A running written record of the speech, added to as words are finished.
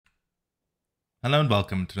Hello and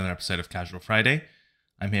welcome to another episode of Casual Friday.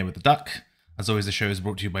 I'm here with the Duck. As always, the show is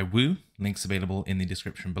brought to you by Woo. Links available in the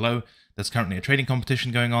description below. There's currently a trading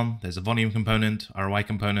competition going on. There's a volume component, ROI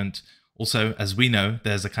component. Also, as we know,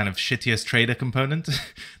 there's a kind of shittiest trader component.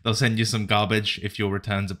 They'll send you some garbage if your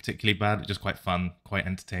returns are particularly bad, which is quite fun, quite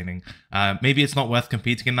entertaining. Maybe it's not worth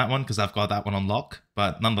competing in that one because I've got that one on lock,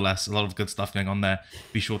 but nonetheless, a lot of good stuff going on there.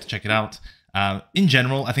 Be sure to check it out. In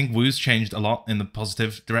general, I think Woo's changed a lot in the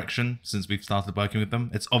positive direction since we've started working with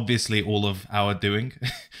them. It's obviously all of our doing.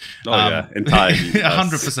 Yeah, entirely.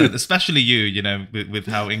 100%, especially you know, with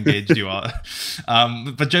how engaged you are.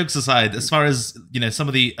 But jokes aside, as far as, you know, some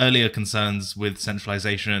of the earlier concerns with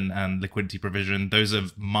centralization and liquidity provision, those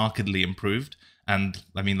have markedly improved. And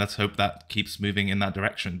I mean, let's hope that keeps moving in that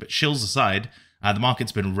direction. But shills aside, the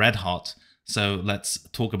market's been red hot. So let's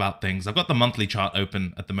talk about things. I've got the monthly chart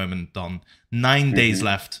open at the moment, Don. 9 days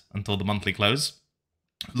left until the monthly close.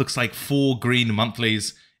 Looks like 4 green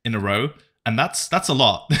monthlies in a row, and that's a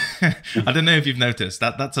lot. I don't know if you've noticed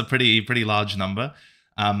that's a pretty large number.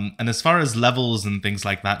 And as far as levels and things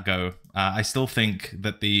like that go, I still think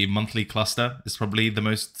that the monthly cluster is probably the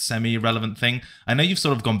most semi-relevant thing. I know you've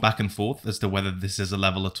sort of gone back and forth as to whether this is a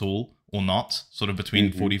level at all or not, sort of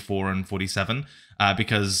between 44 and 47,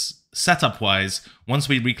 because setup-wise, once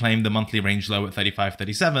we reclaim the monthly range low at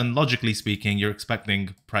 35.37, logically speaking, you're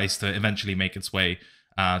expecting price to eventually make its way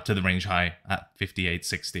to the range high at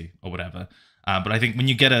 58.60 or whatever. But I think when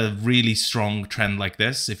you get a really strong trend like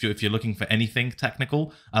this, if you're looking for anything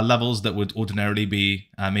technical, levels that would ordinarily be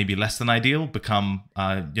maybe less than ideal become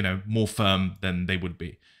you know, more firm than they would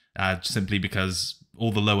be, simply because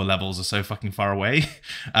all the lower levels are so fucking far away.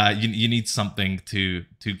 You need something to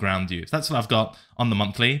ground you. So that's what I've got on the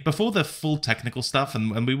monthly. Before the full technical stuff,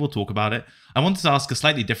 and we will talk about it, I wanted to ask a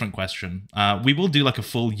slightly different question. We will do like a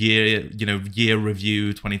full year, year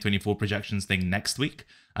review, 2024 projections thing next week,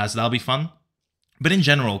 so that'll be fun. But in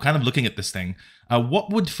general, kind of looking at this thing, what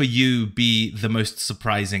would for you be the most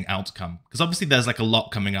surprising outcome? Because obviously there's like a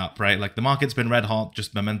lot coming up, right? Like the market's been red hot,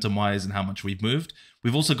 just momentum-wise and how much we've moved.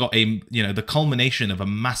 We've also got the culmination of a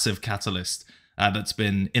massive catalyst that's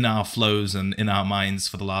been in our flows and in our minds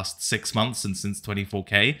for the last 6 months and since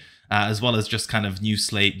 24K, as well as just kind of new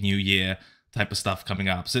slate, new year type of stuff coming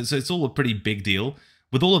up. So it's all a pretty big deal.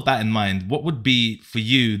 With all of that in mind, what would be for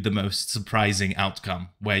you the most surprising outcome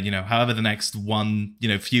where, however the next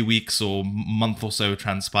few weeks or month or so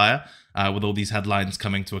transpire, with all these headlines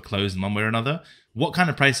coming to a close in one way or another, what kind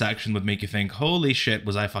of price action would make you think, holy shit,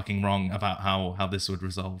 was I fucking wrong about how this would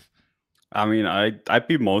resolve? I mean, I'd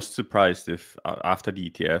be most surprised if after the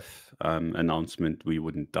ETF announcement, we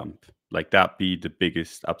wouldn't dump. Like that'd be the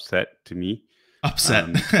biggest upset to me. Upset.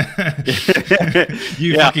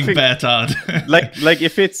 You fucking betard. like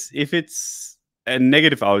if it's a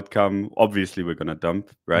negative outcome, obviously we're gonna dump,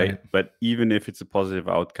 right? But even if it's a positive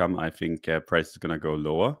outcome, I think price is gonna go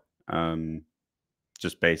lower.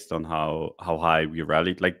 Just based on how high we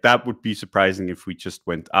rallied. Like that would be surprising if we just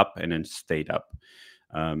went up and then stayed up.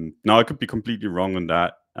 Now I could be completely wrong on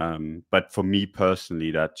that. But for me personally,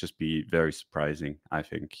 that'd just be very surprising. I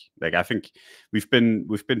think we've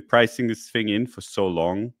been pricing this thing in for so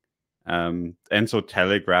long, and so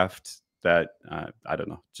telegraphed that I don't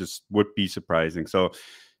know, just would be surprising. So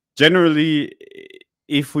generally,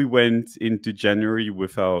 if we went into January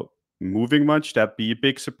without moving much, that'd be a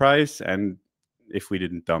big surprise. And if we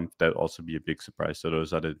didn't dump, that'd also be a big surprise. So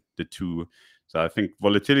those are the two. So I think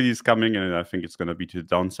volatility is coming, and I think it's going to be to the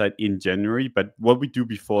downside in January. But what we do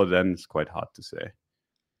before then is quite hard to say.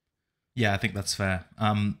 Yeah, I think that's fair.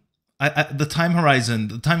 The time horizon,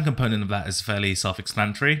 the time component of that is fairly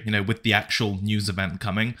self-explanatory. With the actual news event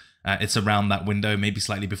coming, it's around that window, maybe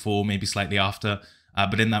slightly before, maybe slightly after.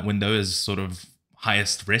 But in that window is sort of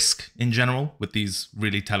highest risk in general with these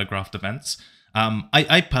really telegraphed events.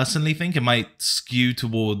 I personally think it might skew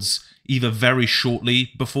towards either very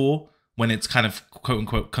shortly before, when it's kind of quote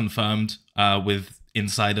unquote confirmed with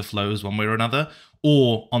insider flows one way or another,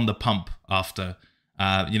 or on the pump after.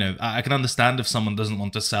 I can understand if someone doesn't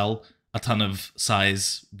want to sell a ton of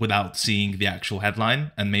size without seeing the actual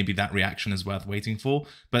headline, and maybe that reaction is worth waiting for.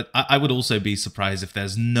 But I would also be surprised if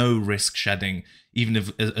there's no risk shedding, even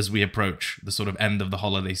if as we approach the sort of end of the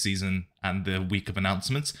holiday season and the week of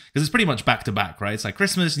announcements, because it's pretty much back to back, right? It's like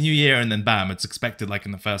Christmas, New Year, and then bam, it's expected like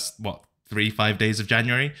in the first, 3-5 days of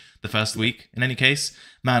January, the first week. In any case,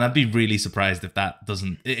 man, I'd be really surprised if that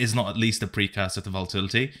is not at least a precursor to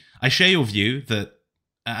volatility. I share your view that,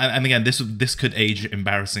 and again, this could age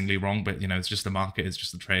embarrassingly wrong, but it's just the market, it's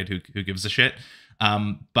just the trade, who gives a shit.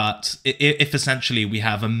 But if essentially we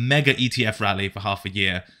have a mega ETF rally for half a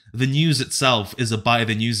year, the news itself is a buy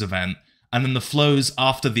the news event, and then the flows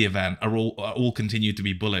after the event are all continued to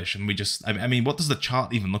be bullish, and we just, I mean, what does the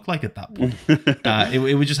chart even look like at that point?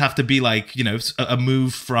 It would just have to be like, you know, a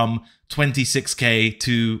move from 26k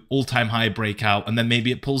to all-time high breakout, and then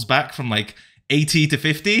maybe it pulls back from like 80 to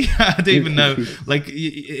 50. I don't even know. Like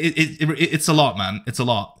it's a lot, man. It's a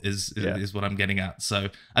lot is what I'm getting at. So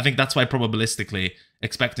I think that's why probabilistically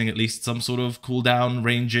expecting at least some sort of cool down,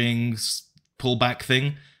 ranging, pullback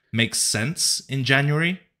thing makes sense in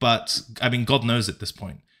January. But I mean, God knows at this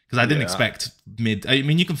point. Because I didn't expect I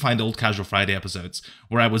mean, you can find old Casual Friday episodes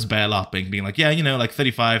where I was bare lapping, being like, yeah, you know, like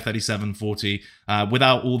 35, 37, 40,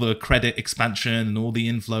 without all the credit expansion and all the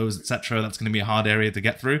inflows, etc. That's going to be a hard area to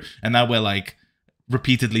get through. And now we're like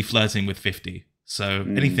repeatedly flirting with 50. So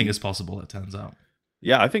anything is possible, it turns out.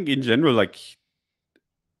 Yeah, I think in general, like,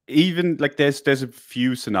 even like there's a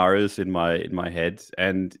few scenarios in my head,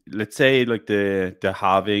 and let's say like the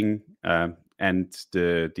halving and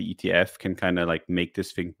the ETF can kind of like make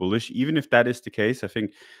this thing bullish. Even if that is the case, I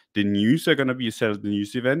think the news are going to be a sell the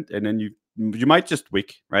news event, and then you might just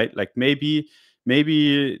wick, right? Like maybe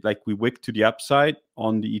like we wick to the upside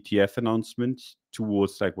on the ETF announcement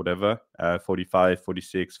towards like whatever 45,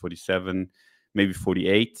 46, 47, maybe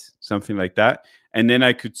 48, something like that. And then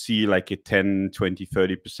I could see like a 10, 20,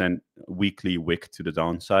 30% weekly wick to the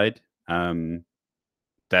downside.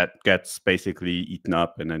 That gets basically eaten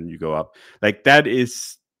up, and then you go up. Like that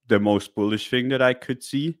is the most bullish thing that I could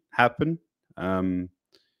see happen.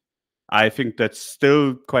 I think that's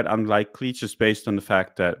still quite unlikely, just based on the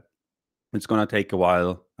fact that it's going to take a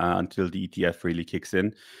while until the ETF really kicks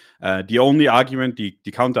in. The only argument,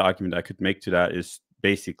 the counter argument I could make to that is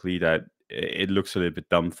basically that it looks a little bit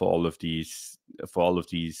dumb for all of these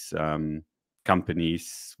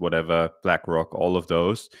companies, whatever, BlackRock, all of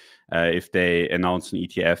those, if they announce an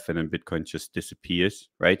ETF and then Bitcoin just disappears,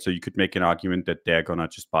 right? So you could make an argument that they're gonna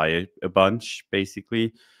just buy a bunch,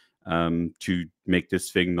 basically, to make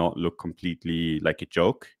this thing not look completely like a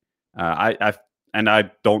joke. I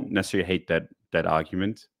don't necessarily hate that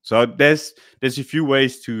argument. So there's a few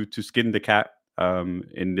ways to skin the cat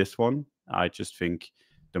in this one. I just think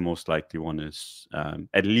the most likely one is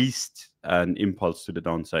at least an impulse to the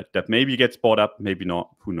downside that maybe gets bought up, maybe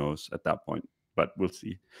not. Who knows at that point? But we'll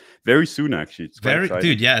see. Very soon, actually. It's quite exciting.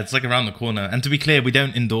 Dude, yeah, it's like around the corner. And to be clear, we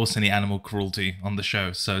don't endorse any animal cruelty on the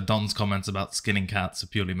show. So Don's comments about skinning cats are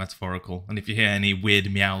purely metaphorical. And if you hear any weird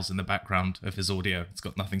meows in the background of his audio, it's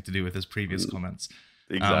got nothing to do with his previous comments.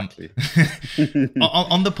 Exactly.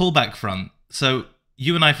 On the pullback front, so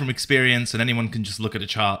you and I from experience, and anyone can just look at a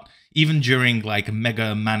chart, even during like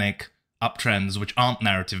mega manic uptrends, which aren't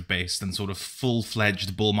narrative based and sort of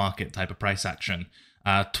full-fledged bull market type of price action,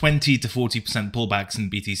 20 to 40% pullbacks in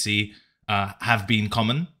BTC have been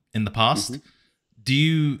common in the past. Do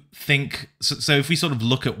you think, so if we sort of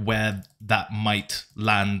look at where that might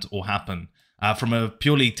land or happen, from a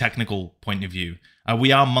purely technical point of view,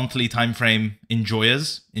 we are monthly time frame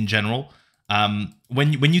enjoyers in general.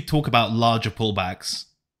 When you talk about larger pullbacks,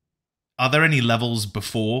 are there any levels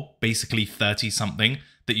before basically 30 something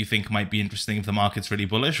that you think might be interesting if the market's really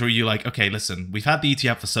bullish? Or are you like, okay, listen, we've had the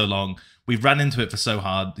ETF for so long, we've ran into it for so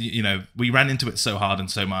hard, you know, we ran into it so hard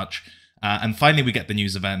and so much, and finally we get the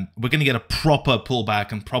news event, we're going to get a proper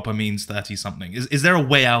pullback, and proper means 30 something. Is there a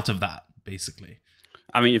way out of that, basically?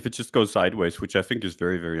 I mean, if it just goes sideways, which I think is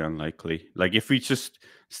very, very unlikely. Like if we just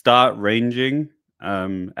start ranging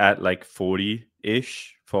at like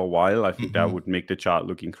 40-ish for a while, I think that would make the chart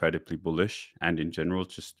look incredibly bullish, and in general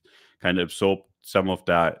just kind of absorb some of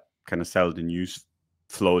that kind of sell the news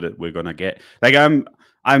flow that we're gonna get. Like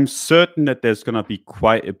I'm certain that there's gonna be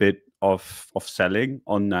quite a bit of selling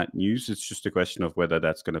on that news. It's just a question of whether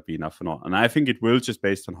that's gonna be enough or not, and I think it will, just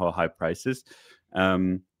based on how high prices.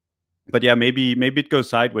 But yeah, maybe it goes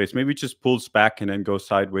sideways. Maybe it just pulls back and then goes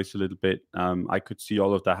sideways a little bit. I could see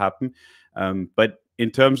all of that happen. But in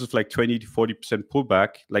terms of like 20 to 40%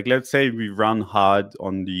 pullback, like let's say we run hard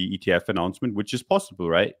on the ETF announcement, which is possible,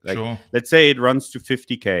 right? Like sure. Let's say it runs to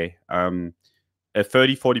 50K. A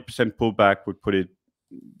 30, 40% pullback would put it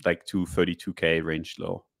like to 32K range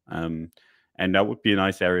low. And that would be a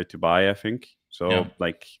nice area to buy, I think. So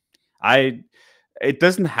like it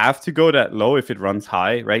doesn't have to go that low if it runs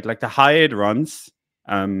high, right? Like the higher it runs,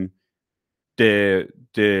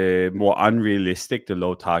 the more unrealistic the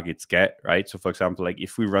low targets get, right? So for example, like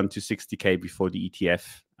if we run to 60K before the ETF,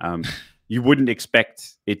 you wouldn't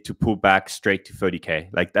expect it to pull back straight to 30K.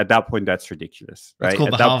 Like at that point, that's ridiculous, right? It's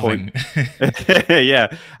called at the that halving. Point,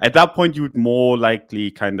 yeah. At that point, you would more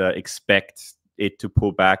likely kind of expect it to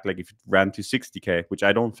pull back, like if it ran to 60K, which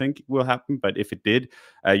I don't think will happen, but if it did,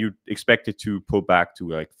 you'd expect it to pull back to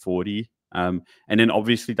like 40 And then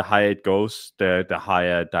obviously the higher it goes, the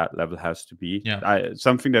higher that level has to be.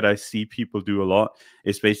 Something that I see people do a lot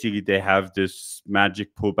is basically they have this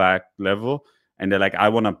magic pullback level, and they're like, I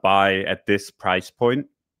want to buy at this price point,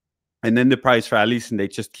 and then the price rallies and they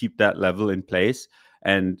just keep that level in place.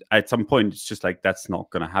 And at some point, it's just like, that's not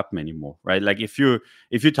going to happen anymore, right? Like if you're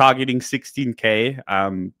targeting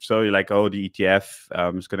 16K, so you're like, oh, the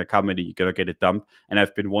ETF is going to come and you're going to get it dumped. And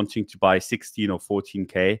I've been wanting to buy 16 or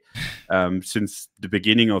 14K since the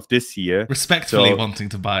beginning of this year. Respectfully wanting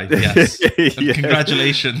to buy, yes. Yeah.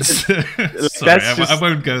 Congratulations. Sorry, I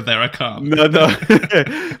won't go there. I can't. No.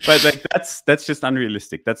 But like that's just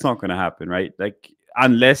unrealistic. That's not going to happen, right? Like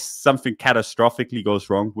unless something catastrophically goes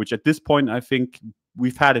wrong, which at this point, I think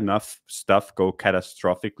we've had enough stuff go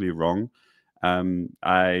catastrophically wrong.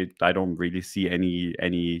 I don't really see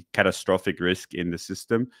any catastrophic risk in the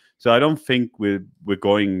system. So I don't think we're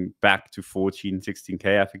going back to 14,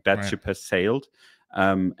 16K. I think that ship has sailed.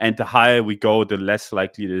 And the higher we go, the less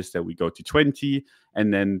likely it is that we go to 20.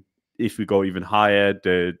 And then if we go even higher,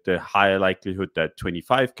 the higher likelihood that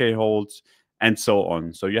 25K holds, and so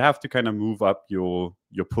on. So you have to kind of move up your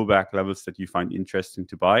pullback levels that you find interesting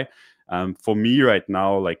to buy. For me right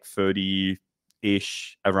now, like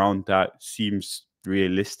 30-ish around that seems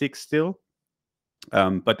realistic still.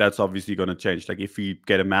 But that's obviously going to change. Like if we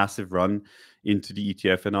get a massive run into the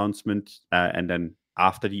ETF announcement, and then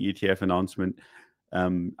after the ETF announcement,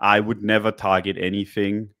 I would never target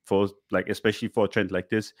anything for, like, especially for a trend like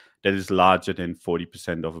this, that is larger than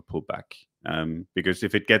 40% of a pullback. Because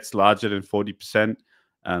if it gets larger than 40%,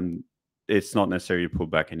 it's not necessarily a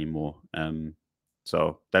pullback anymore.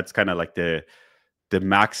 So that's kind of like the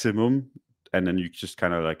maximum, and then you just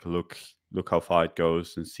kind of like look how far it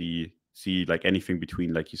goes and see like anything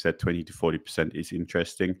between, like you said, 20 to 40% is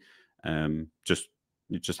interesting. You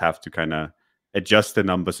just have to kind of adjust the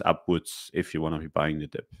numbers upwards if you want to be buying the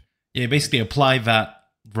dip. Yeah, basically apply that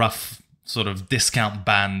rough sort of discount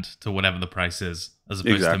band to whatever the price is, as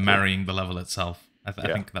opposed to marrying the level itself. I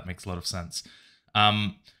think that makes a lot of sense.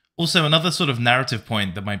 Also, another sort of narrative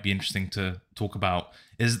point that might be interesting to talk about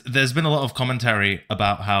is there's been a lot of commentary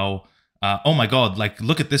about how, oh my God, like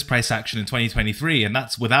look at this price action in 2023, and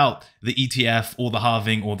that's without the ETF or the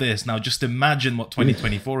halving or this. Now, just imagine what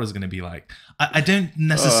 2024 is going to be like. I don't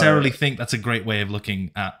necessarily think that's a great way of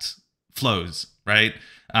looking at flows, right?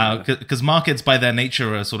 Because markets by their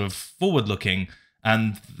nature are sort of forward-looking,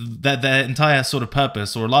 and their entire sort of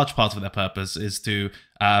purpose, or a large part of their purpose, is to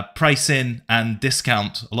price in and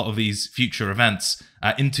discount a lot of these future events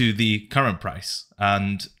into the current price.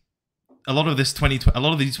 And a lot of these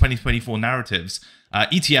 2024 narratives,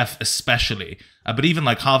 ETF especially, but even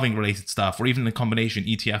like halving related stuff, or even the combination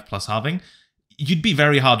ETF plus halving, you'd be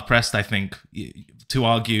very hard pressed, I think, to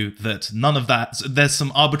argue that none of that. There's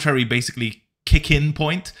some arbitrary, basically kick-in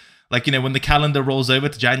point. Like, you know, when the calendar rolls over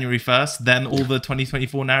to January 1st, then all the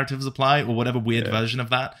 2024 narratives apply, or whatever weird version of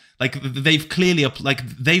that. Like, they've clearly,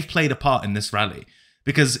 they've played a part in this rally.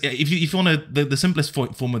 Because if you want to, the simplest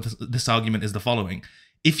form of this argument is the following.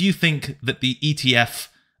 If you think that the ETF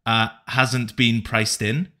hasn't been priced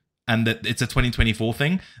in, and that it's a 2024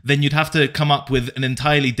 thing, then you'd have to come up with an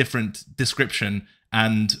entirely different description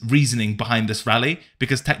and reasoning behind this rally,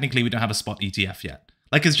 because technically we don't have a spot ETF yet.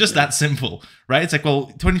 Like, it's just that simple, right? It's like, well,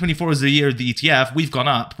 2024 is the year of the ETF. We've gone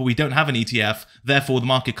up, but we don't have an ETF. Therefore, the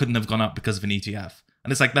market couldn't have gone up because of an ETF.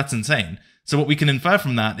 And it's like, that's insane. So what we can infer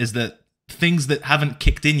from that is that things that haven't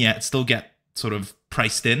kicked in yet still get sort of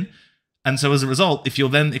priced in. And so as a result, if you're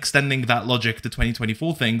then extending that logic to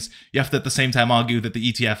 2024 things, you have to at the same time argue that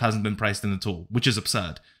the ETF hasn't been priced in at all, which is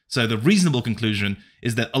absurd. So the reasonable conclusion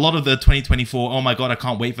is that a lot of the 2024, oh my God, I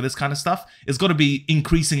can't wait for this kind of stuff, is got to be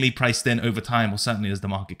increasingly priced in over time, or certainly as the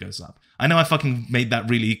market goes up. I know I fucking made that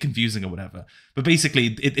really confusing or whatever, but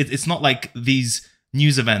basically it's not like these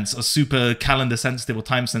news events are super calendar sensitive or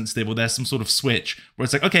time sensitive, or there's some sort of switch where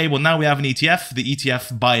it's like, okay, well now we have an ETF, the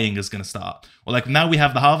ETF buying is going to start. Or like, now we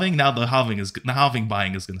have the halving, now the halving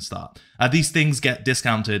buying is going to start. These things get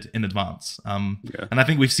discounted in advance. And I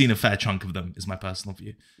think we've seen a fair chunk of them, is my personal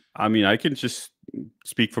view. I mean, I can just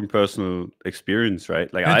speak from personal experience,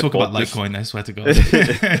 right? Like, don't talk about Litecoin, I swear to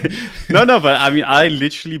God. No, but I mean, I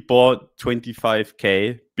literally bought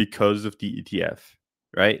 25K because of the ETF,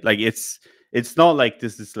 right? Like, it's not like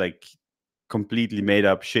this is like completely made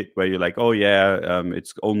up shit where you're like, oh yeah,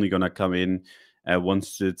 it's only gonna come in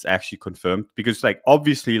once it's actually confirmed. Because like,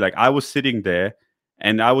 obviously, like, I was sitting there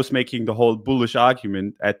and I was making the whole bullish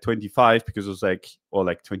argument at 25 because it was like, or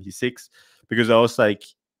like 26, because I was like,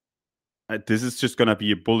 this is just going to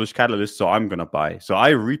be a bullish catalyst, so I'm going to buy. So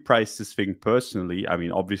I repriced this thing personally. I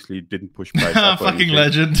mean, obviously it didn't push price up. Fucking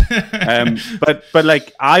legend. But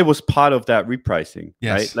like I was part of that repricing,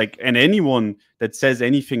 yes. right? Like, and anyone that says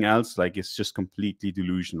anything else, like, it's just completely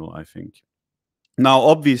delusional, I think. Now,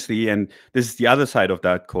 obviously, and this is the other side of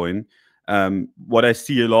that coin, what I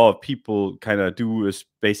see a lot of people kind of do is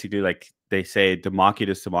basically like they say the market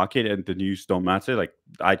is the market and the news don't matter. Like,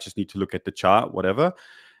 I just need to look at the chart, whatever.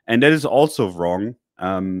 And that is also wrong,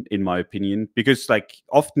 in my opinion, because like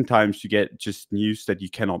oftentimes you get just news that you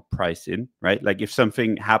cannot price in, right? Like if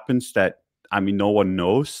something happens that, I mean, no one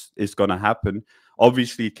knows is going to happen,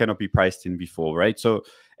 obviously it cannot be priced in before, right? So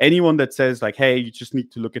anyone that says like, hey, you just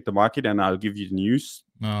need to look at the market and I'll give you the news,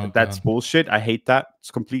 that's bullshit. I hate that.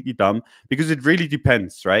 It's completely dumb because it really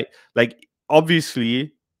depends, right? Like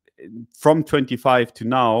obviously from 25 to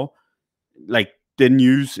now, like the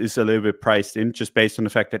news is a little bit priced in just based on the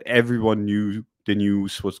fact that everyone knew the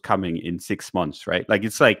news was coming in 6 months, right? Like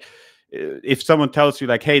it's like if someone tells you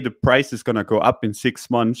like, hey, the price is going to go up in 6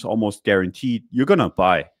 months, almost guaranteed, you're going to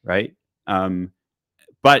buy, right?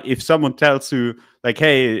 But if someone tells you like,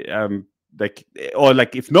 hey, like, or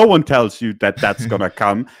like if no one tells you that that's going to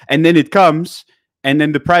come and then it comes and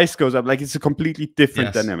then the price goes up, like it's a completely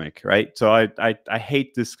different dynamic, right? So I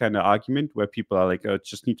hate this kind of argument where people are like, oh,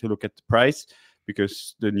 just need to look at the price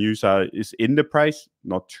because the news is in the price.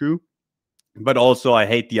 Not true. But also I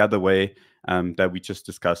hate the other way that we just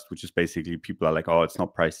discussed, which is basically people are like, oh, it's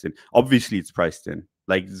not priced in. Obviously it's priced in.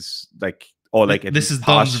 Like this, like, or like this is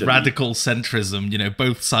Don's radical centrism. You know,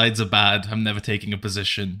 both sides are bad. I'm never taking a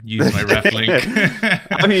position. Use my ref link.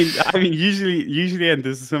 I mean, usually, and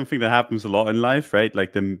this is something that happens a lot in life, right?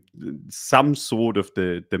 Like some sort of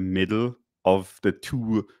the middle of the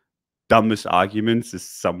two dumbest arguments is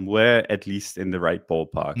somewhere at least in the right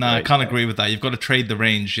ballpark. No, right? I can't agree with that. You've got to trade the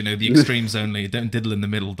range, you know, the extremes only. Don't diddle in the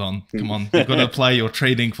middle, Don. Come on. You've got to apply your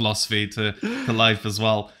trading philosophy to life as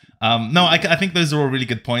well. No, I think those are all really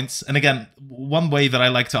good points. And again, one way that I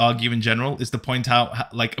like to argue in general is to point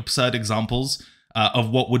out like absurd examples of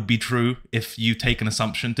what would be true if you take an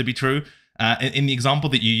assumption to be true. In the example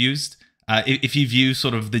that you used, if you view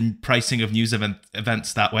sort of the pricing of news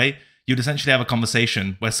events that way, you'd essentially have a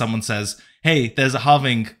conversation where someone says, hey, there's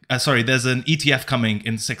there's an ETF coming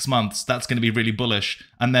in 6 months. That's going to be really bullish.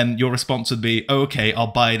 And then your response would be, oh, okay, I'll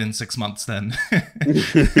buy it in 6 months then.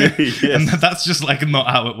 Yes. And that's just like not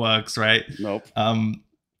how it works, right? Nope.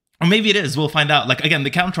 Or maybe it is. We'll find out. Like, again, the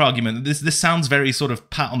counter argument, this sounds very sort of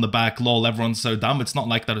pat on the back, lol, everyone's so dumb. It's not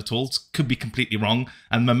like that at all. It could be completely wrong.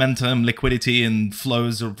 And momentum, liquidity, and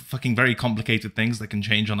flows are fucking very complicated things that can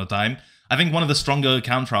change on a dime. I think one of the stronger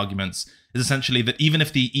counter arguments is essentially that even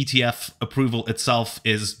if the ETF approval itself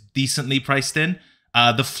is decently priced in,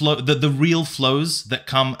 the real flows that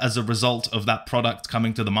come as a result of that product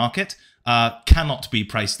coming to the market cannot be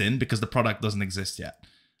priced in because the product doesn't exist yet.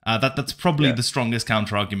 That's probably the strongest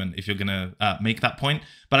counter argument if you're going to make that point.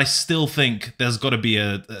 But I still think there's got to be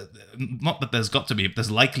not that there's got to be, but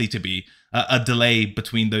there's likely to be a delay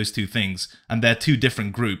between those two things. And they're two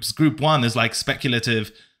different groups. Group one is like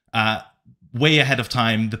speculative, way ahead of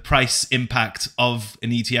time. The price impact of an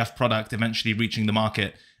ETF product eventually reaching the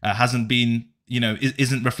market hasn't been,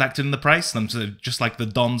 isn't reflected in the price. So just like the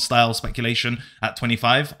Don style speculation at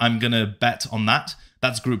 25, I'm going to bet on that.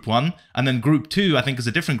 That's group one. And then group two, I think, is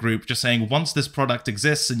a different group, just saying once this product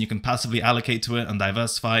exists and you can passively allocate to it and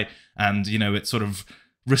diversify, and, it sort of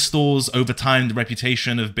restores over time the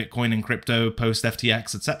reputation of Bitcoin and crypto post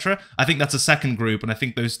FTX, etc. I think that's a second group, and I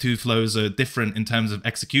think those two flows are different in terms of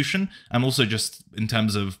execution and also just in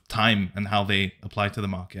terms of time and how they apply to the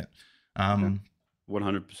market.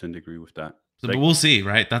 100% agree with that. But we'll see,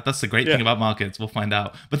 right? That's the great thing about markets. We'll find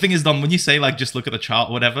out. But the thing is, Don, when you say like just look at the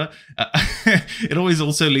chart or whatever, it always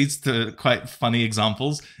also leads to quite funny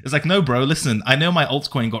examples. It's like, no, bro, listen, I know my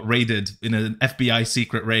altcoin got raided in an FBI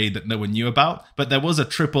secret raid that no one knew about, but there was a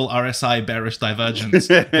triple RSI bearish divergence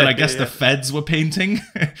that I guess the feds were painting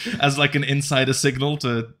as like an insider signal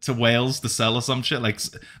to whales to sell or some shit. Like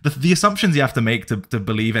the assumptions you have to make to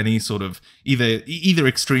believe any sort of either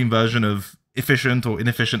extreme version of efficient or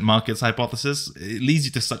inefficient markets hypothesis, it leads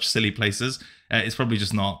you to such silly places. It's probably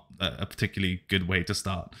just not a particularly good way to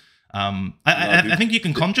start. I think you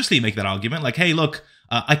can consciously make that argument, like, hey, look,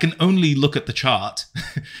 I can only look at the chart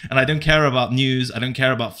and I don't care about news, I don't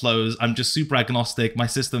care about flows, I'm just super agnostic, my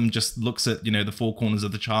system just looks at, the four corners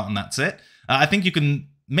of the chart and that's it. I think you can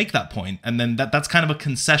make that point, and then that's kind of a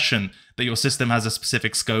concession that your system has a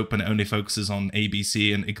specific scope and it only focuses on A, B,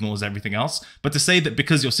 C and ignores everything else. But to say that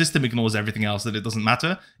because your system ignores everything else that it doesn't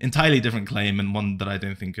matter, entirely different claim, and one that I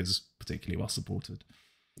don't think is particularly well supported.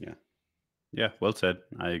 Yeah. Yeah, well said.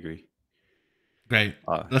 I agree. Great.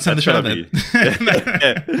 Let's end the That's show gonna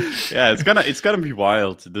then. be yeah, it's gonna be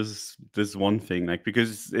wild. This one thing, like,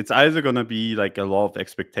 because it's either gonna be like a lot of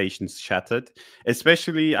expectations shattered,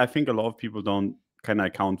 especially I think a lot of people don't kind of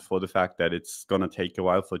account for the fact that it's gonna take a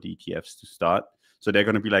while for the ETFs to start. So they're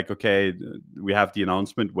gonna be like, okay, we have the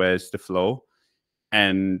announcement, where's the flow?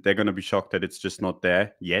 And they're gonna be shocked that it's just not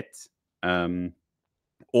there yet.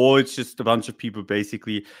 Or it's just a bunch of people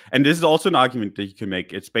basically, and this is also an argument that you can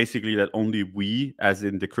make. It's basically that only we, as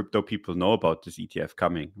in the crypto people, know about this ETF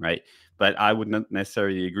coming, right? But I would not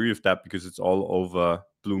necessarily agree with that, because it's all over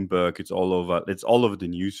Bloomberg, it's all over the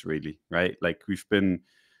news, really, right? Like, we've been,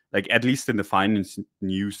 like, at least in the finance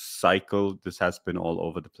news cycle, this has been all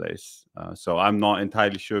over the place. So I'm not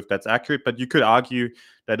entirely sure if that's accurate, but you could argue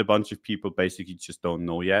that a bunch of people basically just don't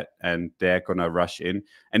know yet, and they're gonna rush in.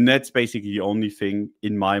 And that's basically the only thing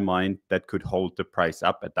in my mind that could hold the price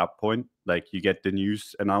up at that point. Like, you get the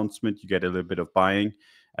news announcement, you get a little bit of buying.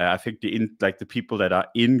 I think the people that are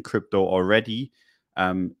in crypto already,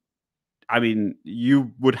 I mean,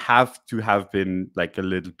 you would have to have been like a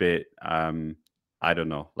little bit, I don't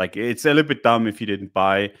know, like, it's a little bit dumb if you didn't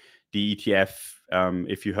buy the ETF,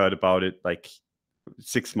 if you heard about it like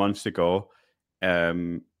 6 months ago,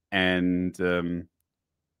 and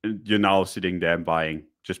you're now sitting there and buying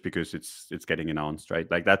just because it's getting announced, right?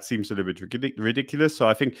 Like, that seems a little bit ridiculous. So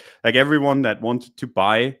I think, like, everyone that wanted to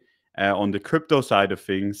buy on the crypto side of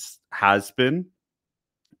things has been.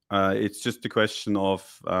 It's just a question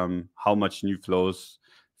of how much new flows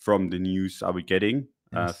from the news are we getting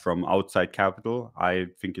from outside capital. I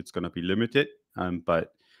think it's going to be limited,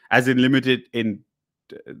 but as in limited in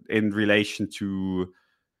relation to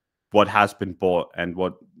what has been bought and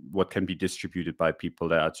what can be distributed by people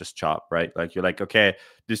that are just sharp, right? Like, you're like, okay,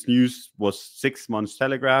 this news was 6 months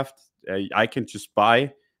telegraphed. I can just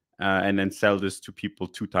buy and then sell this to people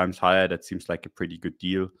 2 times higher. That seems like a pretty good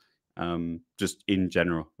deal. Just in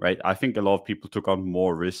general, right? I think a lot of people took on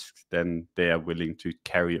more risks than they are willing to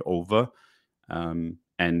carry over, and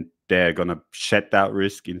they're gonna shed that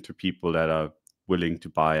risk into people that are willing to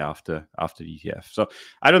buy after the ETF. So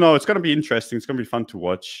I don't know. It's gonna be interesting. It's gonna be fun to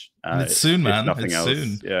watch. And it's soon, man. If nothing it's else,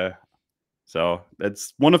 soon. yeah. So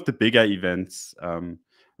that's one of the bigger events.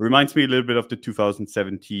 Reminds me a little bit of the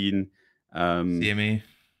 2017 CME.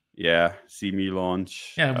 Yeah, CME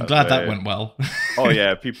launch. Yeah, I'm glad that went well. Oh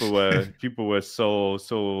yeah, people were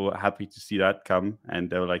so happy to see that come, and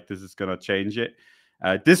they were like, "This is gonna change it."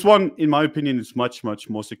 This one, in my opinion, is much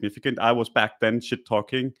more significant. I was back then shit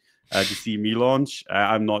talking the CME launch.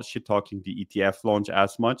 I'm not shit talking the ETF launch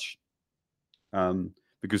as much,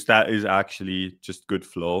 because that is actually just good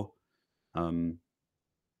flow.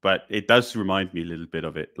 But it does remind me a little bit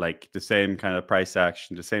of it, like the same kind of price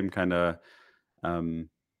action, the same kind of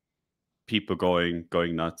people going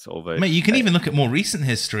nuts over it. Mate, you can even look at more recent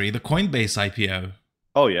history, the Coinbase IPO.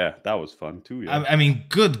 Oh yeah, that was fun too. Yeah. I mean,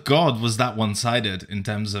 good God, was that one-sided in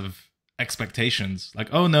terms of expectations?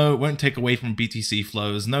 Like, oh no, it won't take away from BTC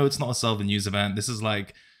flows. No, it's not a sell the news event. This is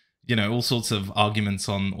like, all sorts of arguments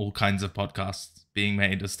on all kinds of podcasts being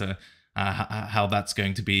made as to how that's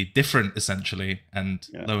going to be different, essentially. And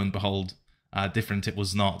lo and behold, different it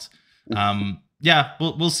was not. Yeah,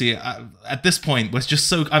 we'll see. At this point,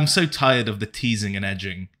 I'm so tired of the teasing and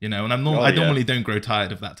edging, and I normally don't grow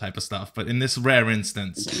tired of that type of stuff, but in this rare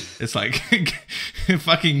instance, it's like,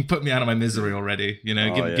 fucking put me out of my misery already.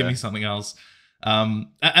 Give me something else. And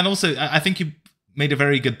also, I think you made a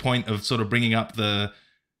very good point of sort of bringing up the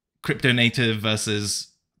crypto native versus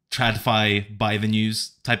TradFi buy the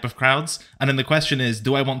news type of crowds, and then the question is,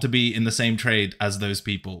 do I want to be in the same trade as those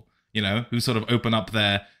people? Who sort of open up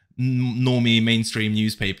their normie mainstream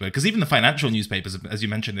newspaper, because even the financial newspapers, as you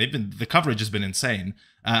mentioned, the coverage has been insane,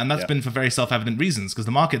 and that's been for very self-evident reasons, because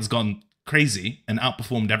the market's gone crazy and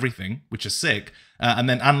outperformed everything, which is sick, and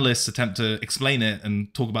then analysts attempt to explain it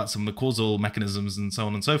and talk about some of the causal mechanisms and so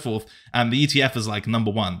on and so forth, and the ETF is like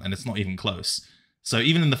number one, and it's not even close. So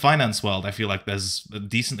even in the finance world, I feel like there's a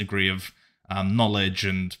decent degree of knowledge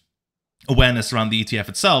and awareness around the ETF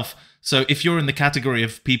itself. So if you're in the category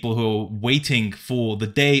of people who are waiting for the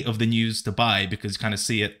day of the news to buy because you kind of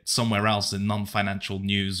see it somewhere else in non-financial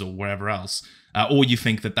news or wherever else, or you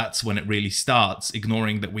think that that's when it really starts,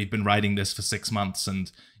 ignoring that we've been riding this for 6 months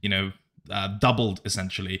and, doubled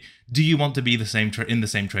essentially, do you want to be in the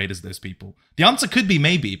same trade as those people? The answer could be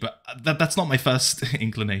maybe, but that's not my first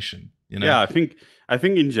inclination. Yeah, I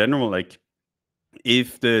think in general, like,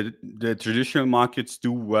 if the traditional markets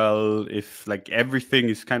do well, if like everything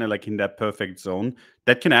is kind of like in that perfect zone,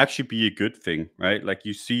 that can actually be a good thing, right? Like,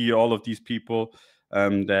 you see all of these people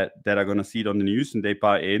that are gonna see it on the news and they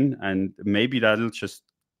buy in, and maybe that'll just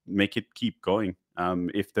make it keep going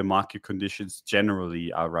if the market conditions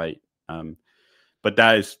generally are right. But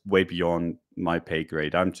that is way beyond my pay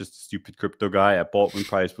grade. I'm just a stupid crypto guy. I bought when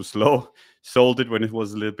price was low, sold it when it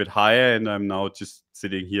was a little bit higher, and I'm now just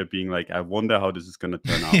sitting here being like, I wonder how this is going to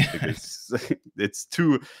turn out because it's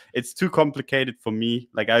too complicated for me.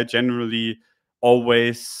 Like I generally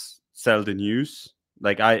always sell the news.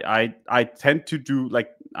 Like I tend to do,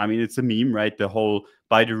 like, I mean, it's a meme, right? The whole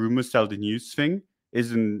buy the rumor, sell the news thing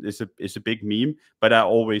is a big meme, but I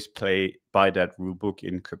always play by that rule book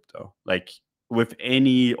in crypto. Like with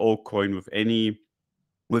any altcoin,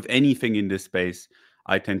 with anything in this space,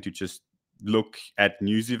 I tend to just look at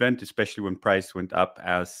news event, especially when price went up,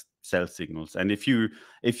 as sell signals. And if you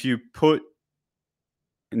put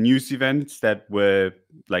news events that were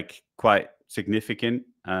like quite significant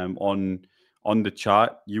on the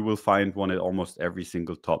chart, you will find one at almost every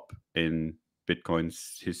single top in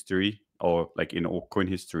Bitcoin's history, or like in altcoin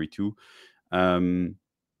history too.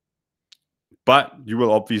 But you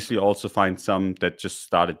will obviously also find some that just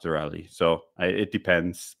started the rally. So it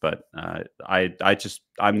depends. But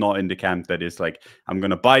I'm not in the camp that is like, I'm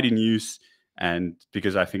going to buy the news, and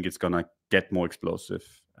because I think it's going to get more explosive.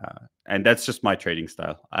 And that's just my trading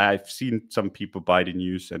style. I've seen some people buy the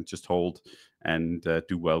news and just hold and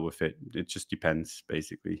do well with it. It just depends,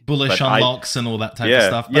 basically. Bullish unlocks and all that type of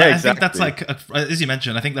stuff. But yeah, I exactly. think that's like, as you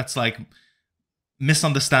mentioned, I think that's like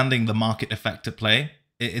misunderstanding the market effect at play.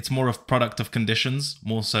 It's more of product of conditions,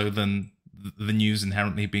 more so than the news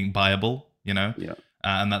inherently being buyable, you know? Yeah.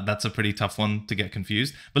 And that's a pretty tough one to get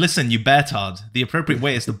confused. But listen, you bear hard. The appropriate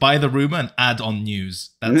way is to buy the rumor and add on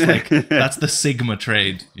news. That's like that's the Sigma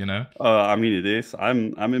trade, you know? I mean, it is.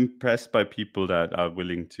 I'm impressed by people that are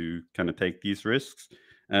willing to kind of take these risks.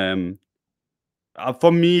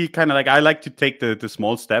 For me, kind of like, I like to take the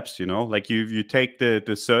small steps, you know, like you take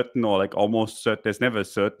the certain or like almost certain, there's never a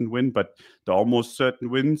certain win, but the almost certain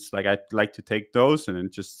wins, like I like to take those and then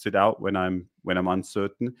just sit out when I'm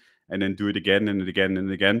uncertain, and then do it again and again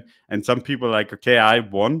and again. And some people are like, okay, I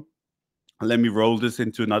won, let me roll this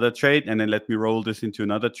into another trade, and then let me roll this into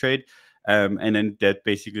another trade. And then that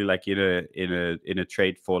basically like in a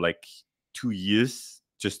trade for like 2 years,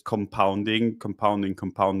 just compounding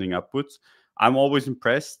upwards. I'm always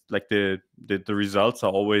impressed. Like the results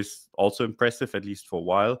are always also impressive, at least for a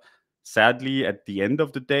while. Sadly, at the end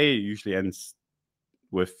of the day, it usually ends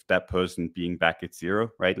with that person being back at zero,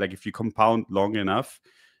 right? Like if you compound long enough,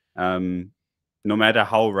 no matter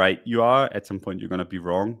how right you are, at some point you're going to be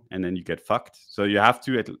wrong, and then you get fucked. So you have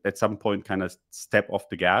to at some point kind of step off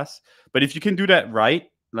the gas. But if you can do that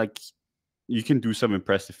right, like you can do some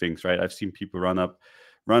impressive things, right? I've seen people run up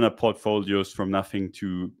portfolios from nothing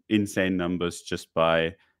to insane numbers just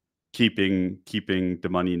by keeping the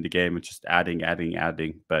money in the game and just adding.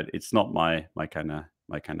 But it's not my kind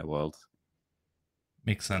of world.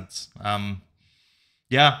 Makes sense.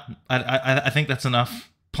 Yeah, I think that's enough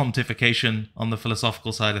pontification on the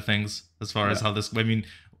philosophical side of things as far as how this. I mean,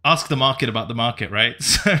 ask the market about the market, right?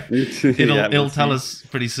 So it'll tell us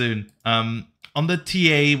pretty soon. On the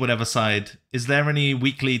TA whatever side, is there any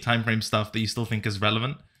weekly timeframe stuff that you still think is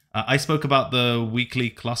relevant? I spoke about the weekly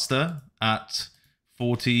cluster at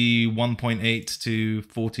 41.8 to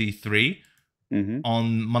 43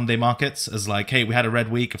 on Monday markets as like, hey, we had a red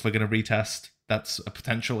week. If we're going to retest, that's a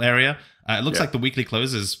potential area. It looks like the weekly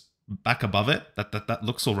close is back above it. That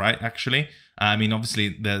looks all right, actually. I mean,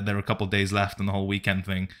 obviously, there are a couple of days left in the whole weekend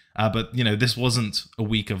thing. But, you know, this wasn't a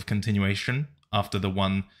week of continuation after the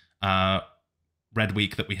one red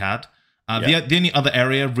week that we had. The only other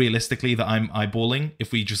area, realistically, that I'm eyeballing,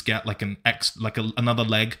 if we just get like another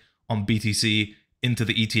leg on BTC into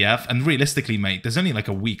the ETF, and realistically, mate, there's only like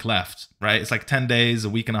a week left, right? It's like 10 days, a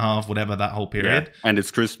week and a half, whatever, that whole period. Yeah. And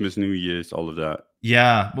it's Christmas, New Year's, all of that.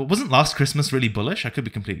 Yeah, but wasn't last Christmas really bullish? I could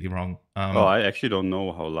be completely wrong. I actually don't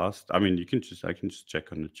know how last. I mean, I can just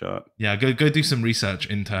check on the chart. Yeah, go do some research,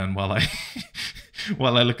 intern, while I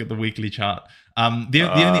while I look at the weekly chart. The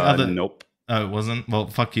only other nope. Oh, it wasn't? Well,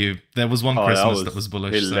 fuck you. There was one Christmas that was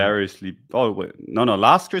bullish. Hilariously. So. Oh, wait. No.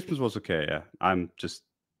 Last Christmas was okay. Yeah. I'm just.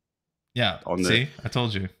 Yeah. See, I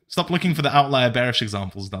told you. Stop looking for the outlier bearish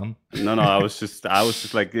examples, Don. No. I was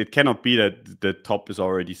just like, it cannot be that the top is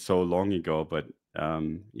already so long ago. But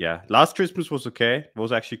yeah, last Christmas was okay. It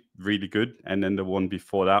was actually really good. And then the one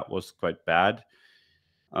before that was quite bad.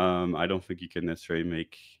 I don't think you can necessarily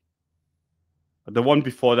make. The one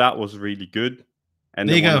before that was really good. And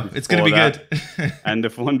there you go. It's going to be good. And the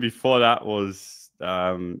one before that was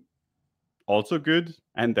also good.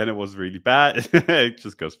 And then it was really bad. It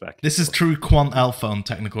just goes back. This is true quant alpha on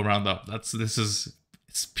Technical Roundup. This is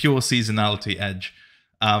It's pure seasonality edge.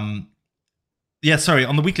 Yeah, sorry.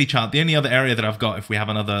 On the weekly chart, the only other area that I've got, if we have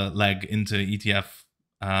another leg into ETF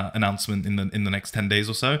announcement in the next 10 days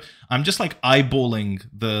or so, I'm just like eyeballing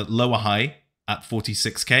the lower high at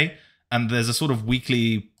 46K, and there's a sort of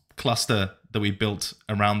weekly cluster that we built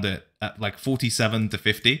around it at like 47 to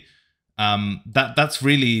 50. That's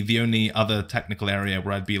really the only other technical area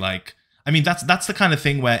where I'd be like, I mean, that's the kind of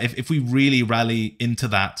thing where if we really rally into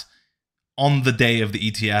that on the day of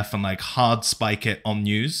the ETF and like hard spike it on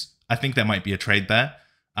news, I think there might be a trade there.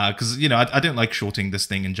 Because, you know, I don't like shorting this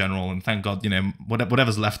thing in general. And thank God, you know,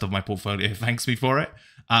 whatever's left of my portfolio thanks me for it.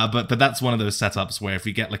 But that's one of those setups where if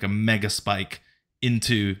we get like a mega spike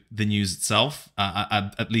into the news itself,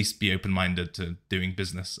 I'd at least be open-minded to doing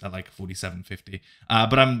business at like 47.50.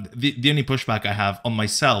 But the only pushback I have on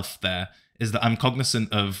myself there is that I'm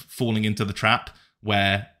cognizant of falling into the trap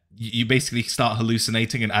where you basically start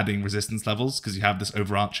hallucinating and adding resistance levels because you have this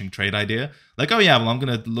overarching trade idea. Like, oh yeah, well, I'm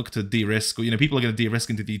going to look to de-risk, or, you know, people are going to de-risk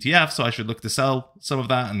into the ETF, so I should look to sell some of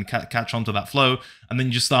that and catch on to that flow. And then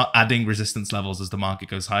you just start adding resistance levels as the market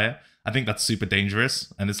goes higher. I think that's super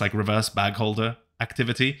dangerous. And it's like reverse bag holder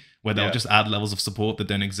activity where they'll just add levels of support that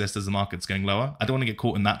don't exist as the market's going lower. I don't want to get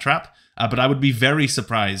caught in that trap. But I would be very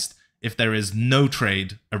surprised if there is no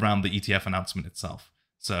trade around the ETF announcement itself.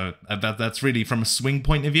 So that's really, from a swing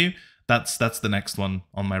point of view, that's the next one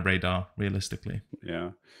on my radar, realistically.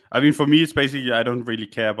 Yeah. I mean, for me, it's basically, I don't really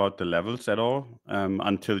care about the levels at all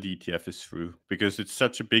until the ETF is through, because it's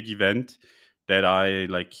such a big event that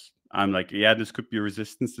I'm like, yeah, this could be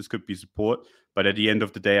resistance, this could be support. But at the end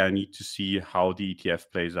of the day, I need to see how the ETF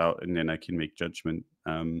plays out, and then I can make judgment.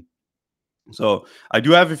 So I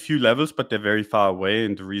do have a few levels, but they're very far away.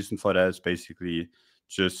 And the reason for that is basically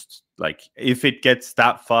just like, if it gets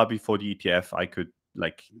that far before the ETF, I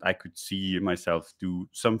could see myself do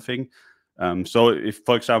something. So if,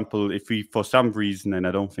 for example, if we, for some reason, and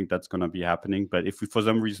I don't think that's going to be happening, but if we, for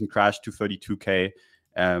some reason, crash to 32K,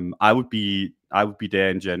 I would be there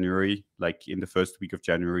in January, like in the first week of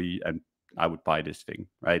January, and I would buy this thing,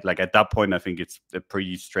 right? Like at that point, I think it's a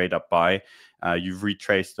pretty straight up buy. You've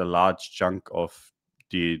retraced a large chunk of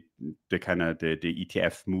the kind of the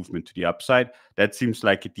ETF movement to the upside. That seems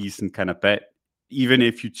like a decent kind of bet, even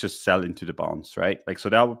if you just sell into the bounce, right? Like, so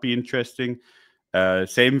that would be interesting.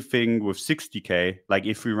 Same thing with 60K. Like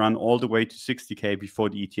if we run all the way to 60K before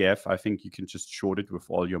the ETF, I think you can just short it with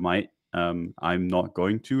all your might. I'm not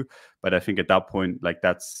going to, but I think at that point, like,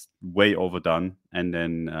 that's way overdone. And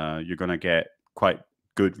then you're going to get quite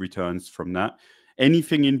good returns from that.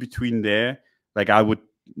 Anything in between there, like, I would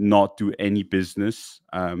not do any business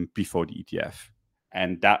before the ETF.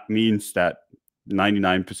 And that means that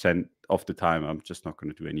 99% of the time, I'm just not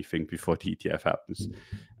going to do anything before the ETF happens.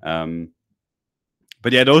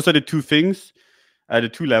 But yeah, those are the two things, the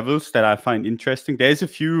two levels that I find interesting. There's a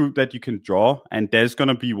few that you can draw, and there's going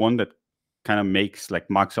to be one that kind of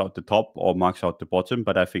marks out the top or marks out the bottom,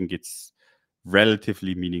 but I think it's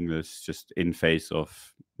relatively meaningless just in face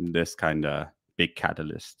of this kind of big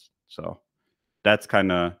catalyst. So that's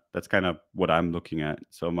kind of what I'm looking at.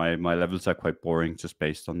 So my levels are quite boring just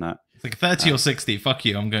based on that. It's like 30 or 60. Fuck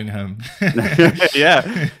you, I'm going home.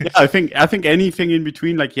 yeah. I think anything in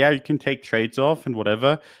between, like, yeah, you can take trades off and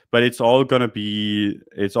whatever, but it's all gonna be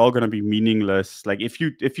meaningless. Like if you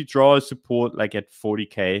draw a support like at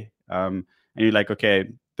 40K, and you're like, okay,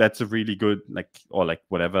 that's a really good, like, or like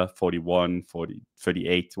whatever, 41, 40,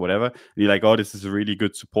 38, whatever. And you're like, oh, this is a really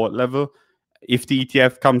good support level. If the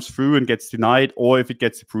ETF comes through and gets denied, or if it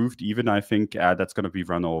gets approved, even, I think that's going to be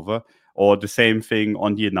run over. Or the same thing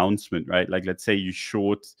on the announcement, right? Like, let's say you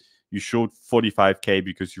short 45K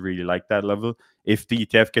because you really like that level. If the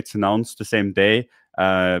ETF gets announced the same day,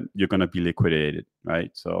 you're going to be liquidated,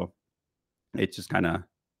 right? So it just kind of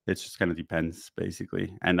depends,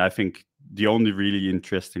 basically. And I think the only really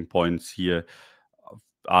interesting points here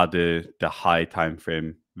are the high time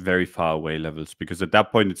frame, very far away levels, because at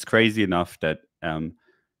that point it's crazy enough that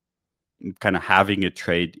kind of having a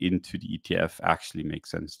trade into the ETF actually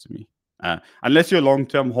makes sense to me. Unless you're a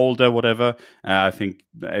long-term holder, whatever. I think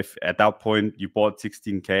if at that point you bought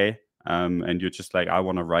 16K and you're just like, I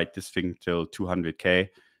want to ride this thing till 200K,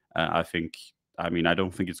 I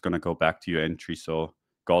don't think it's going to go back to your entry. So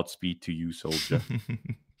Godspeed to you, soldier.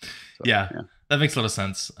 Yeah, that makes a lot of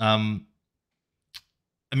sense.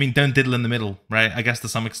 I mean, don't diddle in the middle, right? I guess to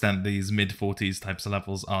some extent, these mid-40s types of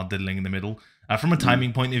levels are diddling in the middle. From a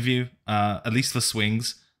timing point of view, at least for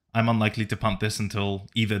swings, I'm unlikely to pump this until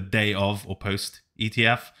either day of or post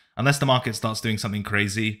ETF, unless the market starts doing something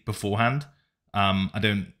crazy beforehand. I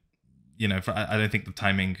don't think the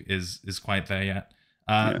timing is quite there yet.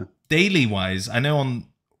 Daily wise, I know on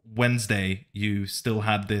Wednesday, you still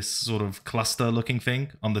had this sort of cluster looking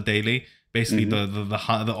thing on the daily, basically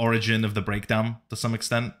the origin of the breakdown to some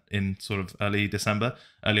extent in sort of earlier this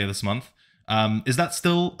month. Is that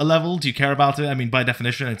still a level? Do you care about it? I mean, by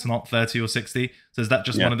definition, it's not 30 or 60. So is that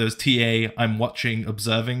just one of those TA, I'm watching,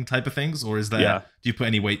 observing type of things? Or is there, do you put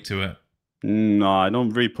any weight to it? No, I don't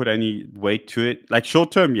really put any weight to it. Like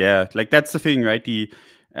short term, yeah. Like that's the thing, right?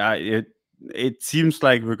 It seems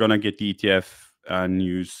like we're gonna get the ETF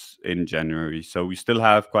news in January, so we still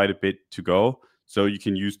have quite a bit to go. So you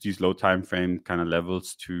can use these low time frame kind of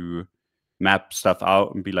levels to map stuff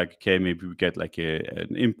out and be like, okay, maybe we get like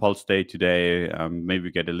an impulse day today. Maybe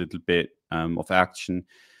we get a little bit of action,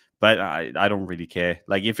 but I don't really care.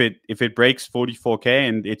 Like if it breaks 44K,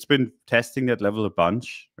 and it's been testing that level a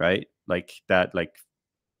bunch, right? Like that,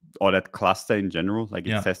 or that cluster in general, like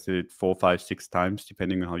it's tested it 4, 5, 6 times,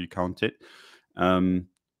 depending on how you count it.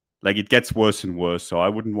 Like it gets worse and worse. So I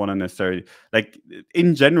wouldn't want to necessarily, like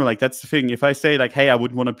in general, like that's the thing. If I say like, hey, I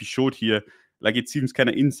wouldn't want to be short here, like it seems kind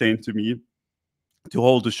of insane to me to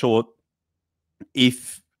hold a short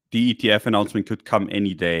if the ETF announcement could come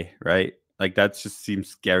any day, right? Like that just seems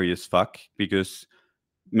scary as fuck, because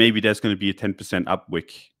maybe there's going to be a 10%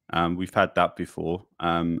 upwick. We've had that before.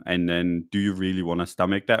 And then do you really want to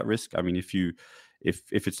stomach that risk? I mean, if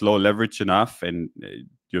it's low leverage enough and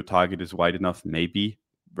your target is wide enough, maybe,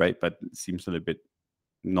 right? But it seems a little bit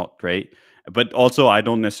not great. But also, I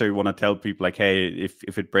don't necessarily want to tell people like, hey,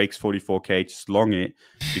 if it breaks 44K, just long it,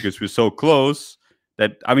 because we're so close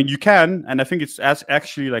that, I mean, you can. And I think it's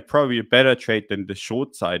actually like probably a better trade than the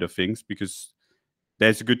short side of things, because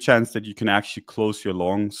there's a good chance that you can actually close your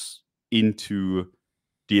longs into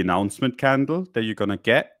the announcement candle that you're gonna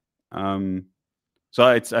get. So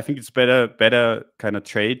I think it's better kind of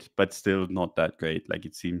trade, but still not that great. Like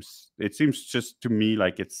it seems just to me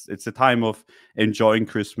like it's a time of enjoying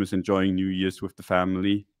Christmas, enjoying New Year's with the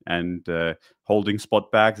family, and holding spot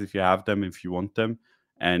bags if you have them, if you want them,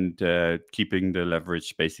 and keeping the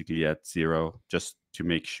leverage basically at 0, just to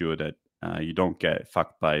make sure that you don't get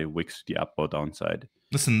fucked by wicks to the up or downside.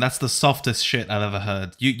 Listen, that's the softest shit I've ever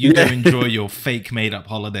heard. You go enjoy your fake made-up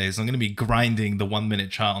holidays. I'm going to be grinding the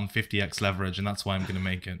 1-minute chart on 50x leverage, and that's why I'm going to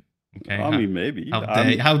make it. Okay. I mean, maybe.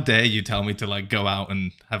 How dare you tell me to like go out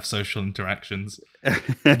and have social interactions?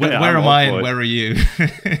 Where am I and where are you?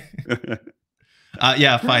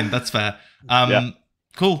 Yeah, fine. That's fair.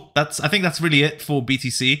 Cool. I think that's really it for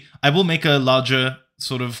BTC. I will make a larger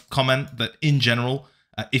sort of comment that in general,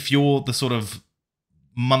 if you're the sort of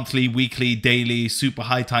monthly, weekly, daily, super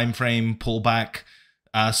high time frame pullback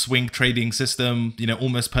swing trading system,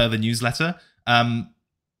 almost per the newsletter,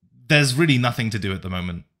 there's really nothing to do at the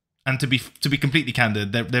moment. And to be completely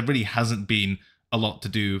candid, there really hasn't been a lot to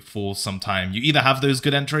do for some time. You either have those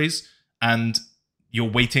good entries and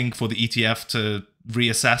you're waiting for the ETF to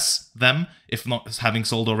reassess them, if not having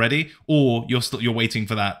sold already, or you're waiting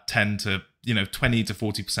for that 10 to 20 to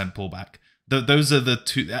 40% pullback. Those are the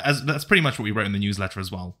two. That's pretty much what we wrote in the newsletter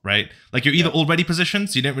as well, right? Like you're either already positioned,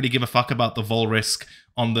 so you don't really give a fuck about the vol risk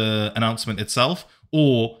on the announcement itself,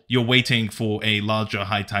 or you're waiting for a larger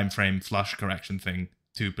high time frame flush correction thing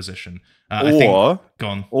to position. Or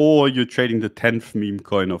you're trading the 10th meme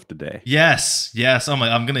coin of the day. Yes. Oh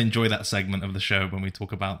my! I'm going to enjoy that segment of the show when we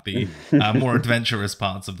talk about the more adventurous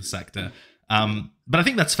parts of the sector. But I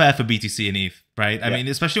think that's fair for BTC and ETH, right? I mean,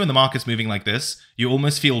 especially when the market's moving like this, you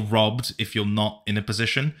almost feel robbed if you're not in a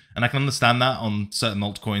position. And I can understand that on certain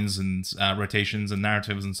altcoins and rotations and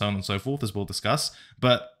narratives and so on and so forth, as we'll discuss.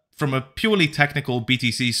 But from a purely technical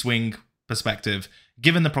BTC swing perspective,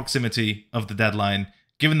 given the proximity of the deadline,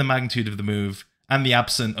 given the magnitude of the move, and the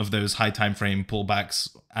absence of those high time frame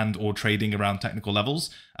pullbacks and or trading around technical levels,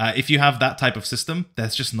 if you have that type of system,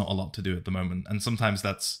 there's just not a lot to do at the moment. And sometimes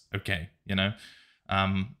that's okay,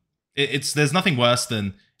 there's nothing worse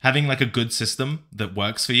than having like a good system that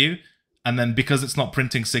works for you, and then because it's not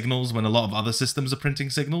printing signals when a lot of other systems are printing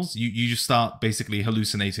signals, you just start basically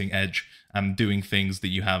hallucinating edge and doing things that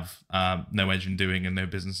you have no edge in doing and no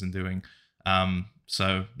business in doing.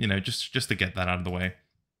 So just to get that out of the way.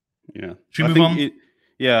 Yeah. Should we move on?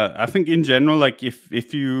 I think in general, like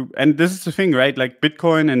if you, and this is the thing, right? Like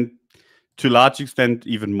Bitcoin, and to a large extent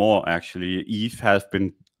even more actually, ETH has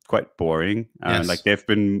been quite boring. Yes. Like they've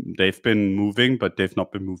been moving, but they've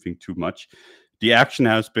not been moving too much. The action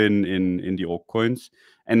has been in the altcoins,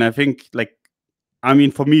 and I think I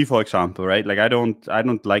mean, for me, for example, right? Like I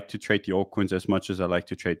don't like to trade the altcoins as much as I like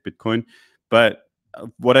to trade Bitcoin, but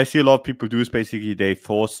what I see a lot of people do is basically they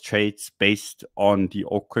force trades based on the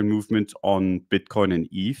altcoin movement on Bitcoin and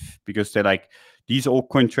ETH, because they're like, these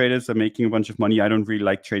altcoin traders are making a bunch of money. I don't really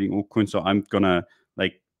like trading altcoins, so I'm gonna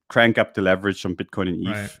like crank up the leverage on Bitcoin and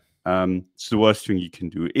ETH. It's the worst thing you can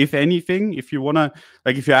do. If anything, if you wanna,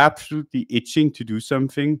 like, if you're absolutely itching to do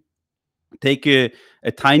something, take a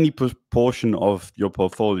tiny portion of your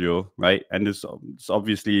portfolio, right? And it's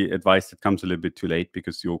obviously advice that comes a little bit too late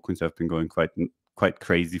because the altcoins have been going quite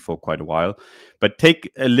crazy for quite a while. But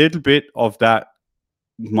take a little bit of that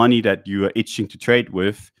money that you are itching to trade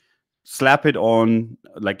with, slap it on,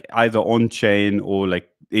 like, either on chain or, like,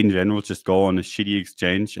 in general, just go on a shitty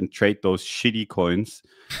exchange and trade those shitty coins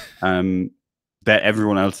that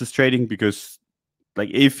everyone else is trading. Because, like,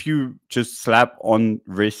 if you just slap on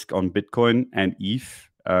risk on Bitcoin and ETH,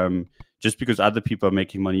 just because other people are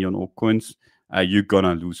making money on altcoins, you're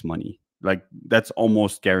gonna lose money. Like, that's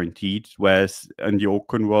almost guaranteed. Whereas in the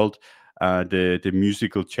altcoin world, the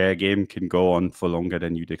musical chair game can go on for longer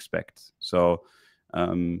than you'd expect. So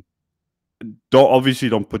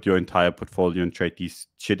don't put your entire portfolio and trade these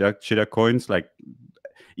chitter coins. Like,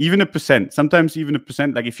 even a percent, sometimes even a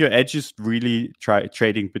percent. Like, if your edge is really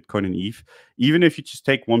trading Bitcoin and ETH, even if you just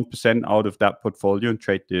take 1% out of that portfolio and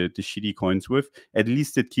trade the shitty coins with, at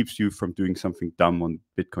least it keeps you from doing something dumb on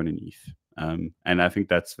Bitcoin and ETH. And I think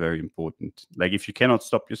that's very important. Like, if you cannot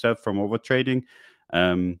stop yourself from over trading,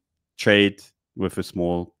 trade with a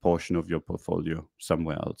small portion of your portfolio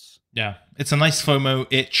somewhere else. Yeah, it's a nice FOMO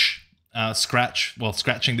itch,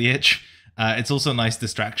 scratching the itch. It's also a nice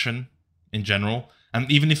distraction in general. And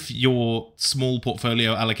even if your small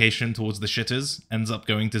portfolio allocation towards the shitters ends up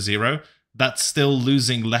going to 0, that's still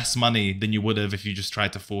losing less money than you would have if you just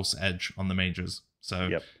tried to force edge on the majors. So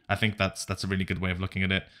yep. I think that's a really good way of looking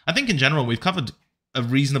at it. I think in general, we've covered a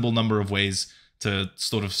reasonable number of ways to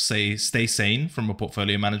sort of stay sane from a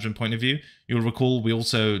portfolio management point of view. You'll recall we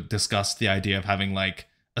also discussed the idea of having like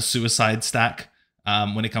a suicide stack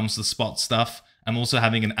when it comes to spot stuff, and also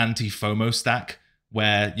having an anti-FOMO stack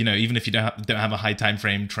where, you know, even if you don't have a high time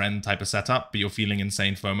frame trend type of setup, but you're feeling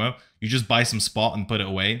insane FOMO, you just buy some spot and put it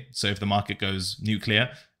away. So if the market goes nuclear,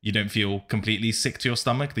 you don't feel completely sick to your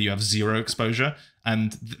stomach, that you have 0 exposure.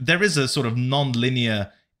 And there is a sort of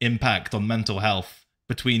non-linear impact on mental health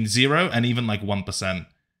between 0 and even like 1%.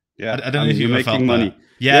 Yeah, I don't know if you're making money. That.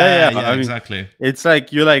 Yeah, I mean, exactly. It's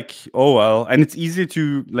like, you're like, oh, well, and it's easy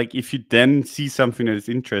to, like, if you then see something that is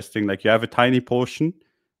interesting, like you have a tiny portion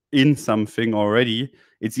in something already,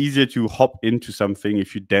 it's easier to hop into something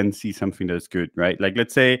if you then see something that's good, right? Like,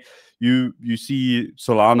 let's say you see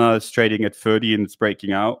Solana is trading at 30 and it's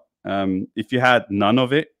breaking out. If you had none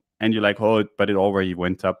of it and you're like, oh, but it already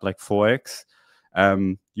went up like 4x,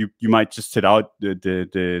 you might just sit out.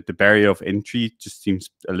 The barrier of entry just seems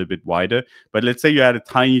a little bit wider. But let's say you had a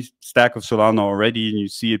tiny stack of Solana already and you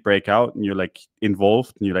see it break out and you're like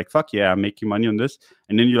involved and you're like, fuck yeah, I'm making money on this.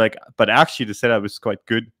 And then you're like, but actually the setup is quite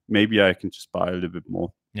good. Maybe I can just buy a little bit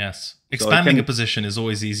more. Yes. Expanding a position is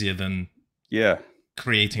always easier than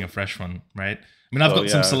creating a fresh one, right? I mean, I've got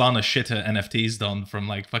some Solana shitter NFTs done from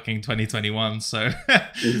like fucking 2021. So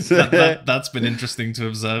that's been interesting to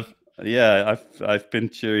observe. Yeah, I've been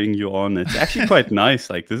cheering you on. It's actually quite nice.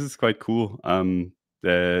 Like, this is quite cool.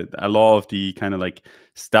 A lot of the kind of like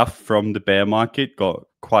stuff from the bear market got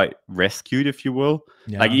quite rescued, if you will.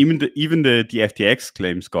 Yeah. Like, even the FTX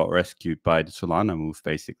claims got rescued by the Solana move,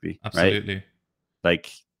 basically. Absolutely. Right?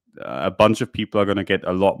 Like, a bunch of people are gonna get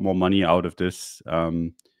a lot more money out of this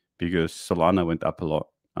because Solana went up a lot,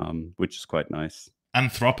 which is quite nice.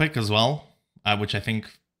 Anthropic as well, which I think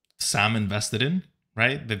Sam invested in.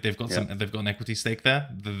 Right, they've got they've got an equity stake there.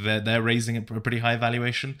 They're raising a pretty high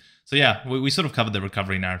valuation. So yeah, we sort of covered the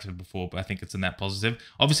recovery narrative before, but I think it's a net positive.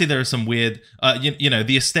 Obviously, there are some weird, you know,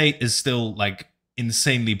 the estate is still like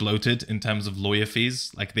insanely bloated in terms of lawyer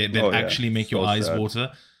fees. Like they actually make your eyes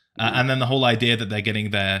water. And then the whole idea that they're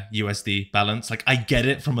getting their USD balance, like, I get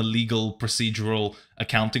it from a legal, procedural,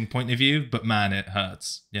 accounting point of view, but man, it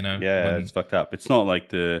hurts. You know? Yeah, it's fucked up. It's not like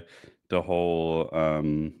the whole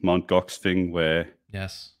Mt. Gox thing where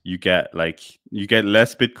you get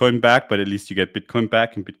less Bitcoin back, but at least you get Bitcoin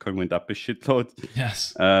back, and Bitcoin went up a shitload.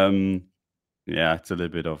 Yes. Yeah, it's a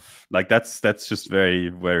little bit of like that's just very,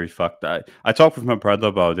 very fucked. I talked with my brother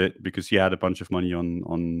about it because he had a bunch of money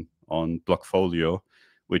on Blockfolio,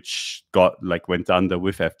 which went under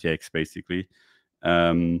with FTX basically.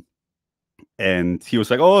 And he was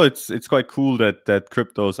like, "Oh, it's quite cool that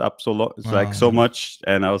crypto's up so so much."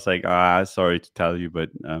 And I was like, sorry to tell you, but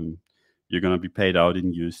you're gonna be paid out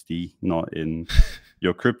in USD, not in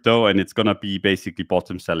your crypto, and it's gonna be basically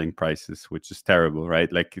bottom selling prices, which is terrible, right?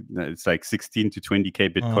 Like, it's like 16 to 20K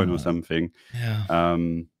Bitcoin or something,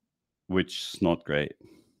 which is not great.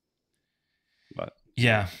 But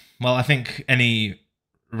yeah, well, I think any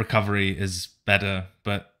recovery is better,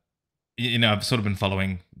 but you know, I've sort of been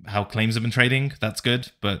following how claims have been trading. That's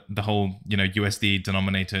good, but the whole USD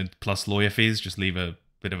denominated plus lawyer fees just leave a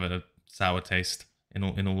bit of a sour taste in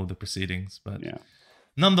all of the proceedings. But yeah.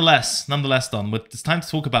 Nonetheless, Don, it's time to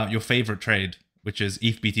talk about your favorite trade, which is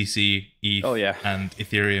ETH BTC, ETH, and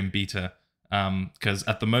Ethereum Beta. Because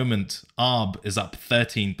at the moment, ARB is up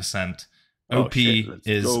 13%, OP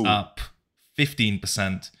is up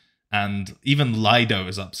 15%, and even Lido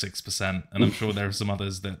is up 6%. And I'm sure there are some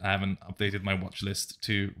others that I haven't updated my watch list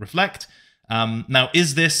to reflect. Now,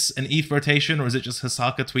 is this an ETH rotation, or is it just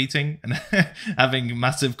Hasaka tweeting and having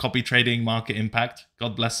massive copy trading market impact?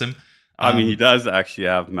 God bless him. I mean, he does actually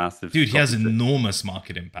have massive. Dude, he has enormous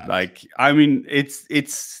market impact. Like, I mean,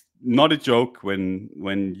 it's not a joke when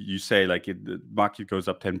you say like the market goes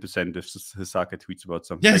up 10% if Hasaka tweets about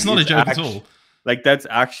something. Yeah, it's not a joke at all. Like, that's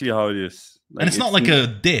actually how it is. Like, and it's not like a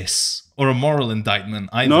diss or a moral indictment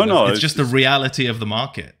either. No, it's just the reality of the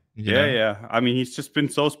market. Yeah. I mean, he's just been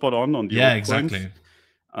so spot on the exactly.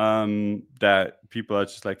 That people are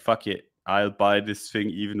just like, fuck it, I'll buy this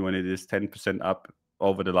thing even when it is 10% up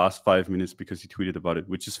over the last 5 minutes because he tweeted about it,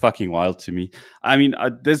 which is fucking wild to me. I mean,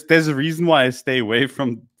 there's a reason why I stay away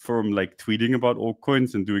from like tweeting about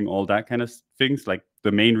altcoins and doing all that kind of things. Like,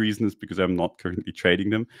 the main reason is because I'm not currently trading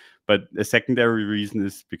them, but a secondary reason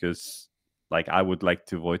is because like I would like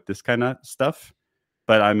to avoid this kind of stuff.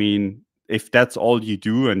 But I mean, if that's all you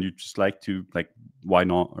do and you just like to, like, why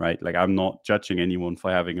not, right? Like, I'm not judging anyone for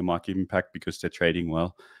having a market impact because they're trading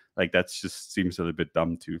well. Like, that just seems a little bit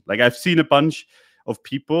dumb too. Like, I've seen a bunch of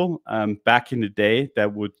people back in the day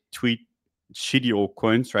that would tweet shitty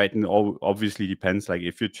altcoins, right? And all obviously depends. Like,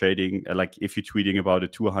 if you're trading, like if you're tweeting about a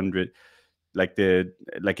 200, like a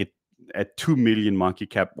 2 million market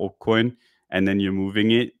cap altcoin, and then you're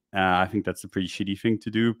moving it, I think that's a pretty shitty thing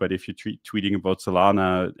to do. But if you're tweeting about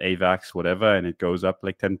Solana, AVAX, whatever, and it goes up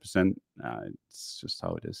like 10%, it's just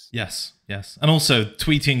how it is. Yes. And also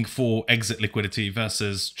tweeting for exit liquidity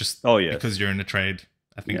versus just because you're in a trade.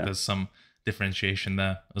 I think there's some differentiation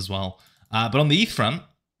there as well. But on the ETH front,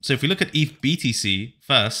 so if we look at ETH BTC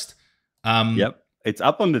first, it's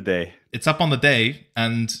up on the day. It's up on the day,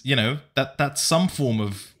 and that's some form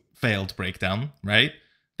of failed breakdown, right?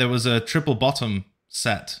 There was a triple bottom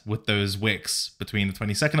set with those wicks between the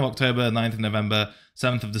 22nd of October, 9th of November,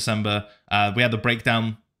 7th of December. We had the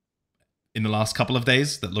breakdown in the last couple of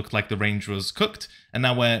days that looked like the range was cooked, and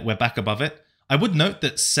now we're back above it. I would note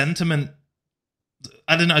that sentiment,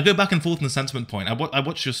 I don't know, I go back and forth on the sentiment point. I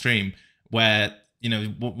watched your stream where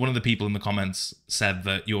one of the people in the comments said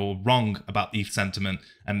that you're wrong about ETH sentiment,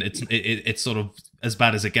 and it's sort of as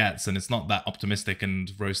bad as it gets, and it's not that optimistic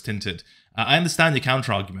and rose-tinted. I understand your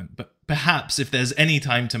counter-argument, but perhaps if there's any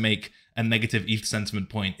time to make a negative ETH sentiment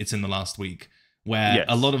point, it's in the last week, where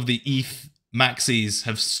a lot of the ETH maxis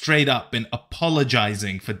have straight up been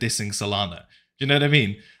apologizing for dissing Solana. Do you know what I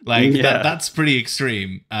mean? Like, that's pretty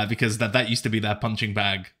extreme, because that used to be their punching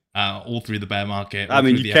bag all through the bear market. I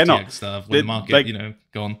mean, you cannot FTX stuff when the market, like,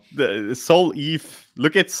 go on. The Sol ETH.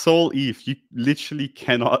 Look at Sol ETH. You literally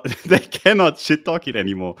cannot. They cannot shit talk it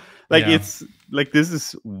anymore. Like, it's like, this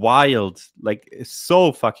is wild. Like, it's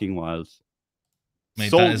so fucking wild. Mate,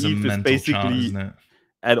 Sol that is ETH is basically chart, isn't it?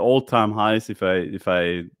 At all-time highs, if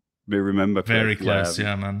I may remember correctly. Very close,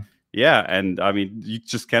 yeah, man. Yeah, and I mean, you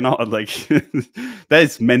just cannot, like, that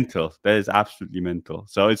is mental. That is absolutely mental.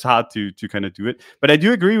 So it's hard to kind of do it. But I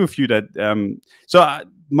do agree with you that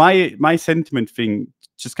my sentiment thing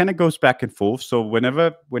just kind of goes back and forth. So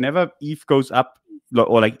whenever ETH goes up,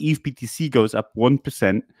 or like ETH BTC goes up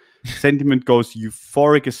 1%, sentiment goes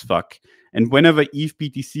euphoric as fuck. And whenever ETH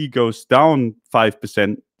BTC goes down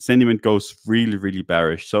 5%, sentiment goes really, really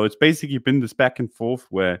bearish. So it's basically been this back and forth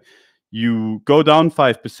where you go down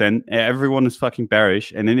 5%, everyone is fucking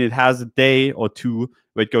bearish, and then it has a day or two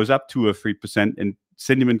where it goes up 2 or 3%, and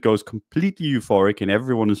sentiment goes completely euphoric, and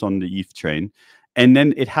everyone is on the ETH train. And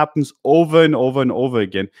then it happens over and over and over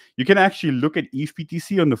again. You can actually look at ETH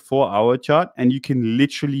BTC on the 4-hour chart, and you can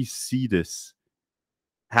literally see this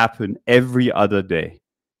happen every other day.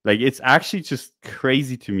 Like, it's actually just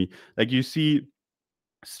crazy to me. Like, you see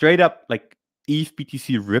straight up, like, ETH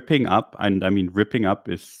BTC ripping up, and I mean, ripping up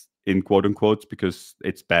is in quote unquote because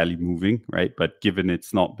it's barely moving, right? But given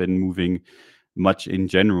it's not been moving much in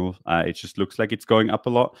general, it just looks like it's going up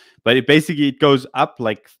a lot. But it goes up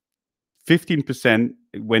like 15%.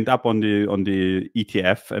 It went up on the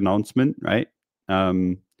ETF announcement, right?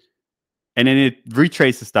 And then it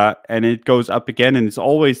retraces that, and it goes up again, and it's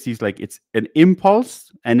always these, like, it's an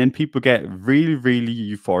impulse, and then people get really, really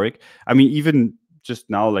euphoric. I mean, even just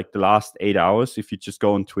now, like the last 8 hours, if you just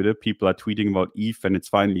go on Twitter, people are tweeting about ETH and it's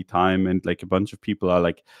finally time, and like a bunch of people are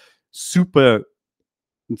like super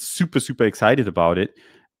super, super excited about it.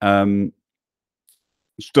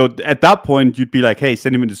 So at that point, you'd be like, hey,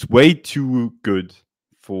 sentiment is way too good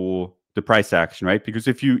for the price action, right? Because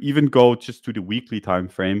if you even go just to the weekly time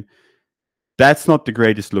frame, that's not the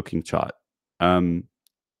greatest looking chart.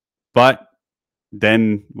 But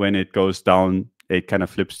then when it goes down, it kind of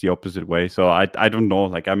flips the opposite way. So I don't know.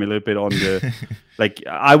 Like, I'm a little bit on the like,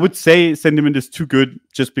 I would say sentiment is too good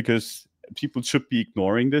just because people should be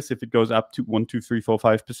ignoring this if it goes up to 1, 2, 3, 4,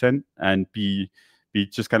 5% and be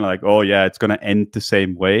just kind of like, oh yeah, it's gonna end the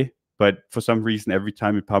same way. But for some reason, every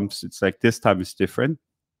time it pumps, it's like this time is different.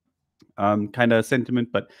 Kind of sentiment.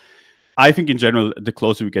 But I think in general, the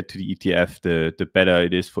closer we get to the ETF, the better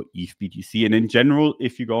it is for ETH BTC. And in general,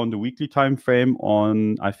 if you go on the weekly time frame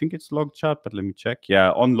on, I think it's log chart, but let me check.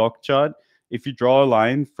 Yeah, on log chart, if you draw a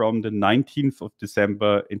line from the 19th of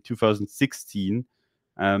December in 2016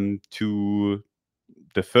 to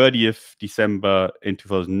the 30th December in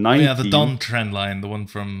 2019. Oh yeah, the Don trend line, the one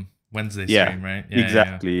from Wednesday stream, right? Yeah,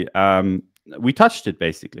 exactly. Yeah. We touched it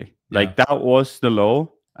basically. Like that was the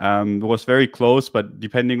low. It was very close, but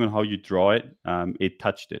depending on how you draw it, it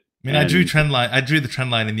touched it. I mean, I drew the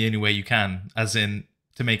trend line in the only way you can, as in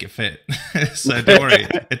to make it fit. So don't worry,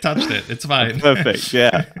 it touched it. It's fine. Perfect.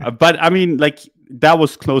 Yeah. But I mean, like that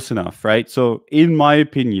was close enough, right? So in my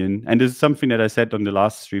opinion, and this is something that I said on the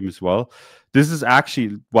last stream as well, this is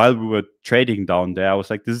actually, while we were trading down there, I was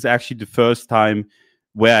like, this is actually the first time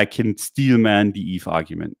where I can steelman the ETH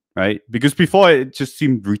argument, right? Because before it just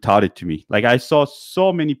seemed retarded to me. Like I saw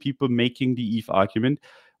so many people making the ETH argument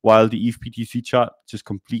while the ETH BTC chart just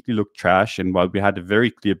completely looked trash, and while we had a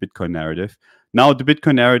very clear Bitcoin narrative. Now the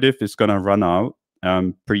Bitcoin narrative is going to run out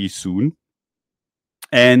pretty soon.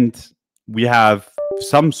 And we have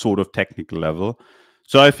some sort of technical level.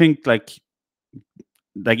 So I think like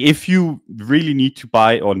if you really need to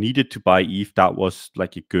buy or needed to buy ETH, that was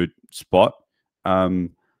like a good spot. The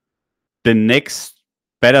next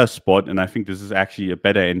better spot, and I think this is actually a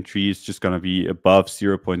better entry, is just going to be above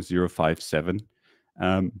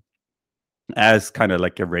 0.057 as kind of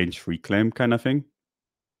like a range reclaim kind of thing.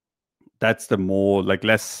 That's the more like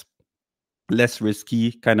less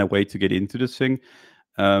risky kind of way to get into this thing.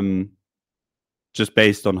 Just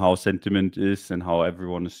based on how sentiment is and how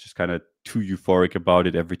everyone is just kind of too euphoric about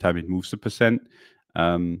it every time it moves 1%.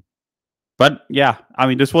 But yeah, I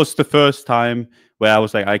mean, this was the first time where I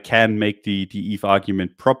was like, I can make the ETH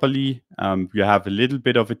argument properly. You have a little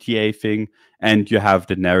bit of a TA thing, and you have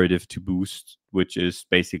the narrative to boost, which is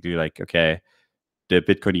basically like, okay, the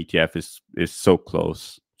Bitcoin ETF is so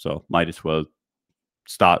close, so might as well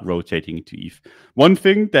start rotating into ETH. One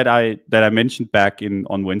thing that I mentioned back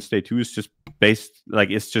on Wednesday too is just based, like,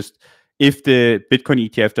 it's just if the Bitcoin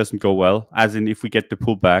ETF doesn't go well, as in if we get the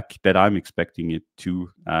pullback that I'm expecting it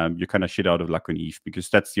to, you're kind of shit out of luck on ETH, because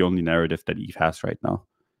that's the only narrative that ETH has right now.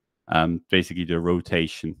 Basically the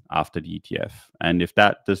rotation after the ETF. And if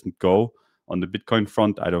that doesn't go on the Bitcoin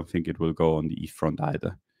front, I don't think it will go on the ETH front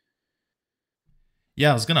either.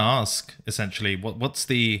 Yeah, I was going to ask, essentially, what's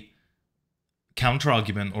the counter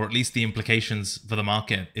argument, or at least the implications for the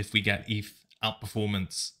market if we get ETH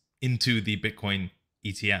outperformance into the Bitcoin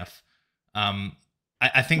ETF?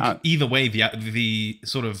 I think either way, the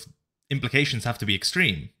sort of implications have to be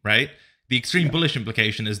extreme, right? The extreme bullish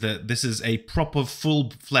implication is that this is a proper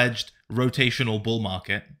full-fledged rotational bull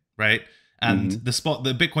market, right? And the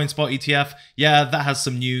Bitcoin spot ETF, yeah, that has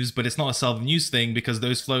some news, but it's not a sell the news thing, because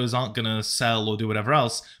those flows aren't going to sell or do whatever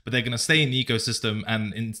else, but they're going to stay in the ecosystem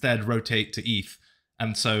and instead rotate to ETH.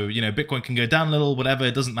 And so, you know, Bitcoin can go down a little, whatever,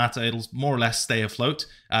 it doesn't matter. It'll more or less stay afloat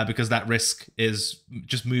because that risk is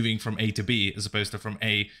just moving from A to B as opposed to from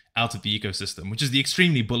A out of the ecosystem, which is the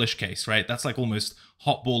extremely bullish case, right? That's like almost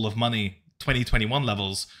hot ball of money 2021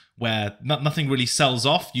 levels, where nothing really sells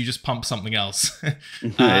off, you just pump something else.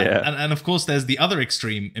 And of course, there's the other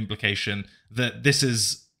extreme implication that this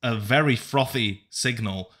is a very frothy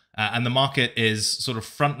signal, and the market is sort of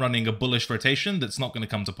front-running a bullish rotation that's not going to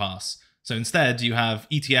come to pass. So instead, you have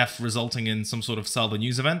ETF resulting in some sort of sell the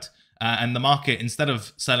news event, and the market, instead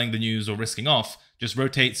of selling the news or risking off, just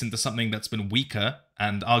rotates into something that's been weaker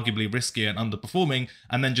and arguably riskier and underperforming,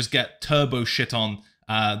 and then just get turbo shit on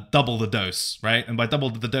double the dose, right? And by double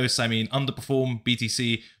the dose, I mean underperform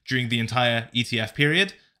BTC during the entire ETF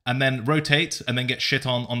period, and then rotate and then get shit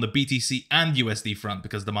on the BTC and USD front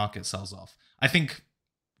because the market sells off. I think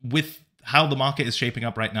with how the market is shaping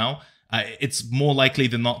up right now, it's more likely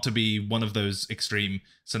than not to be one of those extreme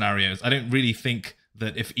scenarios. I don't really think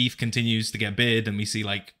that if ETH continues to get bid and we see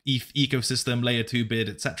like ETH ecosystem, layer 2 bid,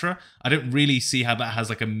 etc., I don't really see how that has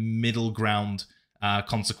like a middle ground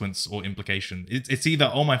consequence or implication. It's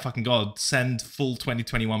either, oh my fucking god, send full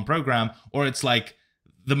 2021 program, or it's like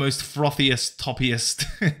the most frothiest, toppiest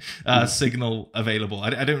signal available.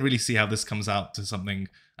 I don't really see how this comes out to something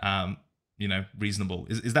reasonable.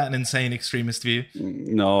 Is that an insane extremist view?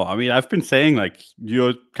 No, I mean, I've been saying like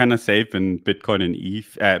you're kind of safe in Bitcoin and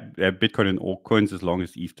ETH, Bitcoin and altcoins as long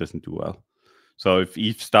as ETH doesn't do well. So if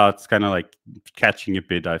ETH starts kind of like catching a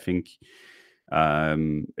bit, I think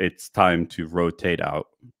it's time to rotate out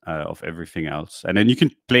of everything else, and then you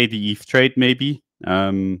can play the ETH trade maybe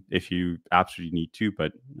if you absolutely need to.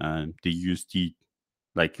 But the USD,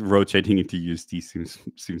 like rotating into USD,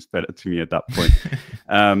 seems better to me at that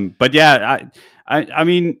point. But yeah, I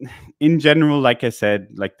mean, in general, like I said,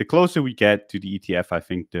 like the closer we get to the ETF, I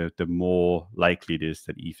think the more likely it is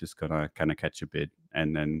that ETH is gonna kind of catch a bid,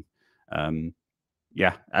 and then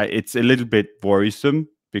yeah, it's a little bit worrisome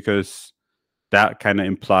because that kind of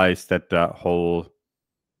implies that the whole,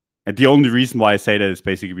 and the only reason why I say that is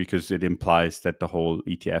basically because it implies that the whole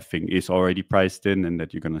ETF thing is already priced in and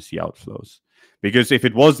that you're going to see outflows. Because if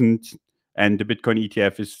it wasn't, and the Bitcoin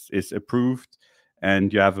ETF is approved,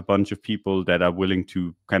 and you have a bunch of people that are willing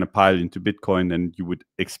to kind of pile into Bitcoin, then you would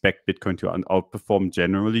expect Bitcoin to outperform,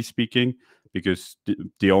 generally speaking, because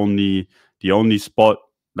the only spot,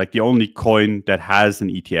 like the only coin that has an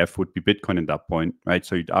ETF would be Bitcoin at that point, right?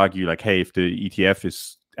 So you'd argue like, hey, if the ETF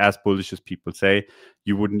is as bullish as people say,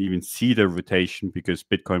 you wouldn't even see the rotation because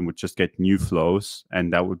Bitcoin would just get new flows,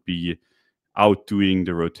 and that would be outdoing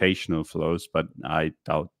the rotational flows. But I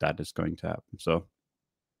doubt that is going to happen. So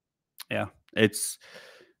yeah, it's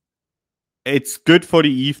good for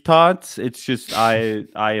the ETH tarts. It's just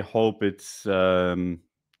I hope it's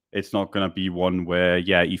not going to be one where,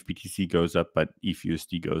 yeah, ETH BTC goes up, but ETH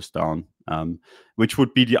USD goes down, which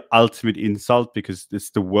would be the ultimate insult, because it's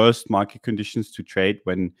the worst market conditions to trade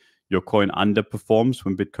when your coin underperforms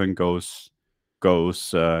when Bitcoin goes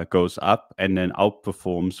up, and then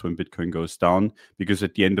outperforms when Bitcoin goes down, because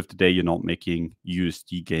at the end of the day, you're not making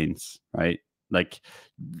USD gains, right? Like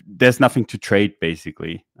there's nothing to trade,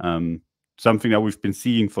 basically. Something that we've been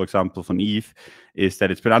seeing, for example, from ETH, is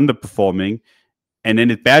that it's been underperforming, and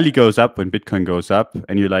then it barely goes up when Bitcoin goes up,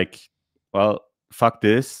 and you're like, well, fuck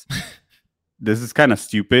this. This is kind of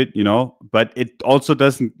stupid, but it also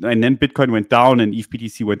doesn't. And then Bitcoin went down and ETH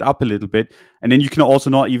BTC went up a little bit. And then you can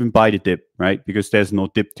also not even buy the dip, right? Because there's no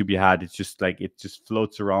dip to be had. It's just like, it just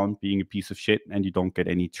floats around being a piece of shit, and you don't get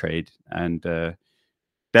any trade. And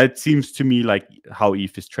that seems to me like how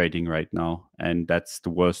ETH is trading right now. And that's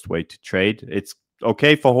the worst way to trade. It's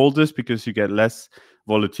okay for holders because you get less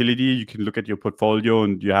volatility. You can look at your portfolio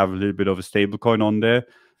and you have a little bit of a stable coin on there,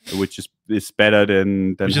 which is better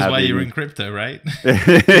than which is having... why you're in crypto, right?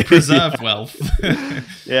 To preserve wealth.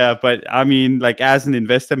 Yeah, but I mean, like as an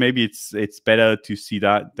investor, maybe it's better to see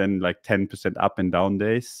that than like 10% up and down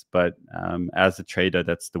days. But as a trader,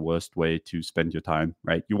 that's the worst way to spend your time,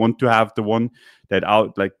 right? You want to have the one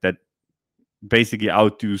that basically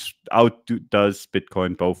outdoes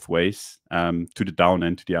Bitcoin both ways, to the down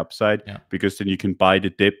and to the upside, because then you can buy the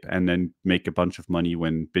dip and then make a bunch of money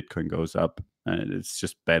when Bitcoin goes up. And it's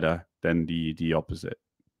just better than the opposite.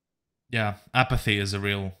 Yeah, apathy is a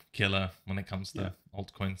real killer when it comes to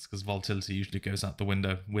altcoins, because volatility usually goes out the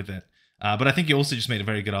window with it. But I think you also just made a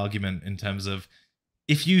very good argument in terms of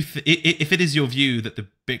if it is your view that the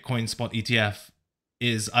Bitcoin spot ETF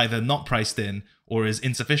is either not priced in or is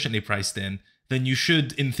insufficiently priced in, then you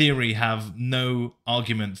should, in theory, have no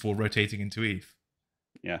argument for rotating into ETH.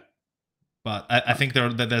 Yeah. But I think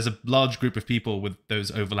there's a large group of people with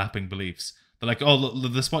those overlapping beliefs. They're like, oh,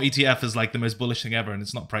 the spot ETF is like the most bullish thing ever, and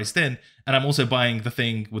it's not priced in. And I'm also buying the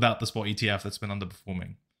thing without the spot ETF that's been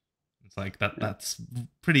underperforming. It's like that's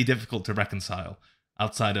pretty difficult to reconcile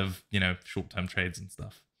outside of, short-term trades and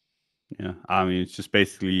stuff. Yeah, I mean, it's just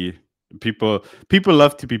basically people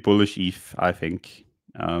love to be bullish ETH, I think.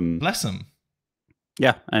 Bless them.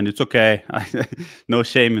 Yeah, and it's okay. No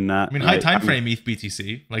shame in that. I mean, high time frame ETH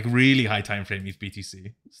BTC, like really high time frame ETH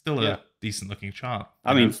BTC, still a decent looking chart.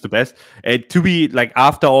 I mean, it's the best. To be like,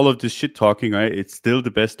 after all of this shit talking, right? It's still the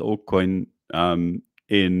best altcoin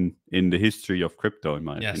in the history of crypto, in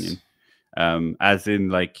my opinion. As in,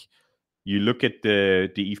 like, you look at the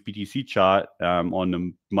ETH BTC chart on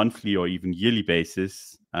a monthly or even yearly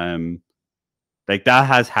basis, like that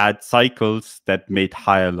has had cycles that made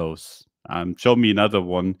higher lows. Show me another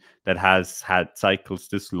one that has had cycles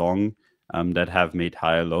this long that have made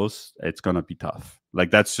higher lows. It's going to be tough.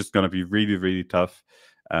 Like, that's just going to be really, really tough.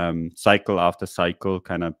 Cycle after cycle,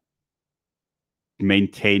 kind of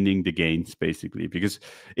maintaining the gains, basically. Because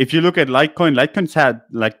if you look at Litecoin's had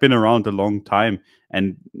like been around a long time,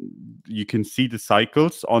 and you can see the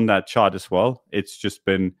cycles on that chart as well. It's just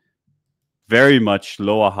been very much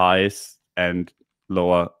lower highs and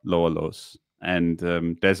lower lows. And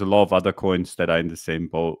there's a lot of other coins that are in the same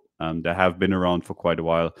boat. That have been around for quite a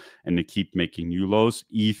while, and they keep making new lows.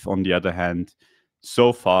 ETH, on the other hand,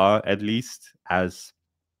 so far at least, has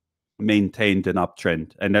maintained an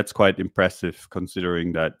uptrend, and that's quite impressive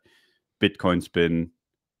considering that Bitcoin's been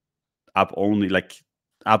up only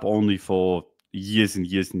for years and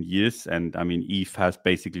years and years. And I mean, ETH has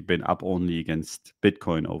basically been up only against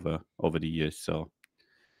Bitcoin over the years. So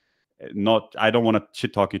I don't want to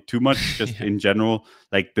shit talk it too much, just in general,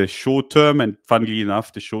 like the short term, and funnily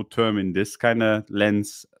enough, the short term in this kind of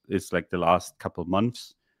lens is like the last couple of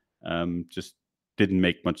months, just didn't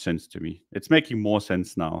make much sense to me. It's making more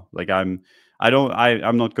sense now. Like I'm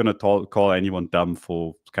not gonna call anyone dumb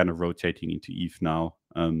for kind of rotating into ETH now.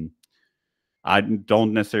 I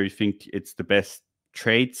don't necessarily think it's the best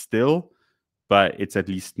trade still, but it's at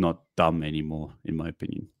least not dumb anymore, in my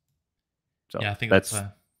opinion. So yeah, I think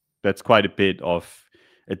that's quite a bit of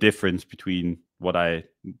a difference between what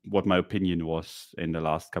my opinion was in the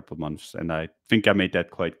last couple of months. And I think I made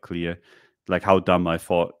that quite clear, like how dumb I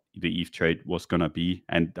thought the ETH trade was going to be.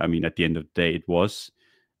 And I mean, at the end of the day, it was.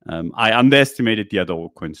 I underestimated the other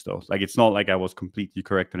altcoins though. Like, it's not like I was completely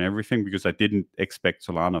correct on everything, because I didn't expect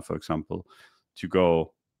Solana, for example, to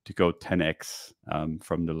go 10x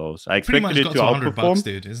from the lows. I expected it to outperform. $100,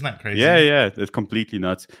 dude. Isn't that crazy? Yeah, it's completely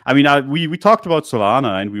nuts. I mean, we talked about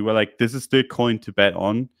Solana, and we were like, this is the coin to bet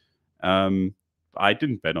on. I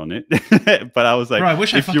didn't bet on it, but I was like, bro, I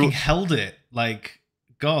wish I fucking held it. Like,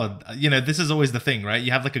 God, this is always the thing, right?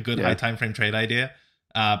 You have like a good high time frame trade idea,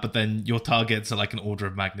 but then your targets are like an order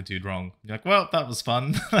of magnitude wrong. You're like, well, that was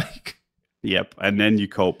fun. Like, yep, and then you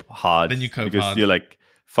cope hard. Because you're like,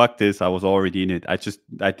 fuck this, I was already in it. I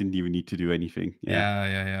didn't even need to do anything.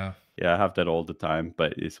 Yeah, I have that all the time,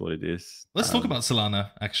 but it's what it is. Let's talk about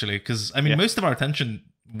Solana, actually, because I mean, most of our attention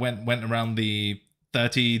went around the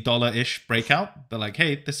 $30-ish breakout. They're like,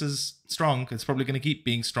 hey, this is strong. It's probably going to keep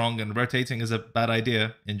being strong, and rotating is a bad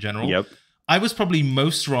idea in general. Yep. I was probably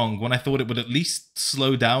most wrong when I thought it would at least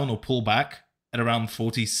slow down or pull back at around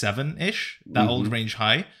 47-ish, that old range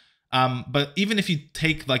high. But even if you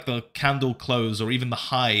take like the candle close or even the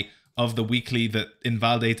high of the weekly that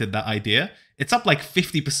invalidated that idea, it's up like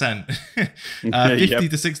 50%, 50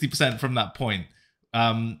 to 60% from that point,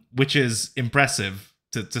 which is impressive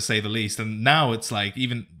to say the least. And now it's like,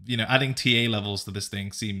 even, adding TA levels to this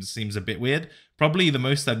thing seems a bit weird. Probably the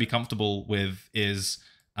most I'd be comfortable with is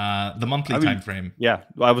the monthly time frame. Yeah,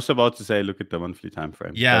 I was about to say, look at the monthly time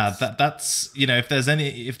frame. Yeah, that's if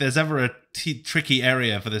there's ever a tricky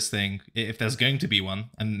area for this thing, if there's going to be one,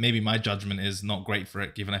 and maybe my judgment is not great for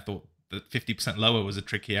it, given I thought that 50% lower was a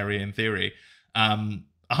tricky area in theory.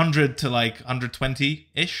 100 to like 120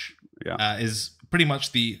 ish is pretty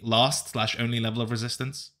much the last / only level of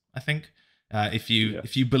resistance, I think. If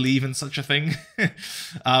you believe in such a thing.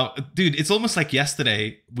 Dude, it's almost like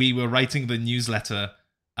yesterday we were writing the newsletter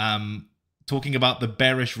talking about the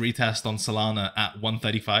bearish retest on Solana at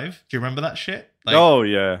 135. Do you remember that shit? Like, oh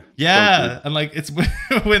yeah, yeah, and like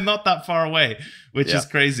we're not that far away, which is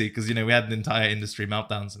crazy, because we had an entire industry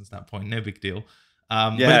meltdown since that point. No big deal.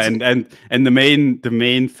 And the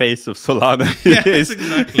main face of Solana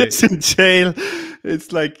is in jail.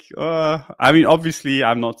 It's like, I mean, obviously,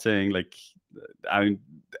 I'm not saying like, I mean,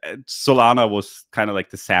 Solana was kind of like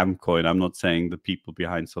the Sam coin. I'm not saying the people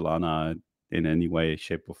behind Solana are in any way,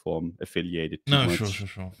 shape, or form affiliated too much.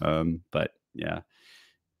 Sure. But yeah,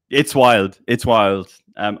 it's wild. It's wild.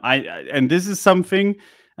 And this is something.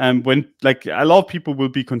 When like a lot of people will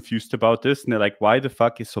be confused about this, and they're like, why the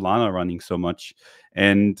fuck is Solana running so much?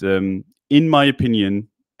 And in my opinion,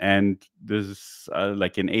 and this is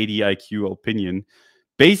like an 80 IQ opinion,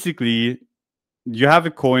 basically you have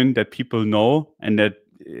a coin that people know and that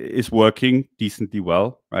is working decently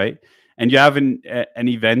well, right? And you have an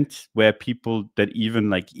event where people that even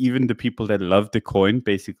the people that love the coin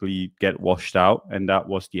basically get washed out, and that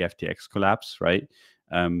was the FTX collapse, right?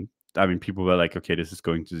 I mean, people were like, okay, this is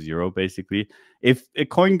going to zero, basically. If a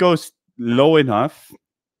coin goes low enough,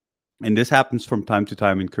 and this happens from time to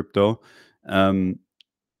time in crypto, the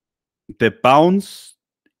bounce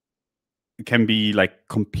can be like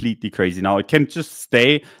completely crazy. Now it can just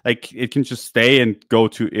stay and go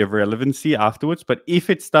to irrelevancy afterwards. But if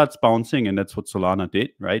it starts bouncing, and that's what Solana did,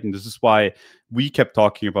 right? And this is why we kept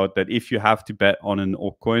talking about that. If you have to bet on an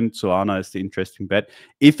altcoin, Solana is the interesting bet.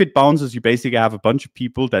 If it bounces, you basically have a bunch of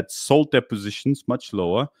people that sold their positions much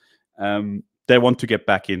lower, they want to get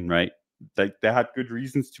back in, right? Like they had good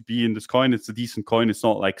reasons to be in this coin. It's a decent coin. It's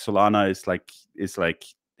not like Solana is like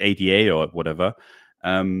ADA or whatever.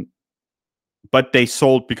 But they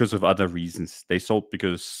sold because of other reasons. They sold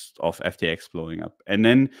because of FTX blowing up. And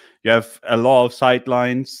then you have a lot of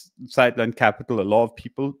sideline capital, a lot of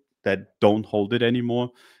people that don't hold it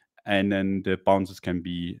anymore. And then the bounces can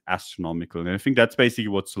be astronomical. And I think that's basically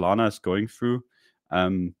what Solana is going through.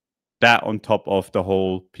 That on top of the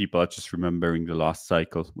whole, people are just remembering the last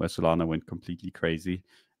cycle where Solana went completely crazy.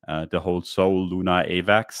 The whole Sol Luna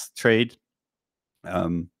AVAX trade.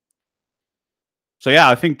 So yeah,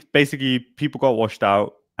 I think basically people got washed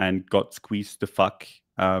out and got squeezed the fuck.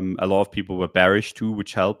 A lot of people were bearish too,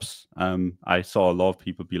 which helps. I saw a lot of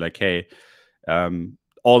people be like, hey,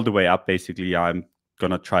 all the way up, basically, I'm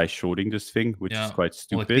gonna try shorting this thing, which is quite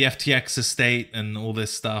stupid. Like the FTX estate and all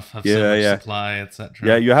this stuff have so much supply, etc.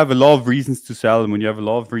 Yeah, you have a lot of reasons to sell, and when you have a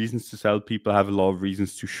lot of reasons to sell, people have a lot of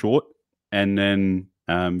reasons to short, and then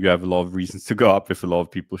you have a lot of reasons to go up if a lot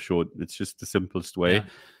of people short. It's just the simplest way.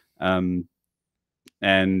 Yeah.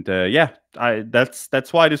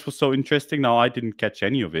 That's why this was so interesting. Now I didn't catch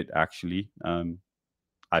any of it actually.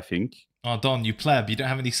 I think. Oh, Don, you pleb! You don't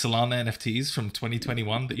have any Solana NFTs from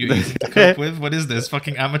 2021 that you're using to cope with. What is this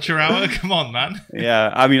fucking amateur hour? Come on, man.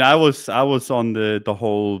 Yeah, I mean, I was on the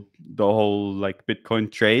whole like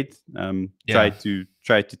Bitcoin trade. Tried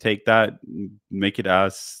to take that, make it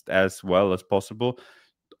as well as possible.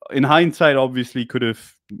 In hindsight, obviously, could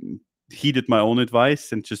have heeded my own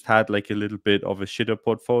advice and just had like a little bit of a shitter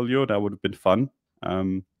portfolio. That would have been fun.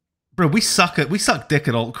 Bro, we suck dick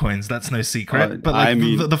at altcoins. That's no secret. But like, I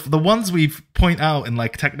mean, the ones we point out in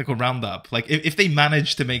like Technical Roundup, like if they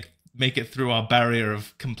manage to make it through our barrier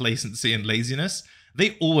of complacency and laziness,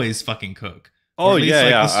 they always fucking cook. Oh,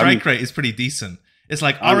 yeah. The strike rate is pretty decent. It's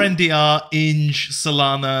like RNDR, Inge,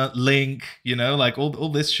 Solana, Link, you know, like all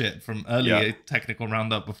this shit from earlier Technical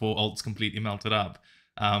Roundup before alts completely melted up.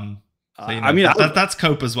 So, you know, I mean, that's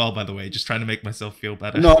cope as well, by the way. Just trying to make myself feel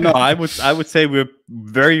better. No, I would say we're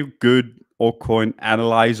very good altcoin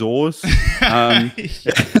analyzers.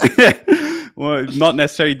 Well, not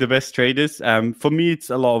necessarily the best traders. For me,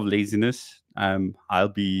 it's a lot of laziness. I'll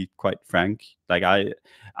be quite frank. Like I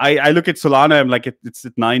look at Solana, I'm like, it's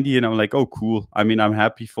at 90, and I'm like, oh, cool. I mean, I'm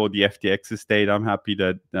happy for the FTX estate. I'm happy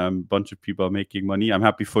that a bunch of people are making money. I'm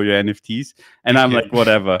happy for your NFTs. And I'm like,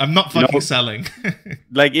 whatever. I'm not fucking selling.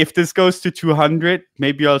 Like, if this goes to 200,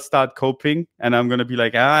 maybe I'll start coping. And I'm going to be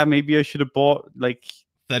like, maybe I should have bought like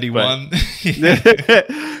 31.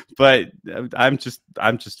 But I'm just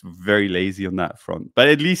very lazy on that front. But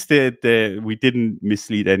at least we didn't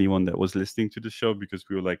mislead anyone that was listening to the show, because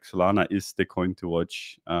we were like, Solana is the coin to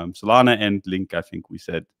watch. Solana and Link, I think we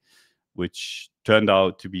said, which turned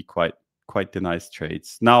out to be quite the nice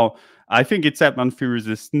trades. Now, I think it's at monthly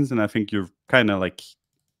resistance, and I think you're kind of like,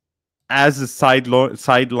 as a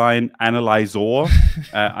sideline analyzer,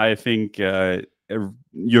 I think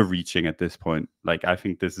you're reaching at this point. Like, I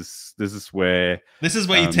think this is where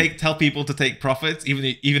you tell people to take profits,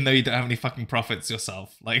 even though you don't have any fucking profits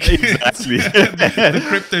yourself. Like, exactly. the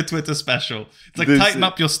crypto Twitter special. It's like, tighten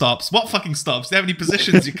up your stops. What fucking stops? Do you have any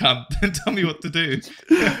positions? You can't. Tell me what to do.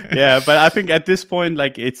 Yeah, but I think at this point,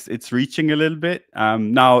 like, it's reaching a little bit.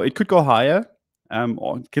 Now it could go higher.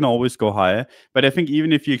 Or it can always go higher, but I think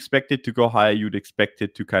even if you expect it to go higher, you'd expect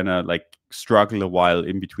it to kind of like struggle a while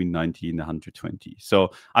in between 90 and 120.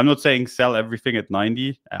 So I'm not saying sell everything at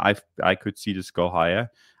 90. I could see this go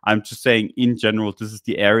higher. I'm just saying in general, this is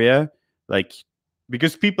the area, like,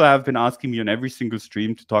 because people have been asking me on every single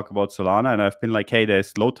stream to talk about Solana, and I've been like, hey,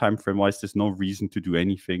 there's low time frame wise, there's no reason to do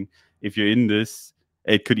anything. If you're in this,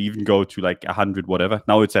 it could even go to like 100, whatever.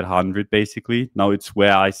 Now it's at 100, basically. Now it's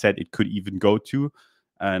where I said it could even go to.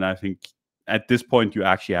 And I think at this point, you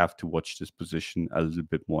actually have to watch this position a little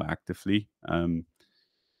bit more actively.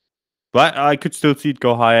 But I could still see it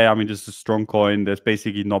go higher. I mean, this is a strong coin. There's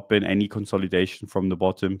basically not been any consolidation from the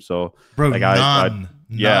bottom. So, bro, like, none.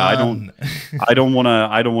 I don't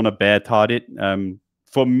want to bear target.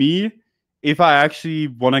 For me, if I actually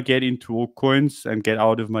want to get into altcoins and get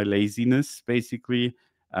out of my laziness, basically,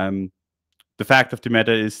 the fact of the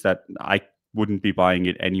matter is that I wouldn't be buying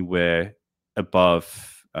it anywhere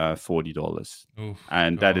above $40.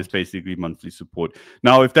 And that is basically monthly support.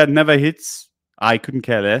 Now, if that never hits, I couldn't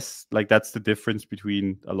care less. Like, that's the difference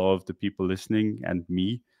between a lot of the people listening and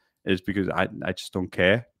me, is because I just don't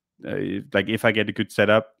care. Like, if I get a good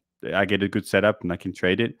setup, I get a good setup and I can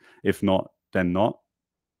trade it. If not, then not.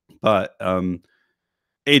 But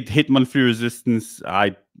it hit monthly resistance.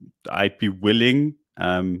 I'd be willing,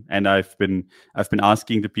 and I've been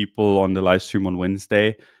asking the people on the live stream on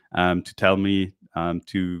Wednesday. to tell me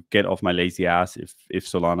to get off my lazy ass if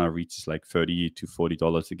Solana reaches like $30 to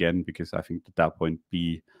 $40 again, because I think at that point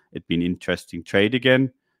it'd be an interesting trade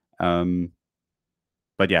again.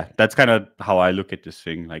 But yeah, that's kind of how I look at this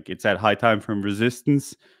thing. Like, it's at high time frame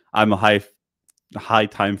resistance. I'm a high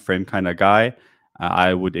time frame kind of guy.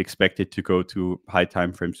 I would expect it to go to high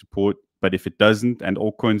time frame support. But if it doesn't, and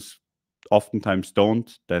altcoins oftentimes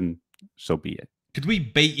don't, then so be it. Could we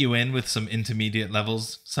bait you in with some intermediate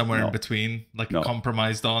levels somewhere in between, like a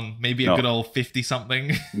compromised on, maybe a good old 50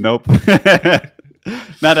 something? Nope.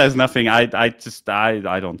 No, there's nothing. I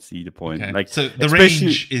don't see the point. Okay. Like, so the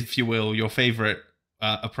range, if you will, your favorite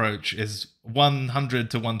approach is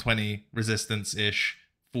 100 to 120 resistance ish,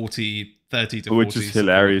 30 to 40, which is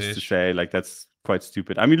hilarious to say. Like, that's quite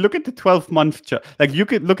stupid. I mean, look at the 12-month chart. Like, you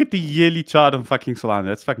could look at the yearly chart on fucking Solana.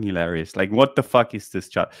 That's fucking hilarious. Like, what the fuck is this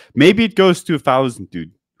chart? Maybe it goes to 1,000,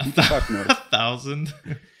 dude. 1,000.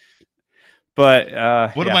 But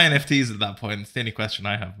what are my NFTs at that point? It's the only question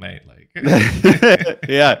I have, mate. Like,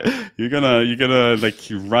 yeah, you're gonna like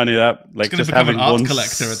run it up, like just having an art one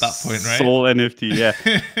collector at that point, right? Soul NFT, yeah.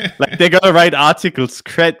 Like, they're gonna write articles.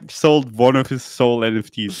 Cred sold one of his Soul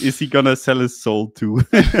NFTs. Is he gonna sell his soul too?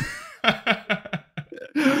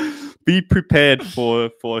 Be prepared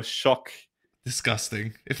for a shock.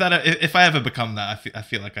 Disgusting. If I ever become that, I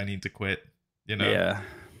feel like I need to quit. You know. Yeah.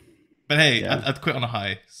 But hey, I'd quit on a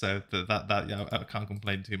high, so yeah, I can't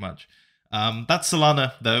complain too much. That's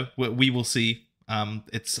Solana, though. We will see. I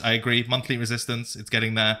agree, monthly resistance, it's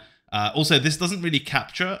getting there. Also, this doesn't really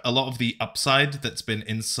capture a lot of the upside that's been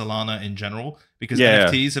in Solana in general, because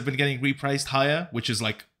NFTs have been getting repriced higher, which is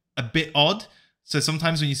like a bit odd. So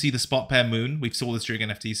sometimes when you see the spot pair moon, we saw this during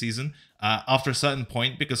NFT season, after a certain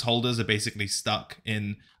point, because holders are basically stuck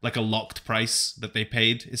in like a locked price that they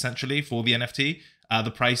paid essentially for the NFT,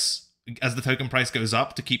 the price, as the token price goes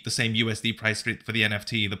up to keep the same USD price for the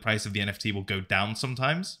NFT, the price of the NFT will go down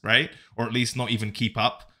sometimes, right? Or at least not even keep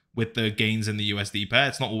up with the gains in the USD pair.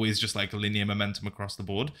 It's not always just like a linear momentum across the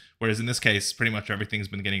board. Whereas in this case, pretty much everything's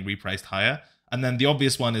been getting repriced higher. And then the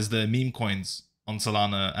obvious one is the meme coins on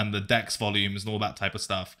Solana and the DEX volumes and all that type of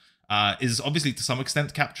stuff is obviously to some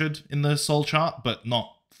extent captured in the Sol chart, but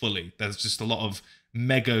not fully. There's just a lot of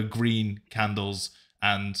mega green candles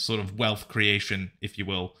and sort of wealth creation, if you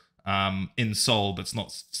will, in Sol that's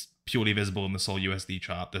not purely visible in the Sol USD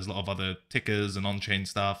chart. There's a lot of other tickers and on-chain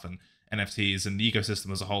stuff and NFTs, and the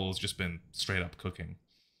ecosystem as a whole has just been straight up cooking.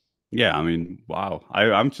 Yeah, I mean, wow.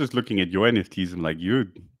 I'm just looking at your NFTs and like,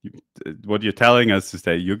 what you're telling us is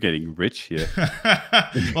that you're getting rich here.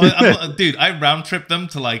 Well, dude, I round tripped them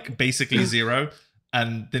to like basically zero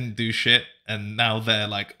and didn't do shit, and now they're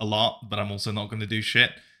like a lot, but I'm also not going to do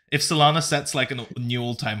shit. If Solana sets like a new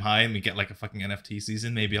all-time high and we get like a fucking NFT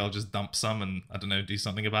season, maybe I'll just dump some and, I don't know, do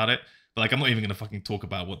something about it. But like, I'm not even going to fucking talk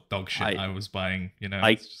about what dog shit I was buying, you know?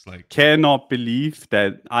 It's just like, cannot believe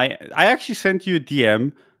that I actually sent you a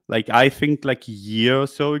DM, like, I think like a year or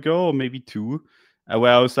so ago, or maybe two,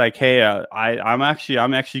 where I was like, hey, I'm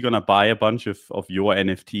actually going to buy a bunch of your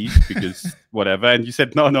NFTs because whatever. And you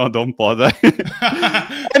said, no, don't bother.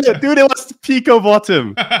 And, dude, it was the Pico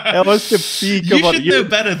bottom. It was the Pico bottom. You should know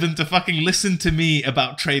better than to fucking listen to me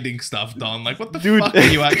about trading stuff, Don. Like, what the fuck are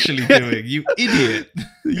you actually doing? You idiot.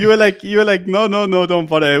 You were like, no, don't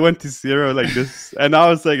bother. It went to zero like this. And I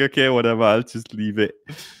was like, okay, whatever, I'll just leave it.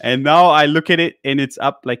 And now I look at it and it's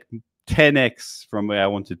up like 10x from where I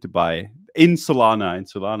wanted to buy in Solana. And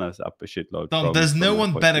Solana is up a shitload. Don, there's no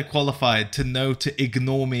one better qualified to know to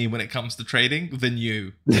ignore me when it comes to trading than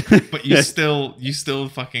you. But you still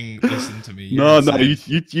fucking listen to me. No,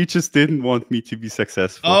 you just didn't want me to be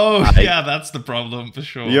successful. Oh, yeah, that's the problem for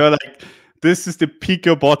sure. You're like, this is the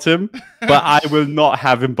Pico bottom, but I will not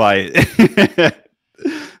have him buy it.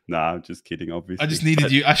 Nah, I'm just kidding, obviously. I just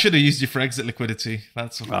needed you. I should have used you for exit liquidity.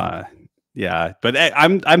 That's what yeah, but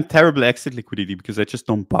I'm terrible exit liquidity because I just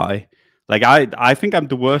don't buy. Like, I think I'm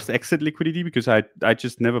the worst exit liquidity because I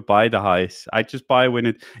just never buy the highs. I just buy when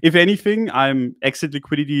it. If anything, I'm exit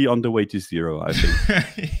liquidity on the way to zero, I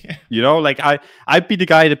think. Yeah. You know, like I'd be the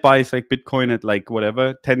guy that buys like Bitcoin at like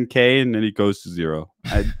whatever 10K and then it goes to zero.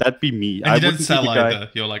 That'd be me. And you don't sell either.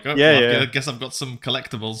 You're like, oh, I guess I've got some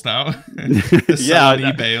collectibles now. Yeah, on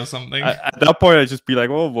eBay or something. At that point, I'd just be like,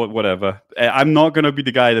 oh, whatever. I'm not gonna be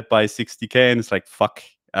the guy that buys 60K and it's like, fuck.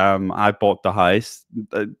 I bought the highs.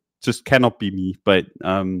 Just cannot be me. But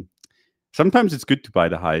sometimes it's good to buy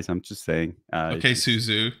the highs. I'm just saying. Okay,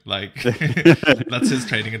 Suzu, like that's his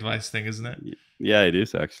trading advice thing, isn't it? Yeah, it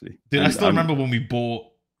is actually. Dude, I still remember when we bought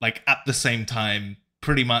like at the same time,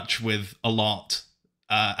 pretty much with a lot.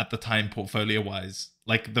 at the time, portfolio wise,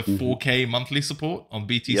 like the 4K monthly support on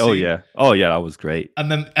BTC. Oh yeah, that was great.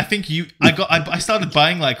 And then I think I started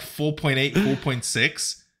buying like 4.8,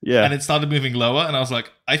 4.6. Yeah. And it started moving lower, and I was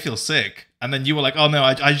like, I feel sick. And then you were like, oh no,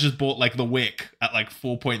 I just bought like the wick at like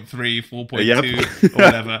 4.3, 4.2 or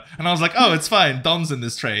whatever. And I was like, oh, it's fine. Don's in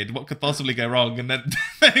this trade. What could possibly go wrong? And then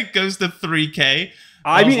it goes to 3K.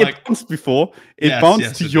 I mean, it bounced before. It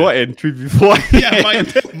bounced to your entry before. Yeah,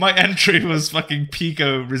 my entry was fucking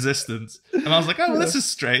Pico resistance. And I was like, oh, well, this is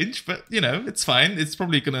strange, but, you know, it's fine. It's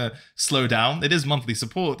probably going to slow down. It is monthly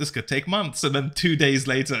support. This could take months. And then 2 days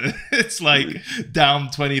later, it's like down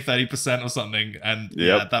 20, 30% or something. And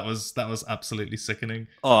yeah, that was absolutely sickening.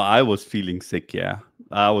 Oh, I was feeling sick, yeah.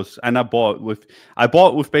 I bought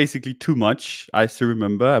with basically too much. I still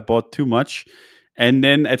remember I bought too much. And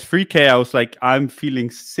then at 3K, I was like, I'm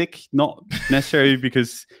feeling sick, not necessarily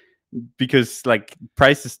because like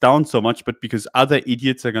price is down so much, but because other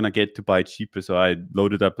idiots are gonna get to buy cheaper. So I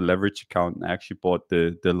loaded up a leverage account and I actually bought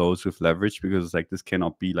the lows with leverage, because like this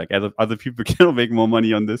cannot be like other people cannot make more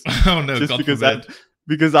money on this. Oh no, just God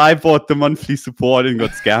because I bought the monthly support and got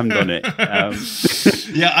scammed on it.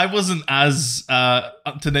 Yeah, I wasn't as,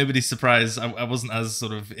 to nobody's surprise, I wasn't as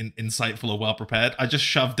sort of insightful or well prepared. I just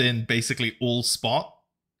shoved in basically all spot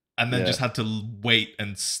and then just had to wait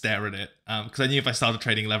and stare at it. Because I knew if I started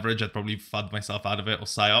trading leverage, I'd probably FUD myself out of it or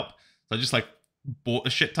psyop. So I just like bought a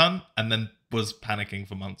shit ton and then was panicking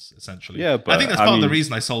for months, essentially. Yeah, but I think that's part of the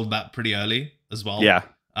reason I sold that pretty early as well. Yeah.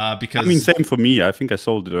 Because I mean, same for me. I think I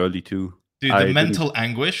sold it early too. Dude, the mental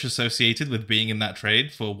anguish associated with being in that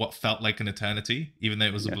trade for what felt like an eternity, even though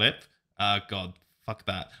it was a blip. God, fuck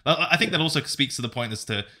that. I think that also speaks to the point as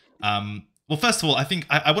to, well, first of all, I think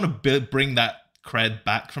I want to bring that cred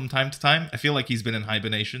back from time to time. I feel like he's been in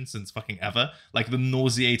hibernation since fucking ever. Like the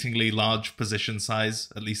nauseatingly large position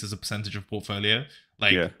size, at least as a percentage of portfolio.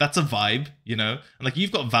 Like that's a vibe, you know? And like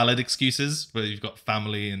you've got valid excuses where you've got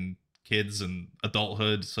family and kids and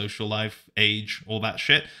adulthood, social life, age, all that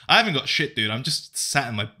shit. I haven't got shit, dude. I'm just sat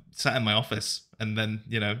in my office, and then,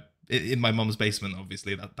 you know, in my mom's basement,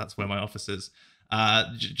 obviously that's where my office is.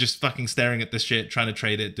 Just fucking staring at this shit, trying to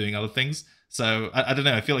trade it, doing other things. So I don't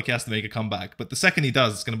know. I feel like he has to make a comeback, but the second he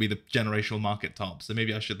does, it's going to be the generational market top. So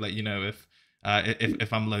maybe I should let you know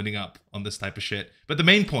if I'm loading up on this type of shit. But the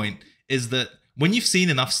main point is that when you've seen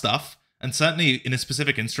enough stuff, and certainly in a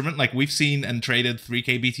specific instrument, like we've seen and traded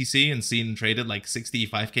 3K BTC and seen and traded like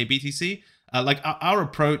 65K BTC, like our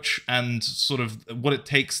approach and sort of what it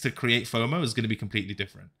takes to create FOMO is going to be completely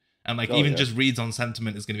different. And like just reads on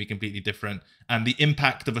sentiment is going to be completely different. And the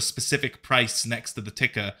impact of a specific price next to the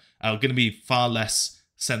ticker are going to be far less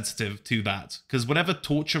sensitive to that. Because whatever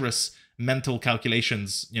torturous mental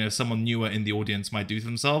calculations, you know, someone newer in the audience might do to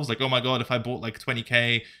themselves, like, oh my god, if I bought like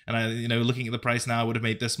 20K and I, you know, looking at the price now, I would have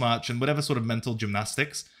made this much, and whatever sort of mental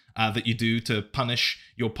gymnastics that you do to punish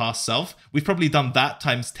your past self, we've probably done that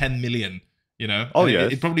times 10 million, you know.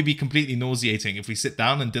 It'd probably be completely nauseating if we sit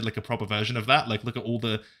down and did like a proper version of that. Like, look at all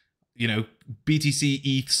the, you know, BTC,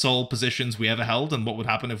 ETH, SOL positions we ever held, and what would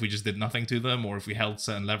happen if we just did nothing to them, or if we held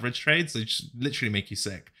certain leverage trades. They just literally make you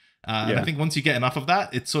sick. And I think once you get enough of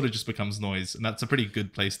that, it sort of just becomes noise, and that's a pretty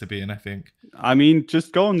good place to be in, I think. I mean,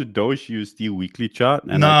 just go on the Doge USD weekly chart.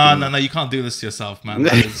 And no, you can't do this to yourself, man.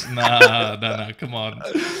 No, come on.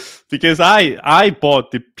 Because I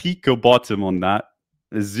bought the Pico bottom on that,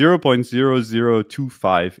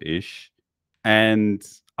 0.0025-ish, and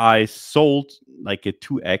I sold like a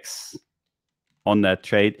 2x on that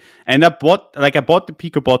trade, and I bought the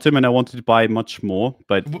Pico bottom, and I wanted to buy much more.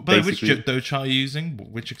 But which Doge are you using?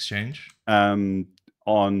 Which exchange? On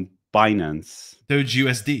Binance. Doge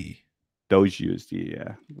USD. Doge USD.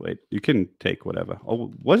 Yeah. Wait, you can take whatever.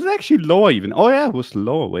 Oh, was it actually lower even? Oh yeah, it was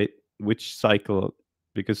lower. Wait, which cycle?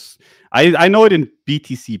 Because I know it in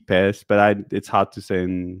BTC pairs, but it's hard to say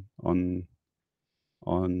on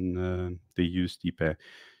the USD pair.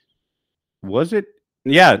 Was it?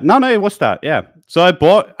 Yeah, no, it was that. Yeah, so I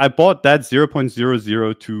bought that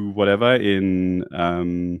 0.002 whatever in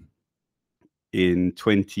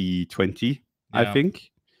 2020, I think,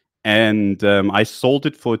 and I sold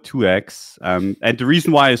it for 2x. And the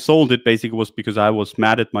reason why I sold it basically was because I was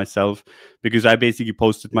mad at myself, because I basically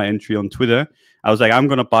posted my entry on Twitter. I was like, I'm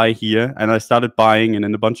gonna buy here, and I started buying, and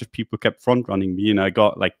then a bunch of people kept front running me, and I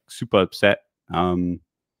got like super upset. And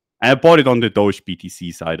I bought it on the Doge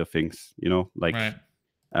BTC side of things, you know, like. Right.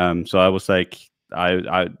 So I was like,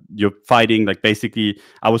 you're fighting, like, basically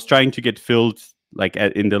I was trying to get filled like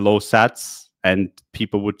in the low sats, and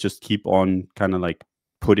people would just keep on kind of like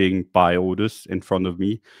putting buy orders in front of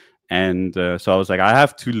me. And so I was like, I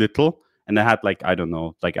have too little, and I had like, I don't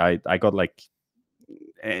know, like I got like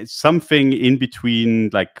something in between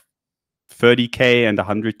like 30K and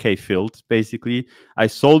 100K filled, basically. I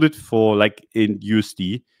sold it for like in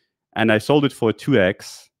USD, and I sold it for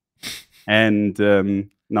 2x. And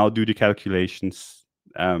now do the calculations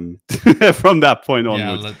from that point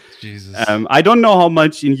onwards. Yeah, Jesus. I don't know how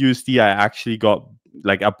much in USD I actually got,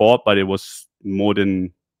 like I bought, but it was more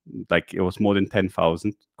than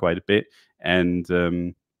 10,000, quite a bit,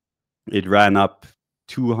 and it ran up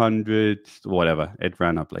 200, whatever. It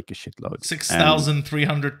ran up like a shitload.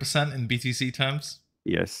 6,300% in BTC terms.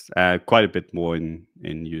 Yes, quite a bit more in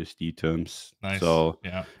USD terms. Nice. So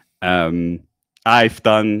yeah. I've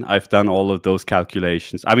done all of those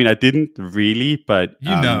calculations. I mean, I didn't really, but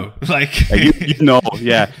like you know,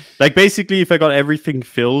 yeah. Like basically, if I got everything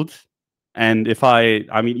filled, and if I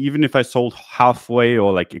mean, even if I sold halfway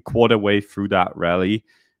or like a quarter way through that rally,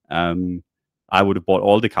 I would have bought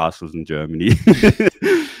all the castles in Germany.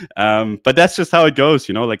 But that's just how it goes,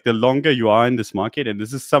 you know. Like the longer you are in this market, and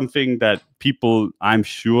this is something that people, I'm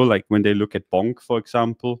sure, like when they look at Bonk, for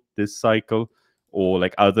example, this cycle, or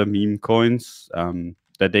like other meme coins,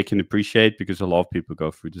 that they can appreciate, because a lot of people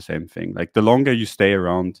go through the same thing. Like the longer you stay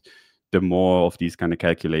around, the more of these kind of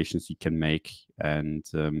calculations you can make. And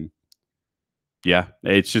yeah,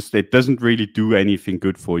 it's just, it doesn't really do anything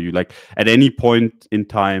good for you. Like at any point in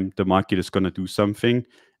time, the market is going to do something,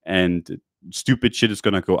 and stupid shit is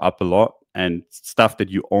going to go up a lot, and stuff that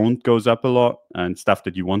you owned goes up a lot, and stuff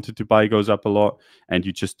that you wanted to buy goes up a lot, and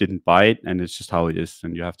you just didn't buy it, and it's just how it is,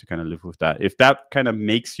 and you have to kind of live with that. If that kind of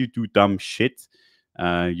makes you do dumb shit,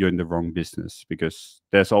 you're in the wrong business, because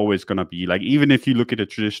there's always going to be, like, even if you look at the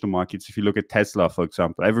traditional markets, if you look at Tesla, for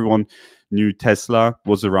example, everyone knew Tesla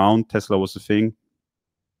was around, Tesla was a thing,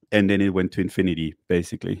 and then it went to infinity,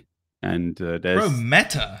 basically. And there's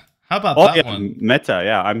Meta. How about that one? Meta,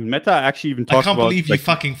 yeah. Meta actually even talked about... I can't believe you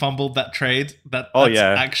fucking fumbled that trade. That's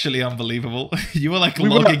actually unbelievable. You were like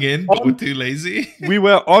logging in, but we're too lazy. We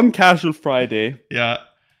were on Casual Friday. Yeah.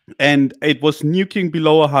 And it was nuking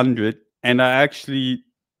below 100. And I actually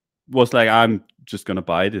was like, I'm just going to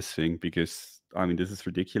buy this thing, because, I mean, this is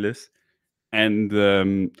ridiculous.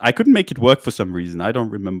 And I couldn't make it work for some reason. I don't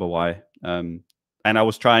remember why. And I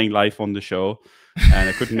was trying live on the show, and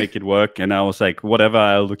I couldn't make it work. And I was like, whatever,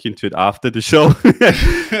 I'll look into it after the show.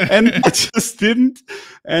 And I just didn't.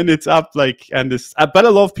 And it's up like, and this, but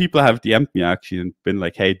a lot of people have DM'd me actually and been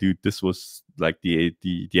like, hey, dude, this was like the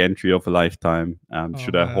entry of a lifetime.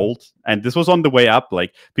 Should I hold? And this was on the way up.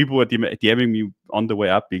 Like people were DMing me on the way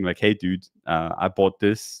up, being like, hey, dude, I bought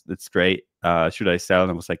this. It's great. Should I sell?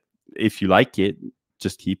 And I was like, if you like it,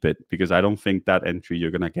 just keep it, because I don't think that entry you're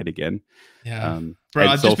gonna get again. Yeah, bro,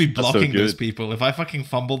 I'd just be blocking those people if I fucking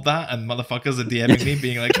fumbled that, and motherfuckers are DMing me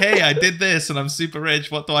being like, "Hey, I did this and I'm super rich.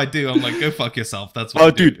 What do I do?" I'm like, "Go fuck yourself." That's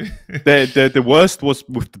what. Dude, the worst was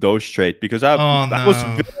with the Doge trade, because I was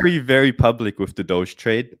very, very public with the Doge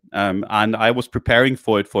trade, and I was preparing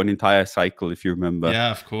for it for an entire cycle, if you remember. Yeah,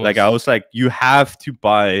 of course. Like I was like, you have to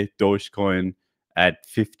buy Dogecoin at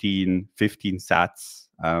 15 sats.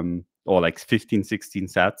 Or like 15, 16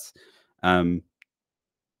 sats,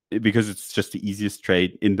 because it's just the easiest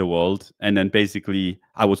trade in the world. And then basically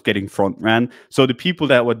I was getting front ran. So the people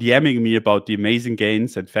that were DMing me about the amazing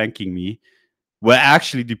gains and thanking me were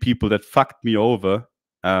actually the people that fucked me over,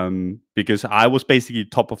 because I was basically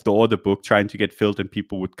top of the order book trying to get filled, and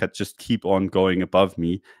people would just keep on going above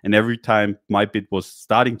me. And every time my bid was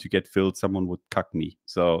starting to get filled, someone would cuck me.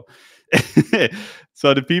 So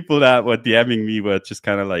so the people that were DMing me were just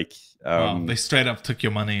kind of like... they straight up took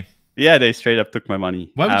your money. Yeah, they straight up took my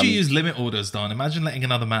money. Why would you use limit orders, Don? Imagine letting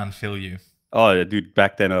another man fill you. Oh, dude,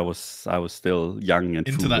 back then I was still young and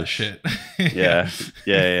into foolish. That shit.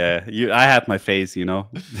 yeah. I had my phase, you know.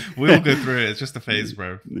 We all go through it. It's just a phase,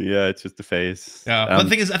 bro. Yeah, it's just a phase. Yeah, but the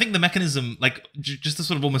thing is, I think the mechanism, like, just to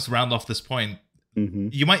sort of almost round off this point,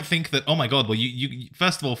 you might think that, oh my god, well, you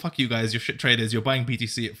first of all, fuck you guys, you're shit traders, you're buying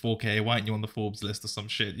BTC at 4K, why aren't you on the Forbes list or some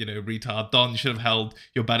shit, you know, retard. Don, you should have held,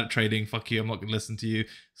 you're bad at trading, fuck you, I'm not gonna listen to you.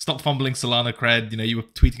 Stop fumbling Solana cred, you know, you were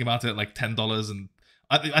tweeting about it at like $10, and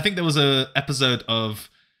I think there was a episode of,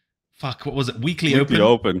 fuck, what was it, Weekly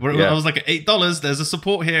Open where I was like, at $8, there's a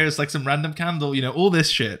support here, it's like some random candle, you know, all this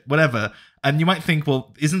shit, whatever. And you might think,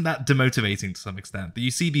 well, isn't that demotivating to some extent? That you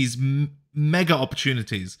see these mega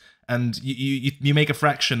opportunities and you make a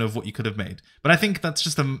fraction of what you could have made. But I think that's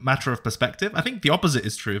just a matter of perspective. I think the opposite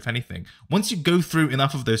is true, if anything. Once you go through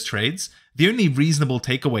enough of those trades, the only reasonable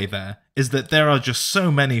takeaway there is that there are just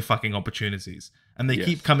so many fucking opportunities. and they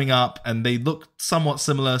keep coming up, and they look somewhat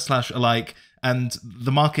similar / alike, and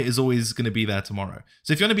the market is always going to be there tomorrow.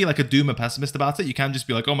 So if you want to be like a doomer pessimist about it, you can just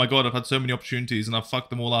be like, oh my god, I've had so many opportunities and I've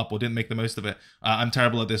fucked them all up or didn't make the most of it. I'm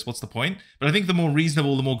terrible at this. What's the point? But I think the more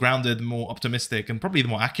reasonable, the more grounded, the more optimistic, and probably the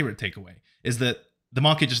more accurate takeaway is that the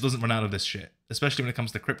market just doesn't run out of this shit, especially when it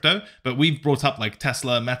comes to crypto. But we've brought up like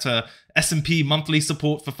Tesla, Meta, S&P monthly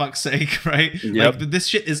support, for fuck's sake, right? Like this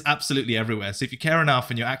shit is absolutely everywhere. So if you care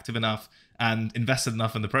enough and you're active enough and invested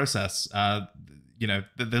enough in the process, you know,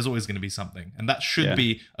 there's always going to be something. And that should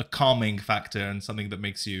be a calming factor and something that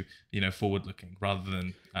makes you, you know, forward looking rather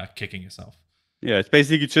than kicking yourself. Yeah, it's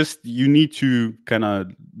basically just you need to kind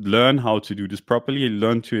of learn how to do this properly,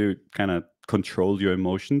 learn to kind of control your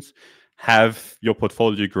emotions, have your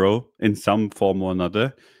portfolio grow in some form or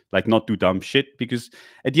another, like not do dumb shit. Because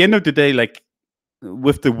at the end of the day, like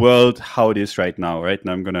with the world how it is right now, right?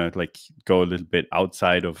 And I'm gonna like go a little bit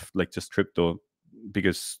outside of like just crypto,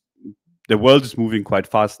 because the world is moving quite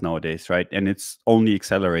fast nowadays, right? And it's only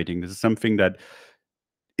accelerating. This is something that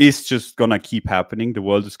is just gonna keep happening. The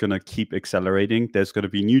world is gonna keep accelerating. There's gonna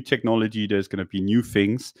be new technology. There's gonna be new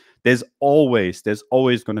things. There's always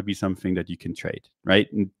gonna be something that you can trade, right?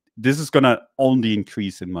 And this is gonna only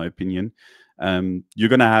increase, in my opinion. You're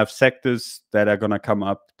gonna have sectors that are gonna come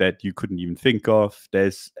up that you couldn't even think of.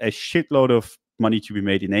 There's a shitload of money to be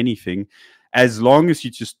made in anything, as long as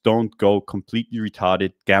you just don't go completely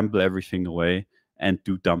retarded, gamble everything away, and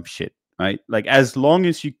do dumb shit, right? Like as long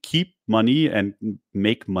as you keep money and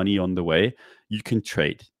make money on the way, you can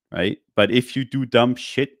trade, right? But if you do dumb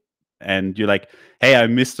shit and you're like, hey, I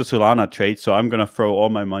missed the Solana trade, so I'm gonna throw all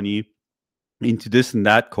my money into this and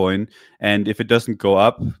that coin, and if it doesn't go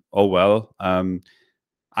up, oh well.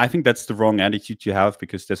 I think that's the wrong attitude to have,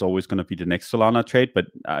 because there's always going to be the next Solana trade. But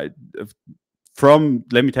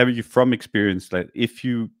let me tell you from experience, that if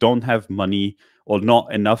you don't have money or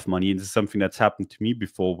not enough money, and this is something that's happened to me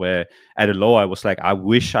before, where at a low I was like, I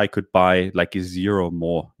wish I could buy like a zero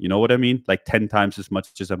more. You know what I mean? Like 10 times as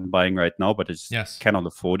much as I'm buying right now, but I just cannot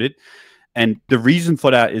afford it. And the reason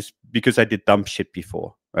for that is because I did dumb shit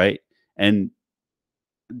before, right? And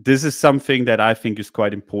this is something that I think is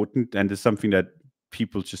quite important, and is something that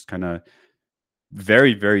people just kind of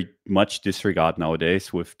very, very much disregard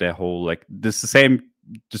nowadays with their whole, like, this the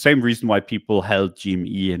same reason why people held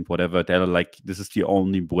GME and whatever. They're like, this is the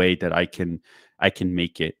only way that I can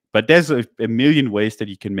make it. But there's a million ways that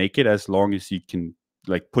you can make it, as long as you can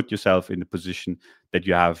like put yourself in the position that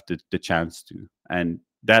you have the chance to. And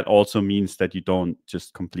that also means that you don't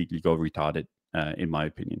just completely go retarded, in my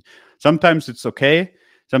opinion. Sometimes it's okay.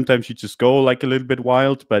 Sometimes you just go like a little bit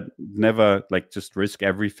wild, but never like just risk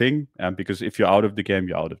everything, because if you're out of the game,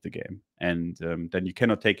 you're out of the game. And then you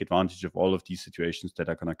cannot take advantage of all of these situations that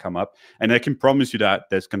are going to come up. And I can promise you that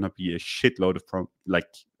there's going to be a shitload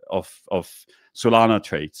of Solana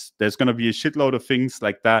trades. There's going to be a shitload of things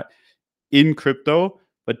like that in crypto,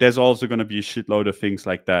 but there's also going to be a shitload of things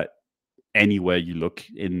like that anywhere you look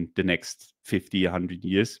in the next 50, 100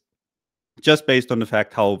 years. Just based on the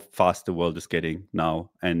fact how fast the world is getting now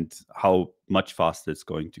and how much faster it's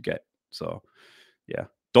going to get. So yeah,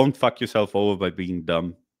 don't fuck yourself over by being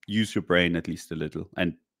dumb. Use your brain at least a little,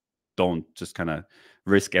 and don't just kind of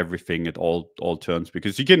risk everything at all turns,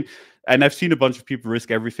 because you can. And I've seen a bunch of people risk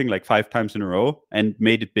everything like 5 times in a row and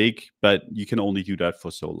made it big, but you can only do that for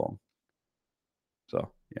so long.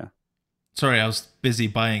 So yeah. Sorry, I was busy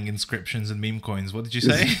buying inscriptions and meme coins. What did you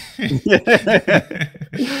say?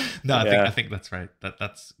 No, I think that's right.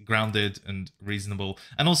 That's grounded and reasonable.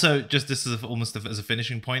 And also, just this is almost as a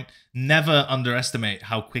finishing point, never underestimate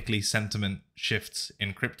how quickly sentiment shifts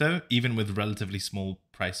in crypto, even with relatively small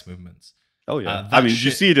price movements. Oh yeah, I mean,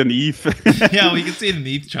 you see it in the ETH. Yeah, well, you can see it in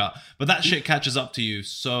the ETH chart, but that shit catches up to you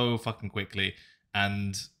so fucking quickly.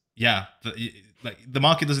 And yeah, like the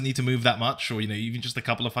market doesn't need to move that much, or even just a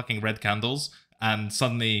couple of fucking red candles, and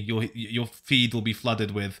suddenly your feed will be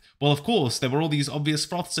flooded with, well, of course there were all these obvious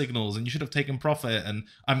froth signals and you should have taken profit, and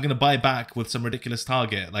I'm gonna buy back with some ridiculous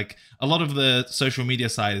target. Like, a lot of the social media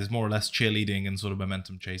side is more or less cheerleading and sort of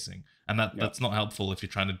momentum chasing, and that's not helpful if you're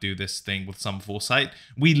trying to do this thing with some foresight.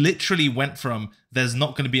 We literally went from there's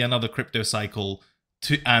not going to be another crypto cycle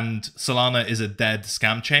and Solana is a dead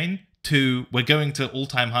scam chain, to we're going to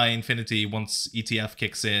all-time high infinity once ETF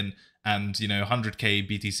kicks in, and 100k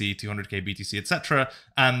BTC, 200k BTC, etc.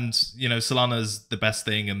 And Solana's the best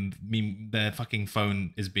thing, and their fucking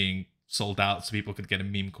phone is being sold out so people could get a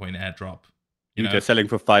meme coin airdrop. They're selling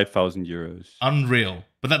for 5,000 euros. Unreal.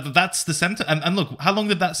 But that's the sentiment. And look, how long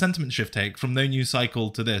did that sentiment shift take from no news cycle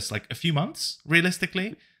to this? Like a few months,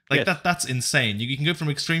 realistically. Like, yes. That's insane. You can go from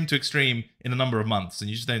extreme to extreme in a number of months, and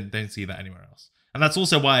you just don't see that anywhere else. And that's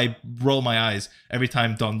also why I roll my eyes every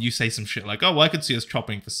time, Don, you say some shit like, oh, well, I could see us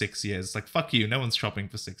chopping for 6 years. It's like, fuck you, no one's chopping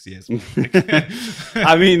for 6 years.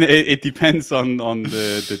 I mean, it depends on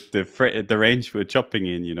the range we're chopping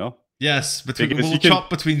in, you know? Yes, we'll chop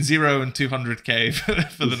between 0 and 200K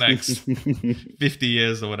for the next 50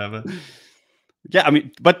 years or whatever. Yeah, I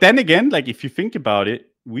mean, but then again, like if you think about it,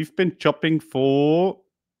 we've been chopping for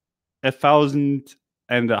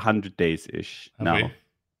 1,100 days ish now. We?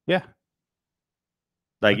 Yeah.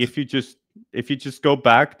 Like if you just go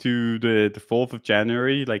back to the 4th of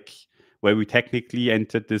January, like where we technically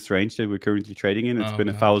entered this range that we're currently trading in, it's been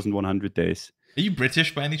 1,100 days. Are you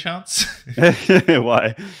British by any chance?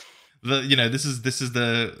 Why? This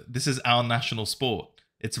is our national sport.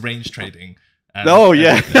 It's range trading. Oh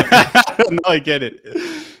yeah. No, I get it.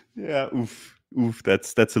 Yeah, oof,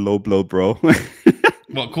 that's a low blow, bro.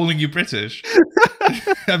 What, calling you British?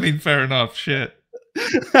 I mean, fair enough, shit.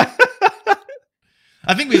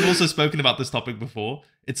 I think we've also spoken about this topic before.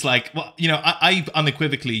 It's like, well, I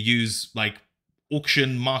unequivocally use like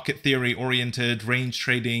auction market theory oriented range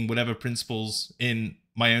trading, whatever principles in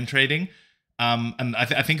my own trading. And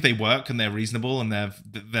I think they work and they're reasonable and they're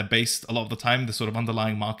based a lot of the time. The sort of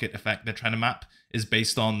underlying market effect they're trying to map is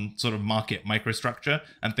based on sort of market microstructure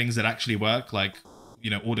and things that actually work, like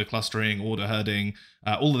order clustering, order herding,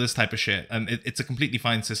 all of this type of shit. And it's a completely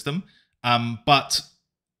fine system. But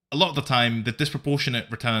a lot of the time, the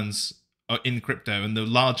disproportionate returns in crypto and the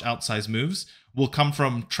large outsized moves will come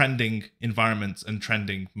from trending environments and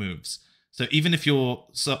trending moves. So even if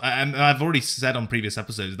and I've already said on previous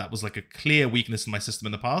episodes, that was like a clear weakness in my system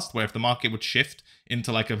in the past, where if the market would shift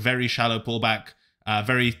into like a very shallow pullback,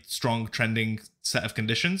 very strong trending set of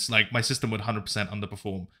conditions, like my system would 100%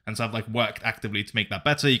 underperform. And so I've like worked actively to make that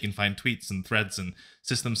better. You can find tweets and threads and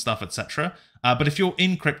system stuff, etc. But if you're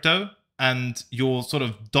in crypto and your sort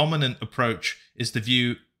of dominant approach is to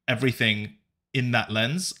view everything in that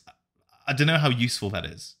lens, I don't know how useful that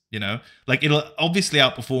is. Like it'll obviously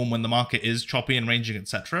outperform when the market is choppy and ranging,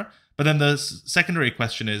 etc. But then the secondary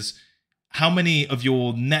question is, how many of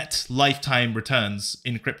your net lifetime returns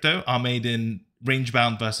in crypto are made in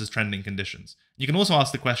range-bound versus trending conditions? You can also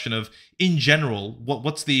ask the question of, in general,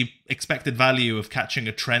 what's the expected value of catching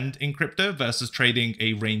a trend in crypto versus trading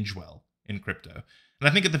a range well in crypto? And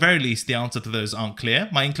I think at the very least, the answer to those aren't clear.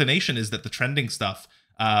 My inclination is that the trending stuff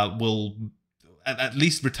will, at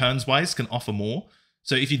least returns-wise, can offer more.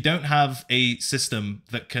 So if you don't have a system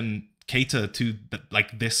that can cater to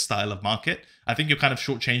like this style of market, I think you're kind of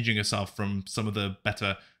shortchanging yourself from some of the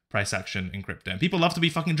better price action in crypto. And people love to be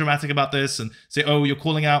fucking dramatic about this and say, oh, you're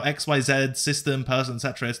calling out XYZ system, person,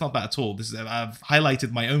 etc. It's not that at all. I've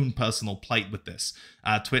highlighted my own personal plight with this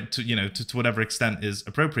to whatever extent is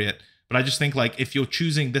appropriate. But I just think like if you're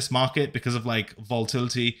choosing this market because of like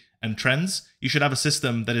volatility and trends, you should have a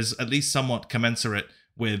system that is at least somewhat commensurate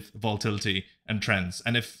with volatility and trends.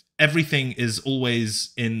 And if everything is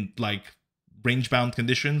always in like range-bound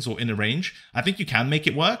conditions or in a range, I think you can make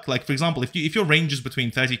it work. Like, for example, if your range is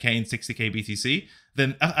between 30K and 60K BTC,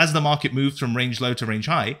 then as the market moves from range low to range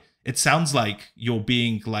high, it sounds like you're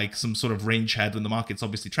being like some sort of range head when the market's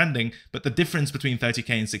obviously trending, but the difference between 30K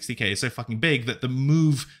and 60K is so fucking big that the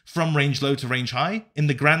move from range low to range high in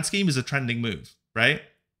the grand scheme is a trending move, right?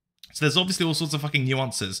 So there's obviously all sorts of fucking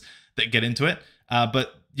nuances that get into it.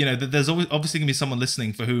 But there's obviously gonna be someone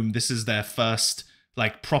listening for whom this is their first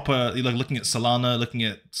like proper, like looking at Solana, looking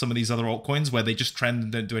at some of these other altcoins where they just trend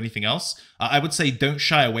and don't do anything else. I would say don't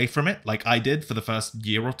shy away from it like I did for the first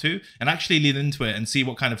year or two, and actually lean into it and see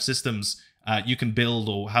what kind of systems you can build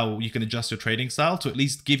or how you can adjust your trading style to at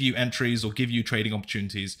least give you entries or give you trading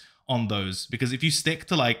opportunities on those. Because if you stick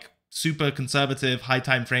to like super conservative, high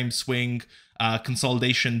time frame swing,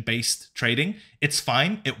 consolidation based trading, it's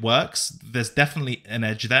fine, it works, there's definitely an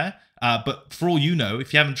edge there, but for all you know,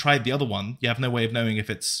 if you haven't tried the other one, you have no way of knowing if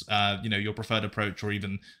it's your preferred approach or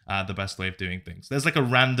even the best way of doing things. There's like a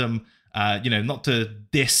random not to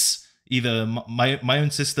diss either my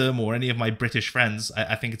own system or any of my British friends,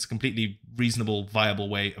 I think it's a completely reasonable, viable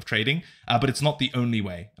way of trading, but it's not the only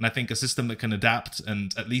way. And I think a system that can adapt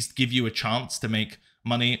and at least give you a chance to make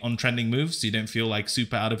money on trending moves so you don't feel like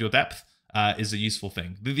super out of your depth is a useful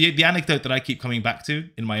thing. The anecdote that I keep coming back to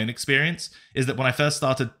in my own experience is that when I first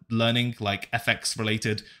started learning like FX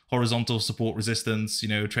related horizontal support resistance,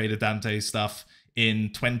 Trader Dante stuff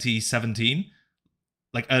in 2017,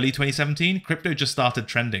 like early 2017, crypto just started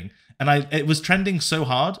trending. And it was trending so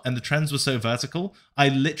hard and the trends were so vertical, I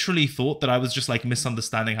literally thought that I was just like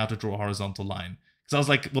misunderstanding how to draw a horizontal line. So I was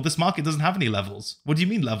like, well, this market doesn't have any levels. What do you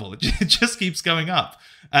mean level? It just keeps going up.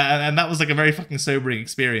 And that was like a very fucking sobering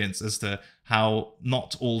experience as to how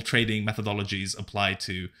not all trading methodologies apply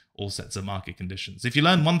to all sets of market conditions. If you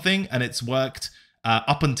learn one thing and it's worked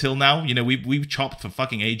up until now, you know, we've chopped for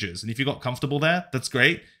fucking ages. And if you got comfortable there, that's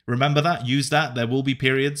great. Remember that, use that. There will be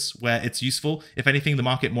periods where it's useful. If anything, the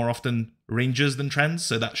market more often ranges than trends.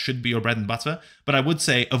 So that should be your bread and butter. But I would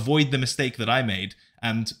say avoid the mistake that I made,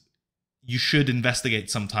 and you should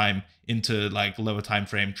investigate some time into like lower time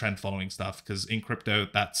frame trend following stuff, because in crypto,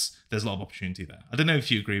 there's a lot of opportunity there. I don't know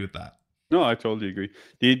if you agree with that. No, I totally agree.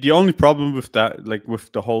 The only problem with that, like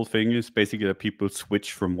with the whole thing, is basically that people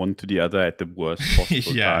switch from one to the other at the worst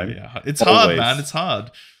possible time. Yeah, it's hard, man. It's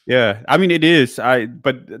hard. Yeah, I mean it is.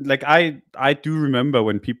 But like I do remember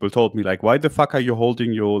when people told me like, why the fuck are you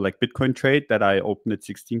holding your like Bitcoin trade that I opened at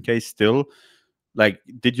 16K still? Like,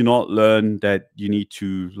 did you not learn that you need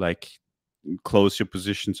to like close your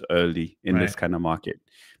positions early in this kind of market?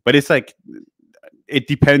 But it's like, it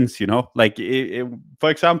depends, you know. Like for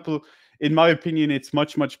example, in my opinion, it's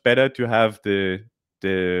much better to have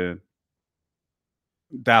that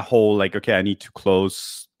whole like, okay, I need to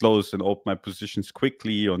close and open my positions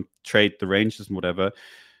quickly on trade the ranges and whatever,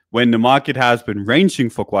 when the market has been ranging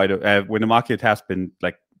for quite a when the market has been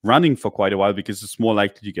like running for quite a while, because it's more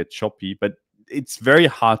likely to get choppy. But it's very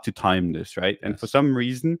hard to time this, right? Yes. And for some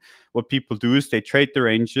reason, what people do is they trade the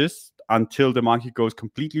ranges until the market goes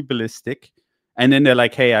completely ballistic. And then they're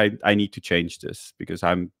like, hey, I need to change this because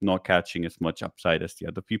I'm not catching as much upside as the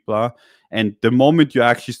other people are. And the moment you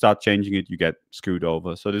actually start changing it, you get screwed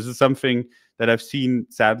over. So this is something that I've seen,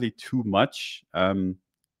 sadly, too much.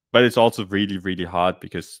 But it's also really hard,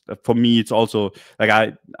 because for me, it's also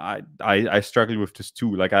like I struggle with this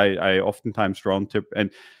too. Like I oftentimes round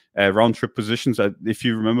trip positions. If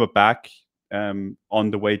you remember back on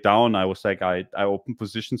the way down, I was like, I opened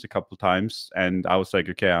positions a couple times, and I was like,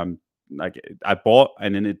 okay, I bought,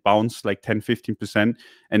 and then it bounced like 10-15%,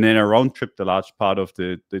 and then I round tripped a large part of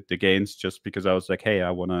the gains, just because I was like, hey,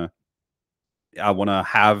 I wanna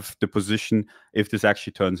have the position if this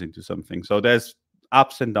actually turns into something. So there's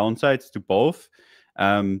ups and downsides to both.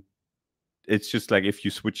 It's just like, if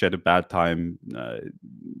you switch at a bad time,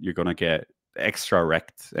 you're gonna get extra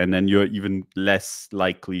wrecked, and then you're even less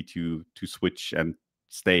likely to switch and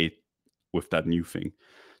stay with that new thing.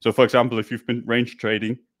 So for example, if you've been range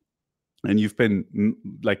trading and you've been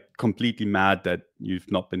like completely mad that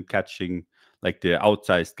you've not been catching like the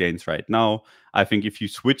outsized gains right now, I think if you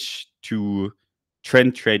switch to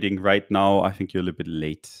trend trading right now, I think you're a little bit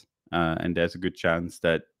late, and there's a good chance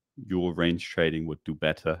that your range trading would do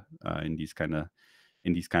better in these kind of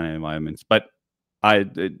environments. But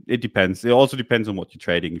it depends. It also depends on what you're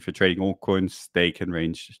trading. If you're trading altcoins, they can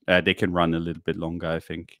run a little bit longer. I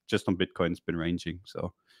think just on Bitcoin, it's been ranging.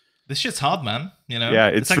 So this shit's hard, man. You know, yeah,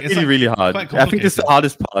 it's really hard. I think this is the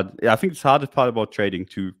hardest part. Yeah, I think it's the hardest part about trading,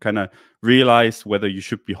 to kind of realize whether you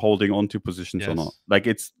should be holding onto positions or not. Like,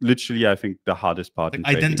 it's literally, I think, the hardest part.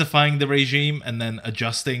 Like identifying the regime and then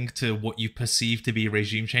adjusting to what you perceive to be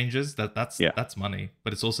regime changes. That's money,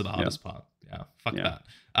 but it's also the hardest part. Yeah, fuck that.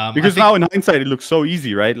 Because now in hindsight, it looks so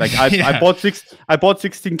easy, right? Like I bought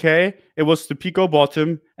 16K. It was the Pico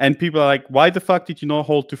bottom, and people are like, "Why the fuck did you not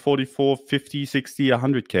hold to 44, 50, 60,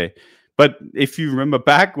 100K?" But if you remember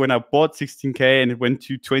back when I bought 16K and it went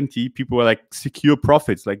to 20, people were like, "Secure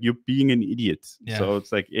profits." Like, you're being an idiot. Yeah. So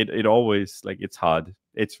it's like it always, like, it's hard.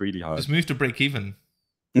 It's really hard. Just move to break even.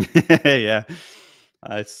 Yeah.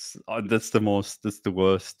 That's the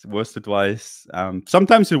worst advice.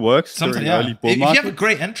 Sometimes it works. Sometimes, early bull markets. If you have a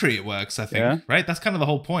great entry, it works, I think. Right? That's kind of the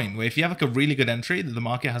whole point. Where if you have like a really good entry that the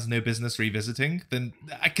market has no business revisiting, then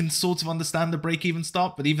I can sort of understand the break-even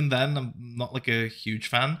stop. But even then, I'm not like a huge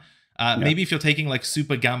fan. Maybe if you're taking like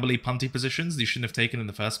super gambly, punty positions you shouldn't have taken in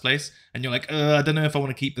the first place, and you're like, I don't know if I want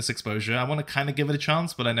to keep this exposure. I want to kind of give it a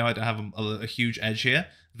chance, but I know I don't have a huge edge here.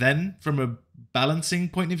 Then, from a balancing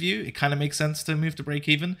point of view, it kind of makes sense to move to break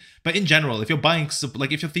even. But in general, if you're buying,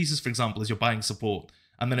 like if your thesis, for example, is you're buying support,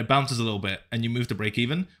 and then it bounces a little bit and you move to break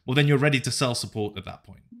even, well, then you're ready to sell support at that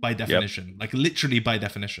point, by definition, like literally by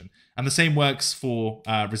definition. And the same works for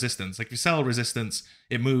resistance. Like if you sell resistance,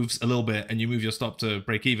 it moves a little bit and you move your stop to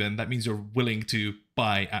break even, that means you're willing to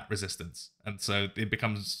buy at resistance. And so it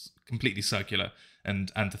becomes completely circular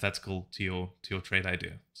and antithetical to your trade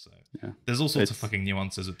idea. So there's all sorts of fucking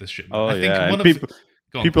nuances with this shit. Oh, I think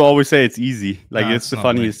people always say it's easy. Like, it's the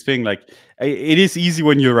funniest thing. Like, it is easy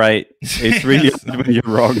when you're right. It's really hard when you're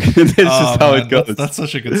wrong. This is how it goes. That's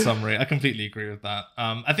such a good summary. I completely agree with that.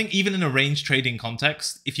 I think even in a range trading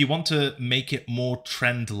context, if you want to make it more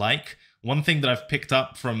trend-like, one thing that I've picked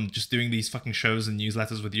up from just doing these fucking shows and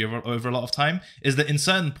newsletters with you over a lot of time is that in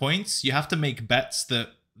certain points, you have to make bets that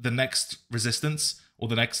the next resistance or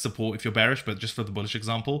the next support, if you're bearish, but just for the bullish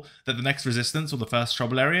example, that the next resistance or the first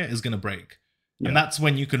trouble area is going to break. Yeah. And that's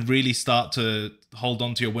when you can really start to hold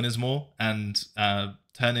on to your winners more and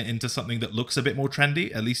turn it into something that looks a bit more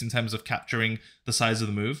trendy, at least in terms of capturing the size of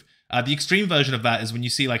the move. The extreme version of that is when you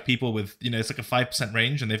see like people with, it's like a 5%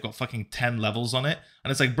 range and they've got fucking 10 levels on it. And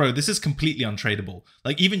it's like, bro, this is completely untradeable.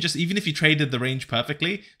 Like even if you traded the range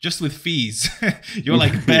perfectly, just with fees, you're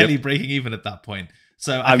like barely breaking even at that point.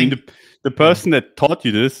 So I think the person that taught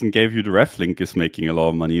you this and gave you the ref link is making a lot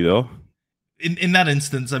of money though. In that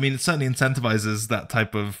instance, I mean, it certainly incentivizes that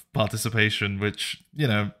type of participation, which,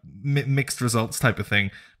 mixed results type of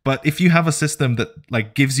thing. But if you have a system that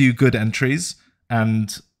like gives you good entries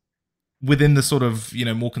and within the sort of,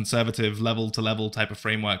 more conservative level to level type of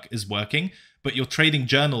framework is working, but your trading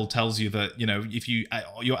journal tells you that, if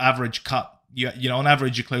your average cut, on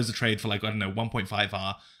average, you close the trade for like, I don't know, 1.5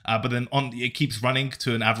 hour, but then it keeps running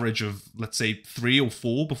to an average of, let's say, 3 or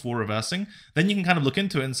 4 before reversing. Then you can kind of look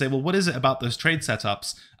into it and say, well, what is it about those trade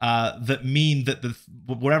setups that mean that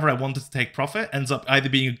wherever I wanted to take profit ends up either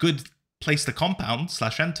being a good place to compound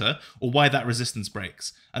 / enter, or why that resistance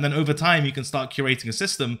breaks. And then over time you can start curating a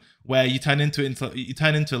system where you turn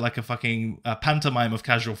into like a fucking pantomime of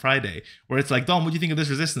Casual Friday, where it's like, Don, what do you think of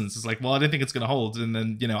this resistance? It's like, well, I don't think it's going to hold, and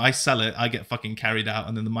then I sell it, I get fucking carried out,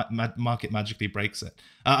 and then the market magically breaks it.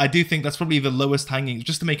 I do think that's probably the lowest hanging,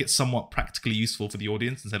 just to make it somewhat practically useful for the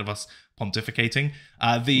audience instead of us pontificating,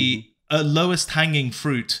 the lowest hanging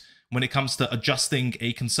fruit when it comes to adjusting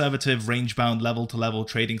a conservative range-bound level-to-level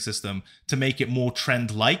trading system to make it more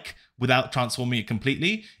trend-like without transforming it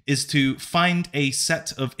completely, is to find a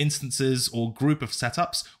set of instances or group of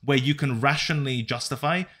setups where you can rationally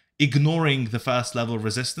justify ignoring the first level of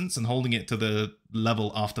resistance and holding it to the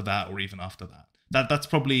level after that or even after that. That's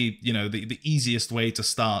probably the easiest way to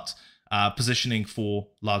start positioning for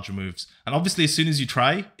larger moves. And obviously, as soon as you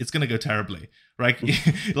try, it's going to go terribly. Right?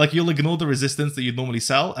 Like you'll ignore the resistance that you'd normally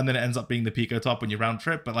sell, and then it ends up being the Pico top when you round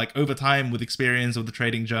trip. But like over time, with experience with the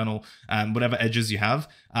trading journal and whatever edges you have,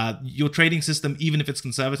 your trading system, even if it's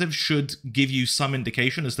conservative, should give you some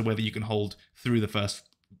indication as to whether you can hold through the first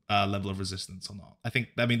level of resistance or not.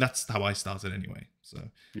 I mean, that's how I started anyway. So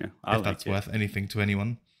yeah, if that's worth anything to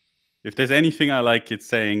anyone. If there's anything I like, it's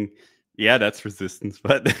saying, yeah, that's resistance,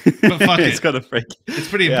 but fuck it's gonna break. It's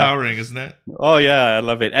pretty empowering, isn't it? Oh yeah, I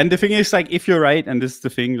love it. And the thing is, like, if you're right, and this is the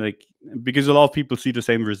thing, like, because a lot of people see the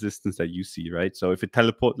same resistance that you see, right? So if it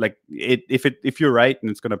teleport, like, if you're right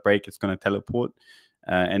and it's gonna break, it's gonna teleport,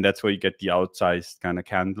 and that's where you get the outsized kind of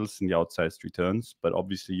candles and the outsized returns. But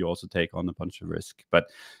obviously, you also take on a bunch of risk.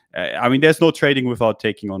 But I mean, there's no trading without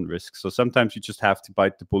taking on risk. So sometimes you just have to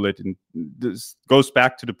bite the bullet, and this goes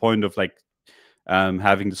back to the point of like,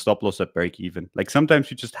 having the stop loss at break even. Like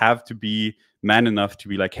sometimes you just have to be man enough to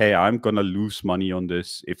be like, hey, I'm gonna lose money on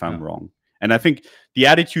this if I'm wrong. And I think the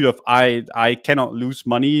attitude of I cannot lose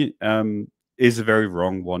money is a very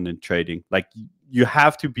wrong one in trading. Like you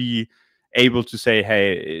have to be able to say,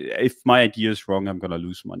 hey, if my idea is wrong, I'm gonna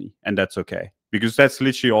lose money, and that's okay, because that's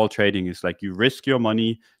literally all trading is. Like you risk your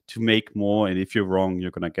money to make more, and if you're wrong,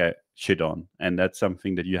 you're gonna get shit on, and that's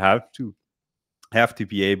something that you have to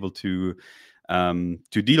be able to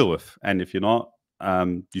deal with. And if you're not,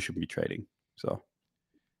 you shouldn't be trading. So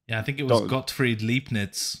yeah, I think it was Gottfried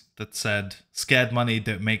Leibniz that said, scared money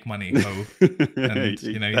don't make money, ho. And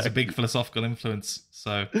exactly. He's a big philosophical influence.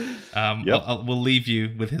 So we'll leave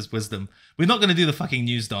you with his wisdom. We're not going to do the fucking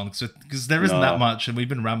news, Don, because there isn't that much, and we've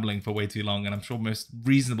been rambling for way too long, and I'm sure most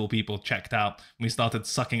reasonable people checked out when we started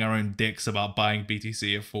sucking our own dicks about buying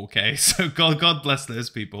BTC at 4K. So God bless those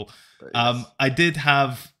people. Yes. I did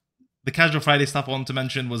have the Casual Friday stuff I want to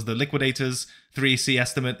mention was the Liquidators 3C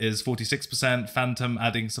estimate is 46%, Phantom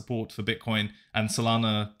adding support for Bitcoin, and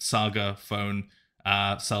Solana Saga phone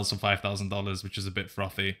sells for $5,000, which is a bit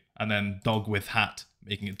frothy. And then Dog with Hat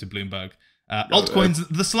making it to Bloomberg. Altcoins,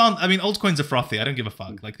 the Solana, I mean, altcoins are frothy. I don't give a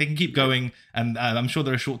fuck. Like, they can keep going, and I'm sure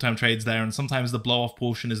there are short-term trades there, and sometimes the blow-off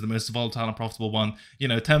portion is the most volatile and profitable one.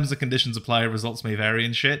 Terms and conditions apply, results may vary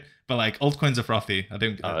and shit, but, like, altcoins are frothy. I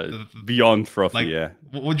think... beyond frothy, like, yeah.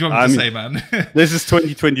 What do you want me to say, man? This is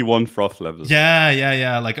 2021 froth levels.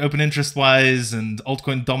 Yeah. Like, open interest-wise, and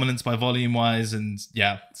altcoin dominance by volume-wise, and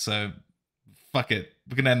yeah, so... Fuck it.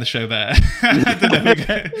 we're gonna end the show there. I don't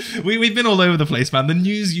know. We've been all over the place, man. The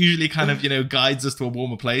news usually kind of, you know, guides us to a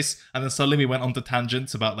warmer place, and then suddenly we went on to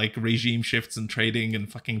tangents about like regime shifts and trading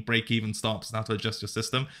and fucking break-even stops and how to adjust your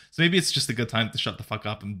system. So maybe it's just a good time to shut the fuck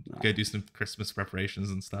up and go do some Christmas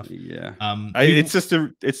preparations and stuff. Yeah.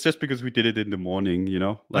 It's just because we did it in the morning, you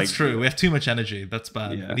know. Like, that's true. We have too much energy. That's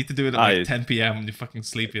bad. Yeah. We need to do it at like 10 p.m. when you're fucking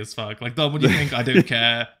sleepy as fuck. Like, Dom, what do you think? I don't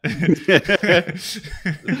care.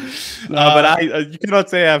 No, but you cannot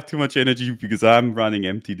say I have too much energy because I'm running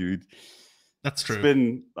empty, dude. That's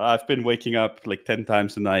true. I've been waking up like 10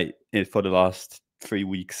 times a night for the last 3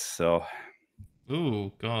 weeks. So,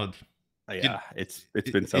 oh God, yeah, it's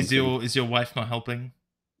been something. Is your wife not helping?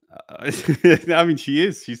 I mean, she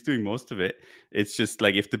is. She's doing most of it. It's just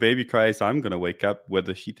like if the baby cries, I'm gonna wake up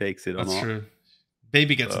whether she takes it or not. That's true.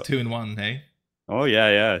 Baby gets a 2-in-1, hey? Oh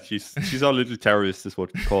yeah. She's our little terrorist, is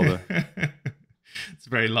what we call her. It's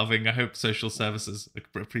very loving. I hope social services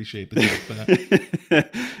appreciate the joke there.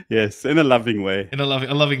 Yes, in a loving way. In a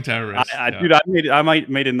loving terrorist. Dude, I made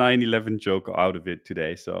a 9/11 joke out of it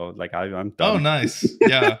today. So like I'm done. Oh, nice.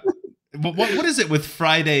 Yeah. What is it with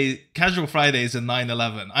casual Fridays and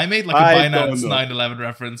 9/11? I made like a Binance 9/11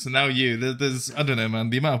 reference, and now there's I don't know, man.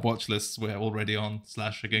 The amount of watch lists we're already on /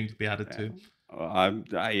 are going to be added to.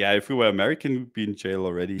 If we were American, we'd be in jail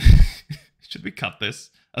already. Should we cut this?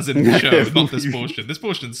 As in the show, not this portion. This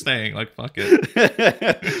portion's staying, like, fuck it.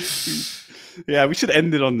 Yeah, we should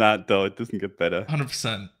end it on that, though. It doesn't get better.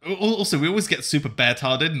 100%. Also, we always get super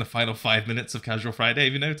bear-tarded in the final 5 minutes of Casual Friday.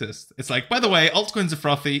 Have you noticed? It's like, by the way, altcoins are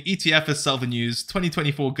frothy, ETF is sell the news,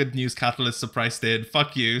 2024 good news catalysts are priced in,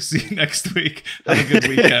 fuck you, see you next week, have a good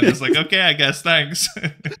weekend. It's like, okay, I guess, thanks.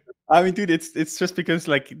 I mean, dude, it's just because,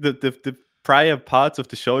 like, the prior parts of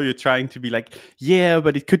the show, you're trying to be like, yeah,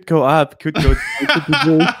 but it could go up, could go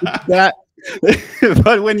that.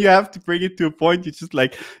 But when you have to bring it to a point, you're just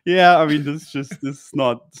like, yeah, I mean, this is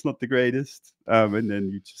not the greatest, and then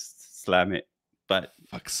you just slam it. But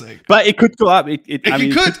fuck's sake! But it could go up. It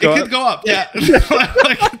could go up. Yeah,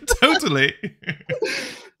 like, totally.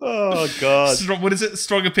 Oh God! What is it?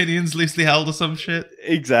 Strong opinions, loosely held, or some shit.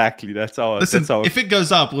 Exactly. Listen, if it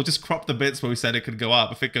goes up, we'll just crop the bits where we said it could go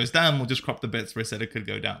up. If it goes down, we'll just crop the bits where we said it could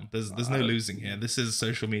go down. There's no losing here. This is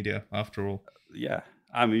social media, after all. Yeah.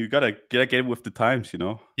 I mean, you gotta get with the times, you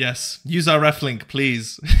know. Yes. Use our ref link,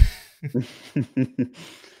 please.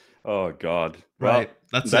 Oh God! Right,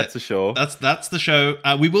 well, that's the show. That's the show.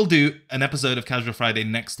 We will do an episode of Casual Friday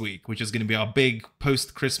next week, which is going to be our big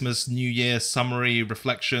post-Christmas, New Year summary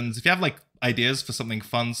reflections. If you have like ideas for something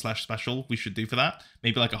fun / special, we should do for that.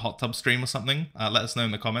 Maybe like a hot tub stream or something. Let us know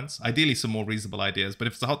in the comments. Ideally, some more reasonable ideas. But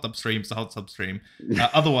if it's a hot tub stream, it's a hot tub stream.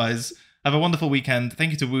 Otherwise, have a wonderful weekend.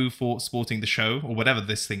 Thank you to Woo for supporting the show or whatever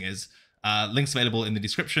this thing is. Links available in the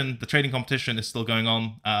description. The trading competition is still going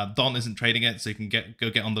on. Don isn't trading it, so you can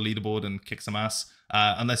go get on the leaderboard and kick some ass.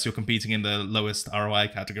 Unless you're competing in the lowest ROI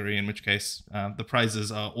category, in which case the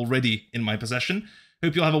prizes are already in my possession.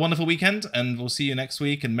 Hope you'll have a wonderful weekend, and we'll see you next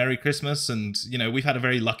week. And Merry Christmas. And we've had a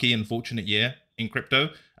very lucky and fortunate year in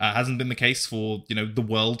crypto. Hasn't been the case for the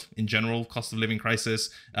world in general. Cost of living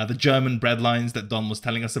crisis, the German breadlines that Don was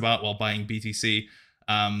telling us about while buying BTC.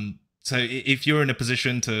 So if you're in a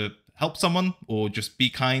position to help someone or just be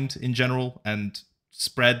kind in general and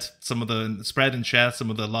spread and share some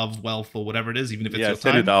of the love, wealth, or whatever it is, even if it's your time.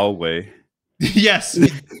 Send it our way. Yes.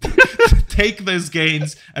 Take those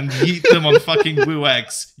gains and yeet them on fucking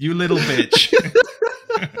WooX, you little bitch.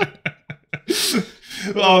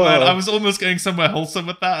 Oh man, I was almost going somewhere wholesome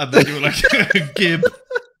with that, and then you were like, Gib.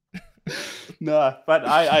 No, but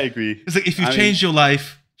I agree. It's like, if you change your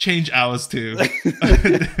life, change ours too.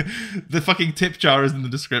 The fucking tip jar is in the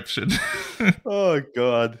description. Oh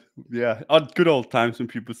God, yeah. Good old times when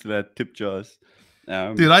people still had tip jars.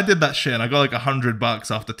 Dude, I did that shit. And I got like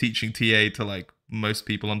 $100 after teaching TA to like most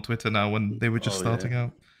people on Twitter now when they were just starting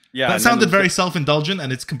out. Yeah, that sounded very self-indulgent,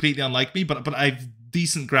 and it's completely unlike me. But I've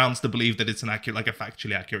decent grounds to believe that it's a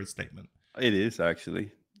factually accurate statement. It is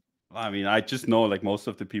actually. I mean, I just know like most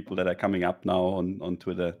of the people that are coming up now on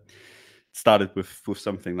Twitter started with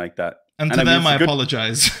something like that. And to them, I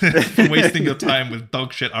apologize for wasting your time with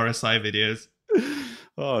dog shit RSI videos.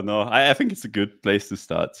 Oh no, I think it's a good place to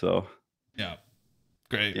start. So yeah,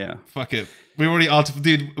 great. Yeah, fuck it. We already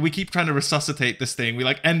dude. We keep trying to resuscitate this thing. We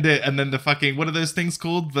like end it, and then the fucking what are those things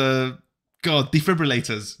called? The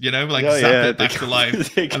defibrillators. Zap it back to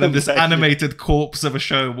life, and then this animated corpse of a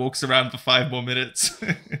show walks around for 5 more minutes.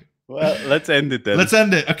 Well, let's end it then. Let's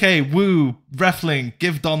end it. Okay, Woo, Reflink,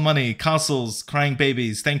 give Don money, castles, crying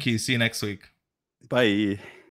babies. Thank you. See you next week. Bye.